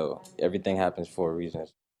just feel everything happens for a reason.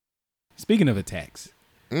 Speaking of attacks,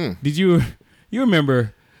 did you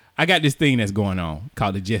remember? I got this thing that's going on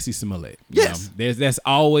called the Jussie Smollett. Yes, that's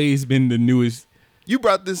always been the newest. You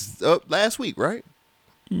brought this up last week, right?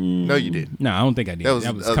 No, you didn't. No, I don't think I did.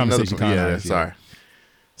 That was conversation.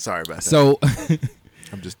 Sorry about that. So,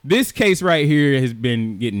 this case right here has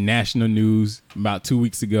been getting national news about 2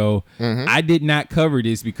 weeks ago. I did not cover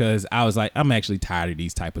this because I was like, I'm actually tired of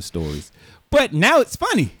these type of stories. But now it's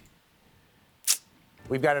funny.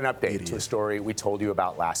 We've got an update to a story we told you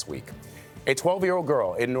about last week. A 12-year-old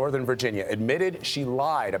girl in Northern Virginia admitted she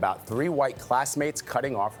lied about 3 white classmates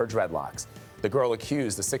cutting off her dreadlocks. The girl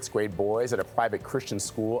accused the 6th grade boys at a private Christian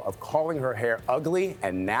school of calling her hair ugly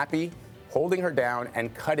and nappy, holding her down,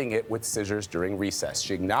 and cutting it with scissors during recess.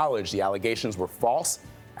 She acknowledged the allegations were false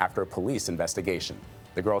after a police investigation.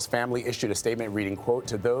 The girl's family issued a statement reading, quote,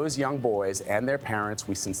 "To those young boys and their parents,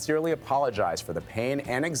 we sincerely apologize for the pain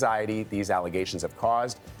and anxiety these allegations have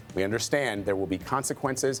caused. We understand there will be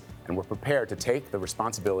consequences, and we're prepared to take the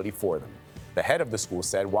responsibility for them." The head of the school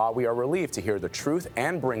said, while we are relieved to hear the truth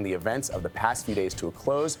and bring the events of the past few days to a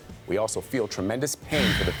close, we also feel tremendous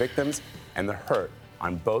pain for the victims and the hurt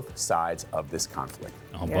on both sides of this conflict.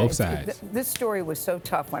 On both sides. This story was so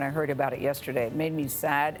tough when I heard about it yesterday. It made me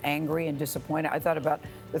sad, angry, and disappointed. I thought about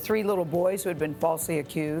the 3 little boys who had been falsely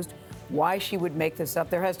accused, why she would make this up.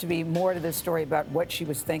 There has to be more to this story about what she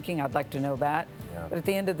was thinking. I'd like to know that. Yeah. But at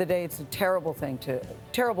the end of the day, it's a terrible thing,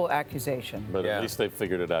 terrible accusation. But at least they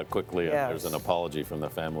figured it out quickly, and there's an apology from the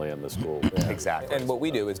family and the school. Exactly. And what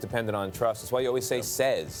we do is dependent on trust. That's why you always say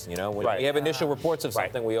says, you know, when we have initial reports of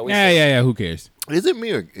something, we always say. Yeah, who cares? Is it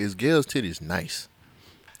me or is Gail's titties nice?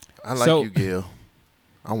 I like you, Gail.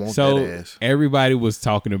 I want so that ass. Everybody was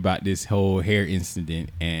talking about this whole hair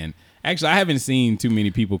incident, and actually, I haven't seen too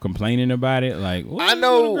many people complaining about it. Like, I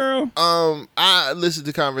know, girl? I listened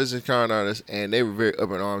to Conversations with Con Artists, and they were very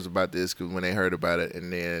up in arms about this because when they heard about it,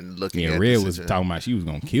 and then looking at Red was talking about she was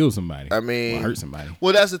gonna kill somebody. I mean, or hurt somebody.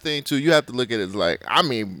 Well, that's the thing too. You have to look at it like, I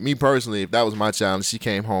mean, me personally, if that was my child and she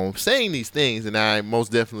came home saying these things, and I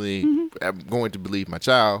most definitely am going to believe my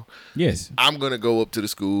child. Yes, I'm gonna go up to the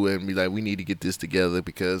school and be like, we need to get this together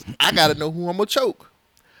because I gotta know who I'm gonna choke.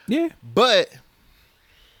 Yeah, but.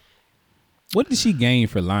 What did she gain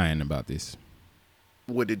for lying about this?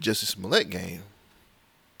 What did Justice Smollett gain?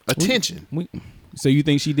 Attention. So you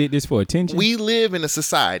think she did this for attention? We live in a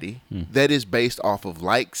society that is based off of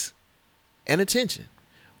likes and attention.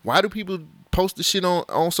 Why do people post the shit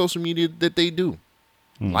on social media that they do?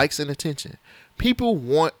 Likes and attention. People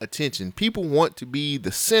want attention. People want to be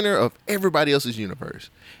the center of everybody else's universe.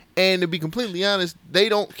 And to be completely honest, they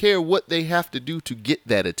don't care what they have to do to get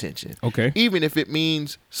that attention. Okay. Even if it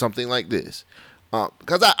means something like this.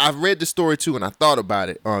 Because I've read the story too, and I thought about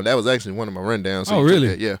it. That was actually one of my rundowns. So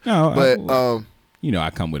really? Yeah. No, but you know, I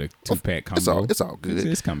come with a 2-pack combo. It's all good.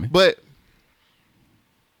 It's coming. But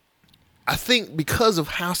I think because of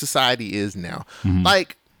how society is now,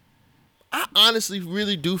 like, I honestly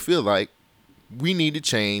really do feel like we need to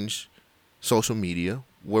change social media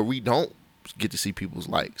where we don't get to see people's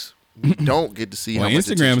likes. We don't get to see how much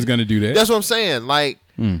Instagram's going to do that. That's what I'm saying. Like,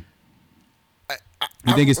 you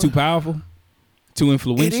think it's too powerful? Too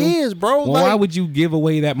influential? It is, bro. Well, why would you give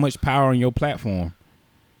away that much power on your platform?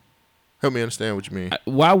 Help me understand what you mean.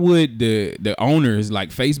 Why would the owners like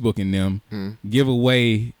Facebook and them give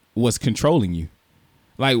away what's controlling you?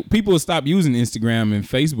 Like, people would stop using Instagram and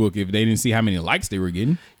Facebook if they didn't see how many likes they were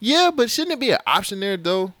getting. Yeah, but shouldn't it be an option there,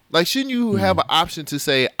 though? Like, shouldn't you have an option to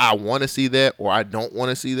say, I want to see that or I don't want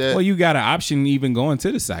to see that? Well, you got an option even going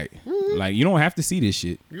to the site. Like, you don't have to see this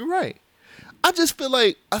shit. You're right. I just feel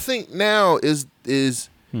like, I think now is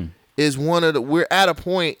one of the, we're at a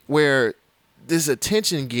point where this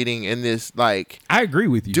attention getting and this, like, I agree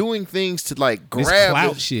with you, doing things to, like, grab this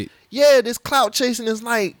clout shit. Yeah, this clout chasing is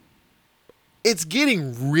like, it's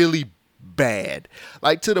getting really bad.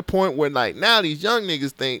 Like, to the point where, like, now these young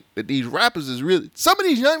niggas think that these rappers is really, some of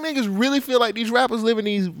these young niggas really feel like these rappers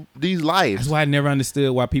living these lives. That's why I never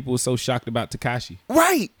understood why people were so shocked about Tekashi.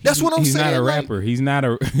 Right. That's what I'm saying. He's not a rapper. He's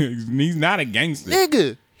not a gangster.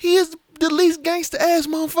 Nigga, he is the least gangster ass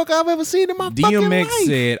motherfucker I've ever seen in my fucking life. DMX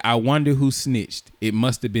said, I wonder who snitched. It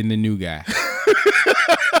must have been the new guy.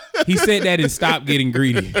 He said that and stopped getting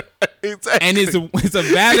greedy. Exactly. And it's a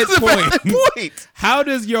valid point. How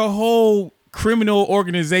does your whole criminal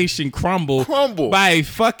organization crumble by a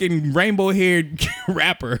fucking rainbow-haired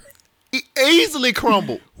rapper? Easily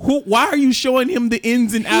crumble. Why are you showing him the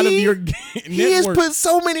ins and out of your network? He has put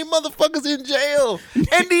so many motherfuckers in jail.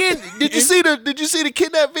 And then did you see the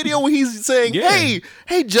kidnap video where he's saying,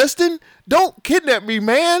 hey Justin, don't kidnap me,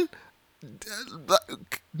 man.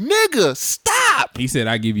 Nigga, stop. He said,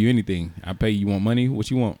 I give you anything. I pay you. Want money? What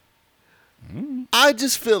you want? I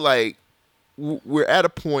just feel like we're at a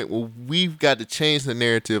point where we've got to change the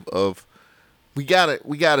narrative of we gotta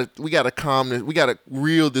calm this. We gotta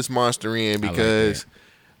reel this monster in because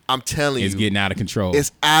I'm telling you, it's getting out of control.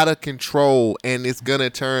 It's out of control, and it's gonna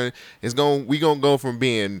turn. We gonna go from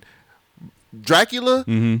being Dracula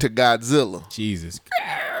to Godzilla. Jesus.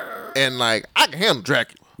 And like, I can handle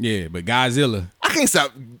Dracula. Yeah, but Godzilla. I can't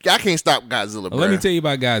stop Godzilla, bro. Let me tell you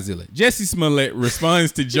about Godzilla. Jussie Smollett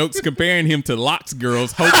responds to jokes comparing him to Locke's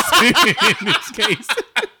girls host in this case.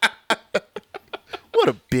 What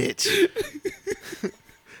a bitch.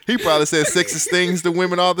 He probably says sexist things to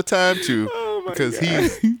women all the time too. Because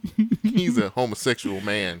he's a homosexual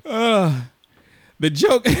man. The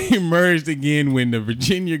joke emerged again when the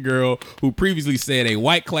Virginia girl who previously said a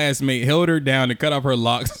white classmate held her down to cut off her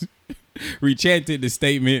locks recanted the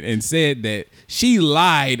statement and said that she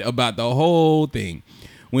lied about the whole thing.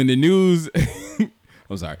 When the news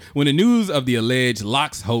I'm sorry. When the news of the alleged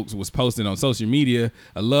locks hoax was posted on social media,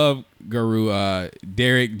 a love guru,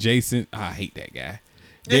 Derek Jason, I hate that guy.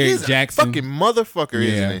 Derek he's Jackson, a fucking motherfucker,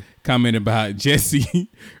 isn't he? Commented about Jesse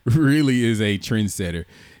really is a trendsetter.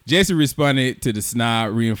 Jesse responded to the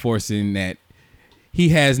snob, reinforcing that he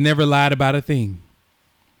has never lied about a thing.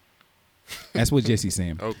 That's what Jesse's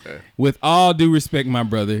saying. Okay. With all due respect, my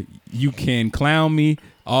brother, you can clown me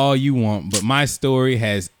all you want, but my story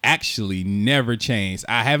has actually never changed.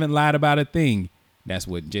 I haven't lied about a thing. That's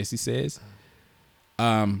what Jesse says.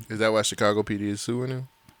 Is that why Chicago PD is suing him?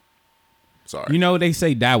 Sorry. You know, they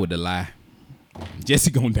say die with the lie.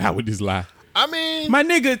 Jesse gonna die with this lie. I mean, my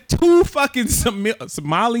nigga, 2 fucking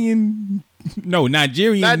Nigerian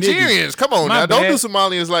Nigerians. niggas. Come on My now. Don't bad. do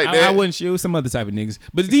Somalians like that. I wasn't sure. It was some other type of niggas.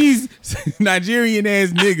 But these Nigerian ass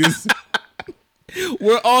niggas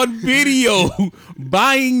were on video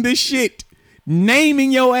buying the shit,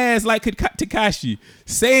 naming your ass like Tekashi,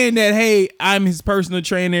 saying that, hey, I'm his personal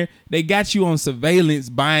trainer. They got you on surveillance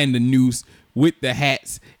buying the noose with the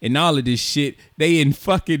hats and all of this shit. They in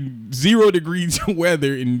fucking 0 degrees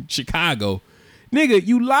weather in Chicago. Nigga,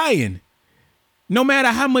 you lying. No matter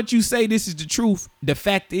how much you say this is the truth, the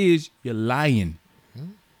fact is you're lying.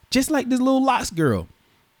 Just like this little Locks girl.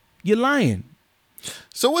 You're lying.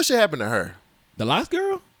 So what should happen to her? The Locks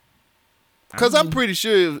girl? Because I'm pretty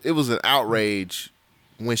sure it was an outrage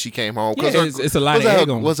when she came home. Yeah, it's a lot of egg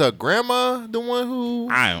on. Was her grandma the one who?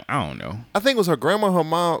 I don't know. I think it was her grandma, her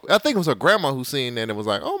mom. I think it was her grandma who seen that and was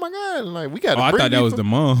like, "Oh my god!" Like we got. Oh, I thought that was the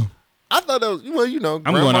mom. I thought that was I'm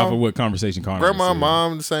grandma, going off of what conversation Conrad grandma, said.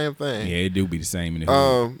 mom, the same thing. Yeah, it do be the same in the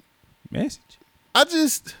hood. Message. I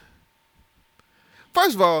just,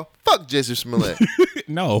 first of all, fuck Jesse Smollett.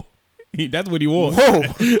 No. That's what he wants. Whoa.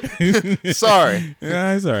 Sorry.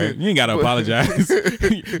 Yeah, it's all right. You ain't got to apologize.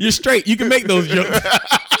 You're straight. You can make those jokes.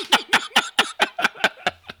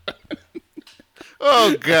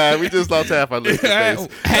 Oh, God. We just lost half our listeners.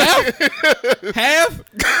 Half?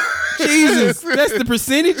 Jesus. That's the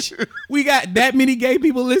percentage? We got that many gay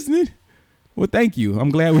people listening? Well, thank you. I'm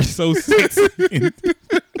glad we're so sexy. It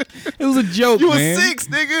was a joke, You man. was 6,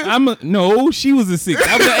 nigga. No, she was a 6.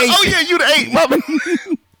 I was an 8. Oh, yeah, you the 8, mama.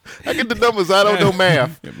 I get the numbers. I don't know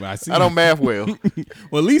math. I don't math well.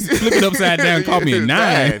 Well, at least flip it upside down and call me a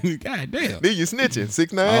 9. God damn. Then you snitching.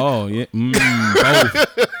 6'9"? Oh, yeah.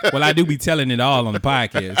 Both. Well, I do be telling it all on the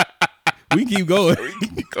podcast. We keep going.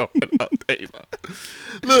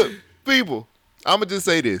 Look, people, I'm going to just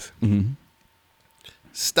say this. Mm-hmm.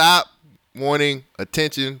 Stop wanting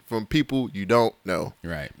attention from people you don't know.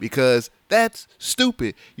 Right. Because that's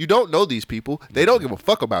stupid. You don't know these people. They don't give a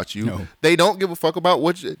fuck about you. No. They don't give a fuck about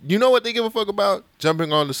what you know what they give a fuck about?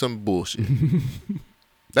 Jumping onto some bullshit.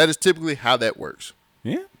 That is typically how that works.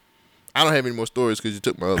 Yeah. I don't have any more stories because you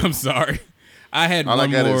took my other. I'm sorry. I had all one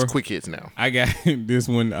I got more. is quick hits now. I got this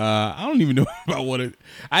one. I don't even know about what it.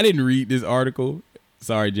 I didn't read this article.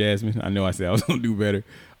 Sorry, Jasmine. I know I said I was gonna do better.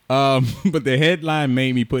 But the headline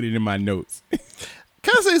made me put it in my notes.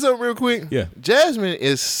 Can I say something real quick? Yeah. Jasmine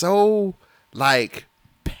is so like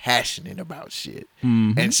passionate about shit.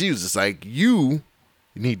 Mhm. And she was just like, you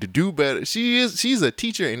need to do better. She's a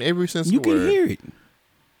teacher in every sense of You the word. can hear it.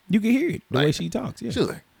 You can hear it the Like, way she talks. Yeah. She was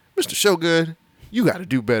like, Mr. Showgood, you got to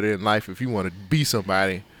do better in life if you want to be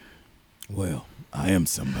somebody. Well, I am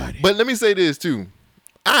somebody. But let me say this too.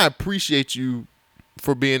 I appreciate you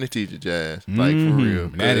for being a teacher, Jazz. Like for Mhm. real.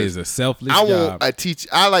 That is a selfless I job.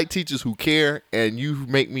 I like teachers who care, and you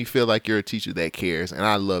make me feel like you're a teacher that cares, and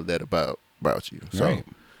I love that about you. So Right.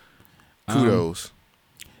 kudos.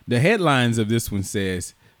 The headlines of this one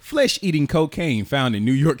says, flesh-eating cocaine found in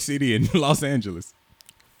New York City and Los Angeles.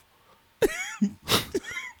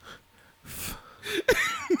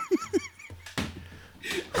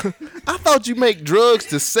 I thought you make drugs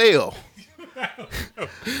to sell.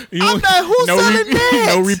 I'm not who's selling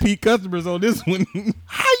that? No repeat customers on this one.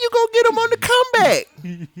 How you gonna get them on the comeback?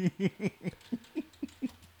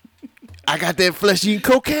 I got that flesh-eating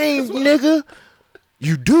cocaine, nigga.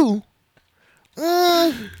 You do?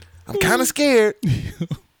 I'm kind of scared.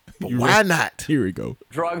 But why not? Here we go.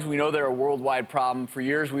 Drugs, we know they're a worldwide problem. For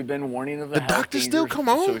years, we've been warning of the health doctors still dangers come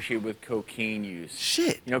on? associated with cocaine use.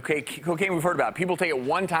 Shit. You know, cocaine we've heard about. People take it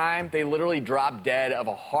one time, they literally drop dead of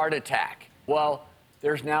a heart attack. Well,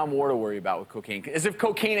 there's now more to worry about with cocaine. As if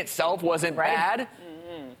cocaine itself wasn't bad.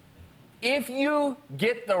 If you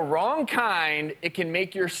get the wrong kind, it can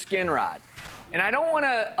make your skin rot. And I don't want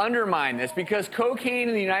to undermine this because cocaine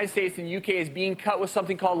in the United States and UK is being cut with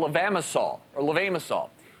something called levamisole.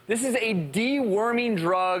 This is a deworming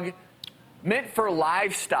drug meant for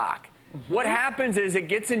livestock. What happens is it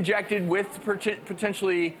gets injected with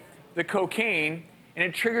potentially the cocaine, and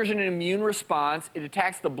it triggers an immune response. It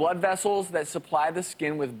attacks the blood vessels that supply the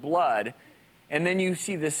skin with blood, and then you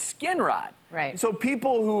see the skin rot. Right. So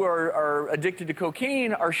people who are addicted to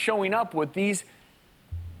cocaine are showing up with these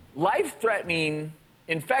life-threatening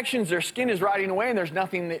infections. Their skin is rotting away, and there's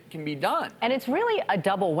nothing that can be done. And it's really a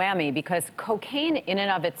double whammy because cocaine in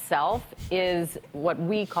and of itself is what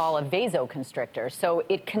we call a vasoconstrictor. So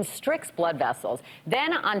it constricts blood vessels.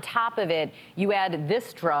 Then on top of it, you add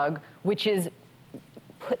this drug, which is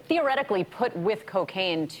theoretically put with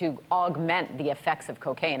cocaine to augment the effects of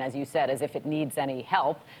cocaine, as you said, as if it needs any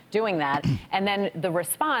help doing that. And then the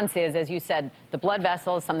response is, as you said, the blood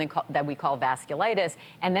vessels, something that we call vasculitis,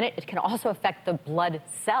 and then it can also affect the blood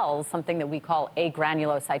cells, something that we call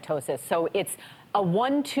agranulocytosis. So it's a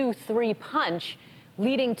 1, 2, 3 punch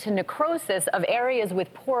leading to necrosis of areas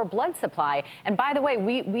with poor blood supply. And by the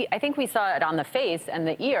way, I think we saw it on the face and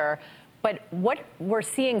the ear, but what we're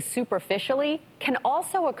seeing superficially can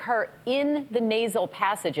also occur in the nasal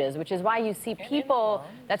passages, which is why you see people,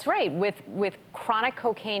 that's right, with chronic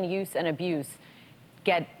cocaine use and abuse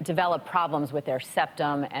develop problems with their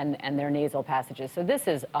septum and their nasal passages. So this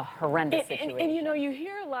is a horrendous situation. And you know, you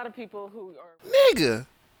hear a lot of people who are... Nigga,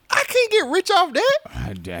 I can't get rich off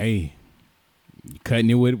that. Hey,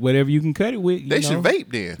 cutting it with whatever you can cut it with. They should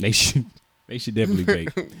vape then. They should definitely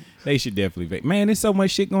vape. They should definitely vape. Man, there's so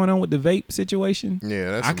much shit going on with the vape situation.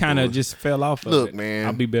 Yeah, that's I kind of just fell off of it. Look, man.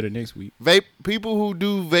 I'll be better next week. Vape, people who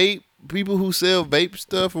do vape, people who sell vape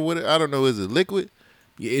stuff or whatever, I don't know, is it liquid?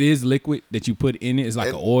 Yeah, it is liquid that you put in it. It's like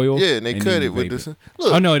an oil. Yeah, and they cut it with this. Look.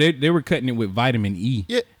 Oh, no, they were cutting it with vitamin E.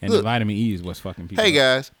 Yeah, and the vitamin E is what's fucking people Hey, up.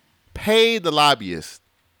 guys, pay the lobbyists.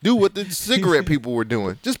 Do what the cigarette people were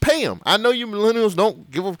doing. Just pay them. I know you millennials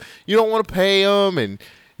you don't want to pay them, and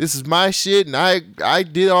this is my shit, and I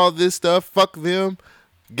did all this stuff. Fuck them.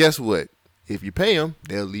 Guess what? If you pay them,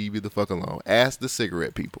 they'll leave you the fuck alone. Ask the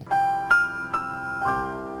cigarette people.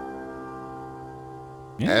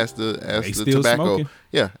 Yeah. Ask the still tobacco. smoking.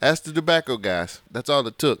 Yeah, ask the tobacco guys. That's all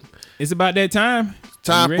it took. It's about that time.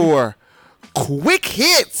 Time for quick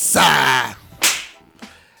hits.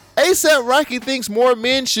 ASAP Rocky thinks more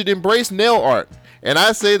men should embrace nail art, and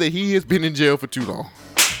I say that he has been in jail for too long.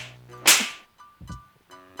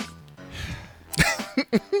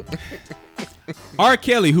 R.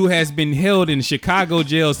 Kelly, who has been held in Chicago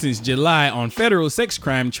jail since July on federal sex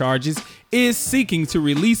crime charges, is seeking to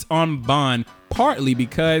release on bond partially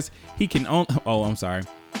because he can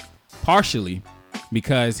partially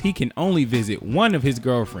because he can only visit one of his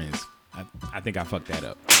girlfriends. I think I fucked that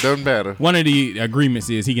up. Doesn't matter. One of the agreements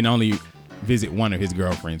is he can only visit one of his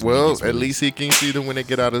girlfriends. Well, at least he can see them when they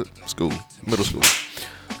get out of school, middle school.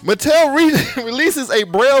 Mattel releases a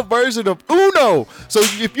Braille version of Uno. So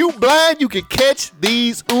if you blind, you can catch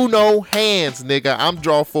these Uno hands, nigga. I'm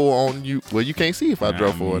draw 4 on you. Well, you can't see if I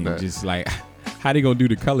draw 4 or not. Just like, how they gonna do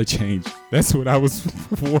the color change? That's what I was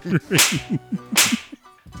wondering.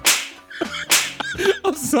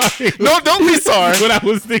 I'm sorry. No, don't be sorry. What I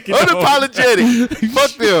was thinking. Unapologetic.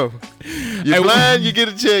 Fuck them. You're blind, you get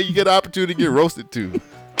a chance, you get an opportunity to get roasted too.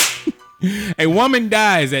 A woman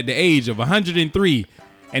dies at the age of 103,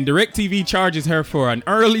 and DirecTV charges her for an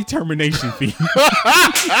early termination fee.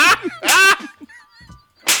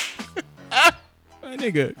 My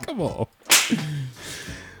nigga, come on.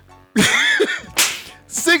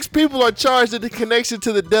 6 people are charged in the connection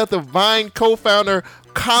to the death of Vine co-founder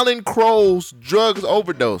Colin Crow's drugs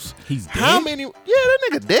overdose. He's dead? How many? Yeah, that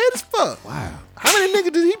nigga dead as fuck. Wow. How many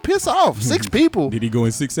niggas did he piss off? 6 people. Did he go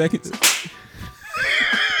in 6 seconds? He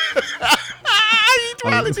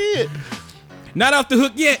probably did. Not off the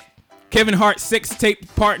hook yet. Kevin Hart's sex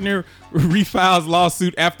tape partner refiles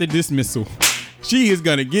lawsuit after dismissal. She is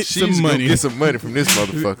gonna get some money. Gonna get some money from this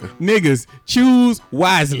motherfucker. Niggas, choose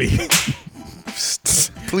wisely.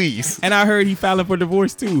 Please. And I heard he filing for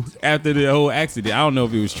divorce too after the whole accident. I don't know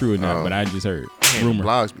if it was true or not, but I just heard. Rumor.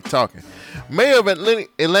 Blogs be talking. Mayor of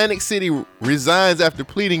Atlantic City resigns after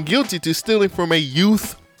pleading guilty to stealing from a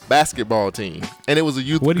youth basketball team, and it was a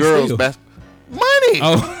youth girls basketball money.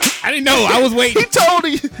 Oh, I didn't know. I was waiting.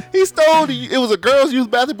 He stole. It was a girls youth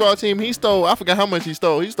basketball team. He stole. I forgot how much he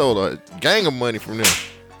stole. He stole a gang of money from them.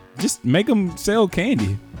 Just make them sell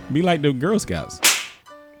candy. Be like the Girl Scouts.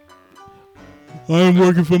 I'm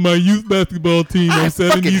working for my youth basketball team. I'm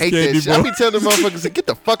selling these candy bars. I be telling the motherfuckers to get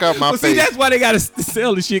the fuck out my face. See, that's why they gotta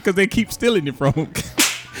sell the shit, because they keep stealing it from them.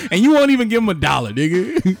 And you won't even give them $1,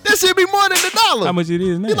 nigga. That should be more than $1. How much it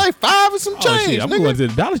is now? It's like 5 or some change. Shit, I'm nigga. going to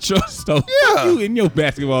the dollar store. Yeah. You in your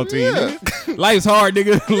basketball team. Nigga. Life's hard,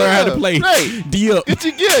 nigga. Learn how to play. Right. D up.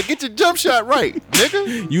 Get your jump shot right,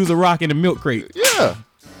 nigga. Use a rock in a milk crate. Yeah.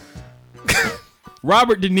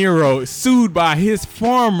 Robert De Niro, sued by his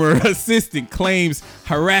former assistant, claims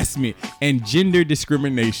harassment and gender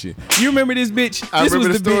discrimination. You remember this bitch? This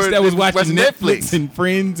was the bitch that was watching Netflix and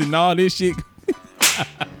Friends and all this shit.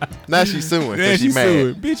 Now she's suing. Yeah, She's mad.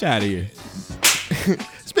 suing. Bitch out of here.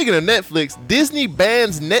 Speaking of Netflix, Disney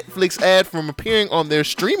bans Netflix ad from appearing on their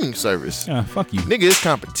streaming service. Fuck you. Nigga, it's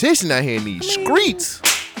competition out here in these streets.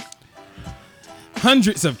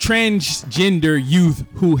 Hundreds of transgender youth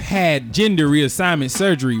who had gender reassignment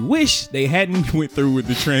surgery wish they hadn't went through with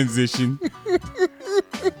the transition.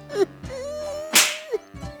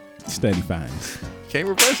 Study finds. Can't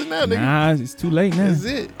reverse it now, nigga. Nah, it's too late now. That's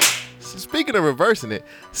it. Speaking of reversing it,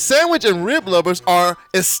 sandwich and rib lovers are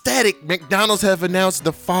ecstatic. McDonald's have announced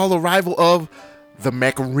the fall arrival of the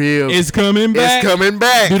McRib. It's coming back. It's coming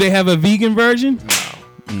back. Do they have a vegan version?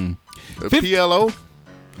 No. The PLO?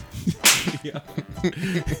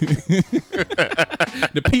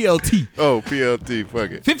 The PLT. Oh, PLT.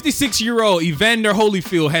 Fuck it. 56-year-old Evander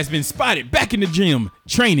Holyfield has been spotted back in the gym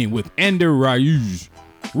training with Ander Rayuj.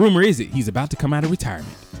 Rumor is it he's about to come out of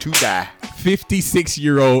retirement. To die.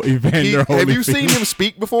 56-year-old Evander Holyfield. Have you seen him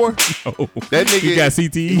speak before? No. That nigga He got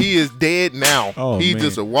CTE? He is dead now. Oh, He's man.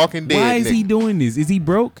 just a walking dead. Why is he doing this? Is he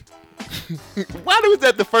broke? Why was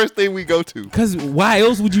that the first thing we go to? Because why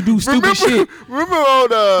else would you do stupid shit? Remember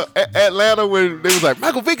on Atlanta when they was like,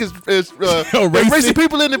 Michael Vick is racing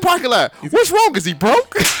people in the parking lot. What's wrong? Is he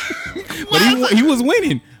broke? But he was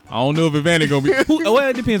winning. I don't know if Evander gonna be. Well,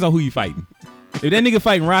 it depends on who you fighting. If that nigga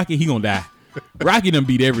fighting Rocky, he gonna die. Rocky done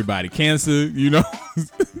beat everybody. Cancer,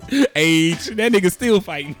 age. That nigga still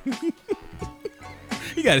fighting.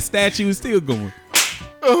 He got a statue still going.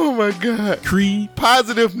 Oh my God. Creed.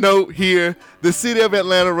 Positive note here. The city of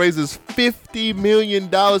Atlanta raises $50 million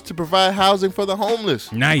to provide housing for the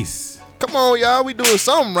homeless. Nice. Come on, y'all. We doing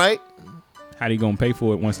something right. How they gonna pay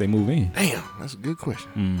for it once they move in? Damn, that's a good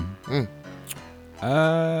question. Can't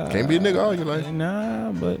be a nigga all your life.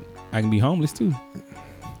 Nah, but I can be homeless too.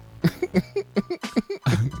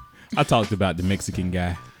 I talked about the Mexican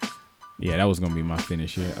guy. Yeah, that was gonna be my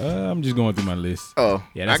finish here. I'm just going through my list. Oh,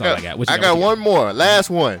 yeah, that's all I got. What you I got one more.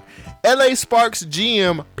 Last one. LA Sparks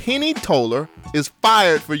GM Penny Toller is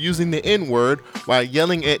fired for using the N-word while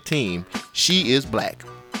yelling at team. She is black.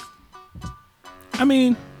 I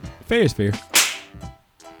mean, fair is fair.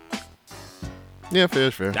 Yeah, fair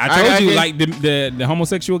is fair. I told you, like the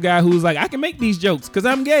homosexual guy who's like, I can make these jokes because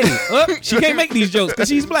I'm gay. She can't make these jokes because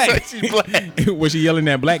she's black. She's black. Was she yelling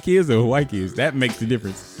at black kids or white kids? That makes the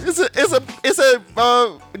difference. It's a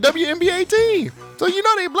WNBA team, so you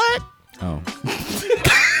know they black. Oh.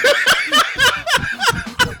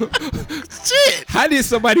 Shit. How did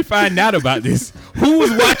somebody find out about this? Who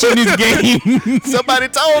was watching this game? Somebody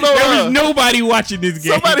told her. There was nobody watching this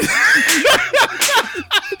game. Somebody.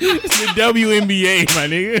 It's the WNBA, my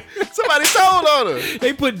nigga. Somebody told on her.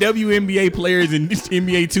 They put WNBA players in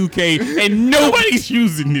NBA 2K and nobody's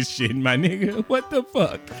using this shit, my nigga. What the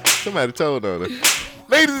fuck? Somebody told on her.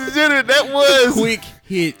 Ladies and gentlemen, that was Quick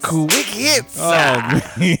Hits. Quick Hits. Oh,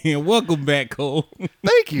 man. Welcome back, Cole.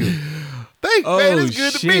 Thank you. Man, it's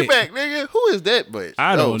good to be shit. back, nigga. Who is that? But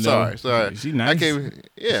I don't know. Sorry. She nice.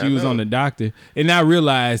 She was on the doctor, and I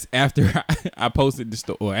realized after I posted the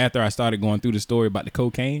story, or after I started going through the story about the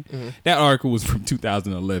cocaine, that article was from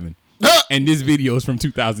 2011, and this video is from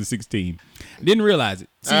 2016. Didn't realize it.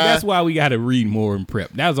 See, that's why we got to read more and prep.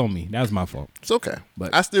 That was on me. That was my fault. It's okay,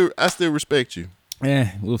 but I still respect you.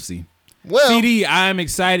 Yeah, we'll see. Well, CD, I'm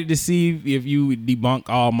excited to see if you debunk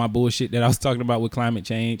all my bullshit that I was talking about with climate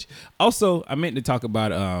change. Also, I meant to talk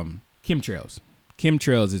about chemtrails.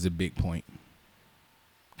 Chemtrails is a big point.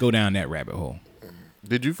 Go down that rabbit hole.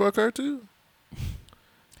 Did you fuck her too?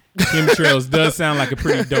 Chemtrails does sound like a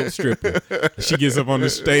pretty dope stripper. She gets up on the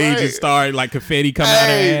stage and start like confetti coming out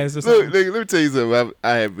her ass or something. Look, nigga, let me tell you something.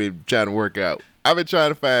 I have been trying to work out. I've been trying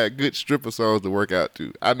to find good stripper songs to work out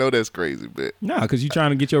to. I know that's crazy, but nah, because you're trying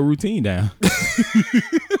to get your routine down.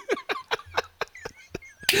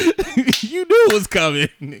 You knew it was coming,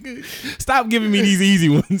 nigga. Stop giving me these easy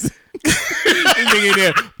ones. This nigga in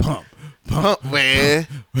there, pump, man.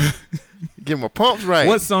 Get my pumps right.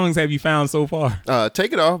 What songs have you found so far?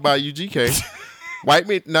 Take It Off by UGK.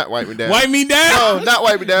 Not Wipe Me Down. Wipe Me Down? No, not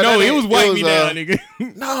Wipe Me Down. No, it was Wipe Me Down, nigga.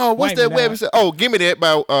 No, what's that Webby? Oh, Give Me That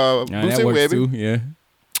by Boosie and Webby. Too,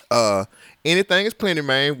 yeah. Anything Is Plenty,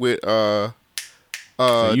 man, with Devin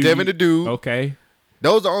the Dude. Okay.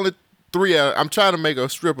 Those are only 3 out. I'm trying to make a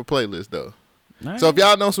stripper playlist though. Nice. So if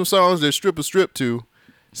y'all know some songs that strippers strip to,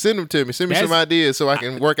 send them to me. Send me some ideas so I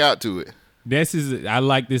can work out to it. I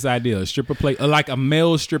like this idea. A stripper play, like a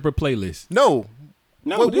male stripper playlist. No,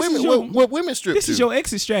 No, what this is women? your- What women strip This to? is your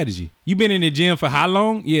exit strategy. You been in the gym for how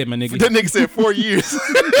long? Yeah, my nigga. That nigga said 4 years.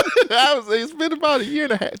 It's been about a year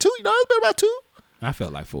and a half. 2. It's been about 2. I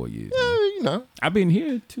felt like 4 years. Yeah, I've been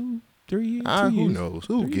here 2, 3 years. 2 who years. knows?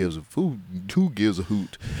 Who gives a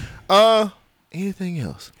hoot? Anything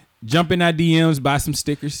else? Jump in our DMs, buy some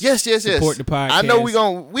stickers. Yes. Support the podcast. I know we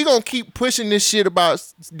gonna keep pushing this shit about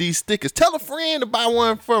these stickers. Tell a friend to buy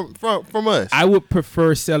one from us. I would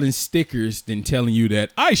prefer selling stickers than telling you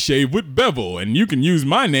that I shave with Bevel and you can use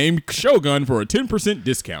my name Shogun for a 10%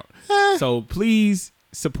 discount. So please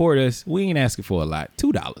support us. We ain't asking for a lot.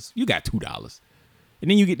 $2. You got $2. And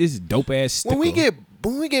then you get this dope ass sticker.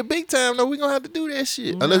 When we get big time though, we gonna have to do that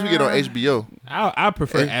shit. Unless we get on HBO. I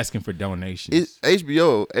prefer asking for donations.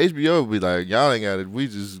 HBO be like, y'all ain't got it.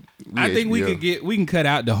 I think HBO. we can cut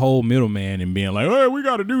out the whole middleman and being like, hey, we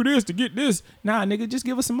got to do this to get this. Nah, nigga, just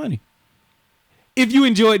give us some money. If you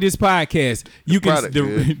enjoyed this podcast, you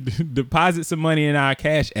can deposit some money in our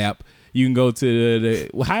Cash App. You can go to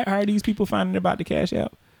how are these people finding about the Cash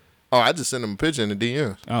App? Oh, I just send them a picture in the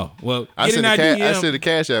DM. Oh, well, I get in our DM. I said the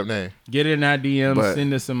Cash App name. Get in our DM, But-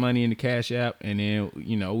 send us some money in the Cash App, and then,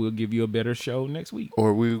 we'll give you a better show next week.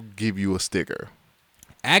 Or we'll give you a sticker.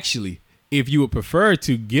 Actually, if you would prefer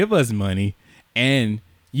to give us money, and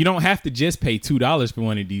you don't have to just pay $2 for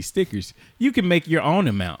one of these stickers, you can make your own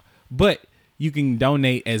amount. But you can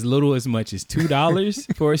donate as little as much as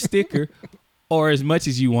 $2 for a sticker, or as much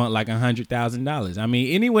as you want, like $100,000. I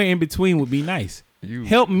mean, anywhere in between would be nice.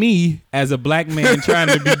 Help me as a black man trying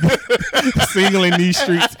to be single in these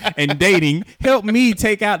streets and dating. Help me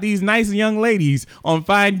take out these nice young ladies on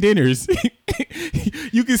fine dinners.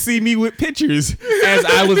 You can see me with pictures as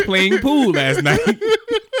I was playing pool last night,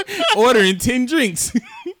 ordering 10 drinks,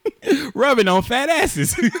 rubbing on fat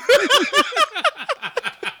asses.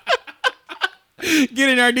 Get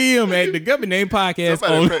in our DM at the Government Name Podcast.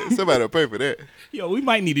 Somebody will pay for that. Yo, we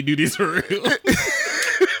might need to do this for real.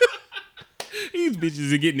 These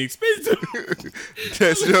bitches are getting expensive.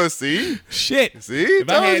 That's your see. Shit. See? If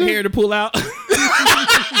I had hair to pull out.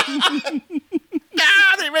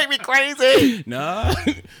 They make me crazy. Nah.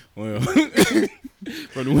 Well,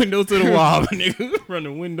 from the window to the wall, nigga. From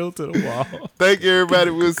the window to the wall. Thank you,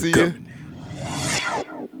 everybody. We'll see you.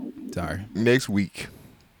 Sorry. Next week.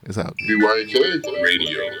 It's out. BYK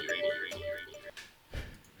Radio.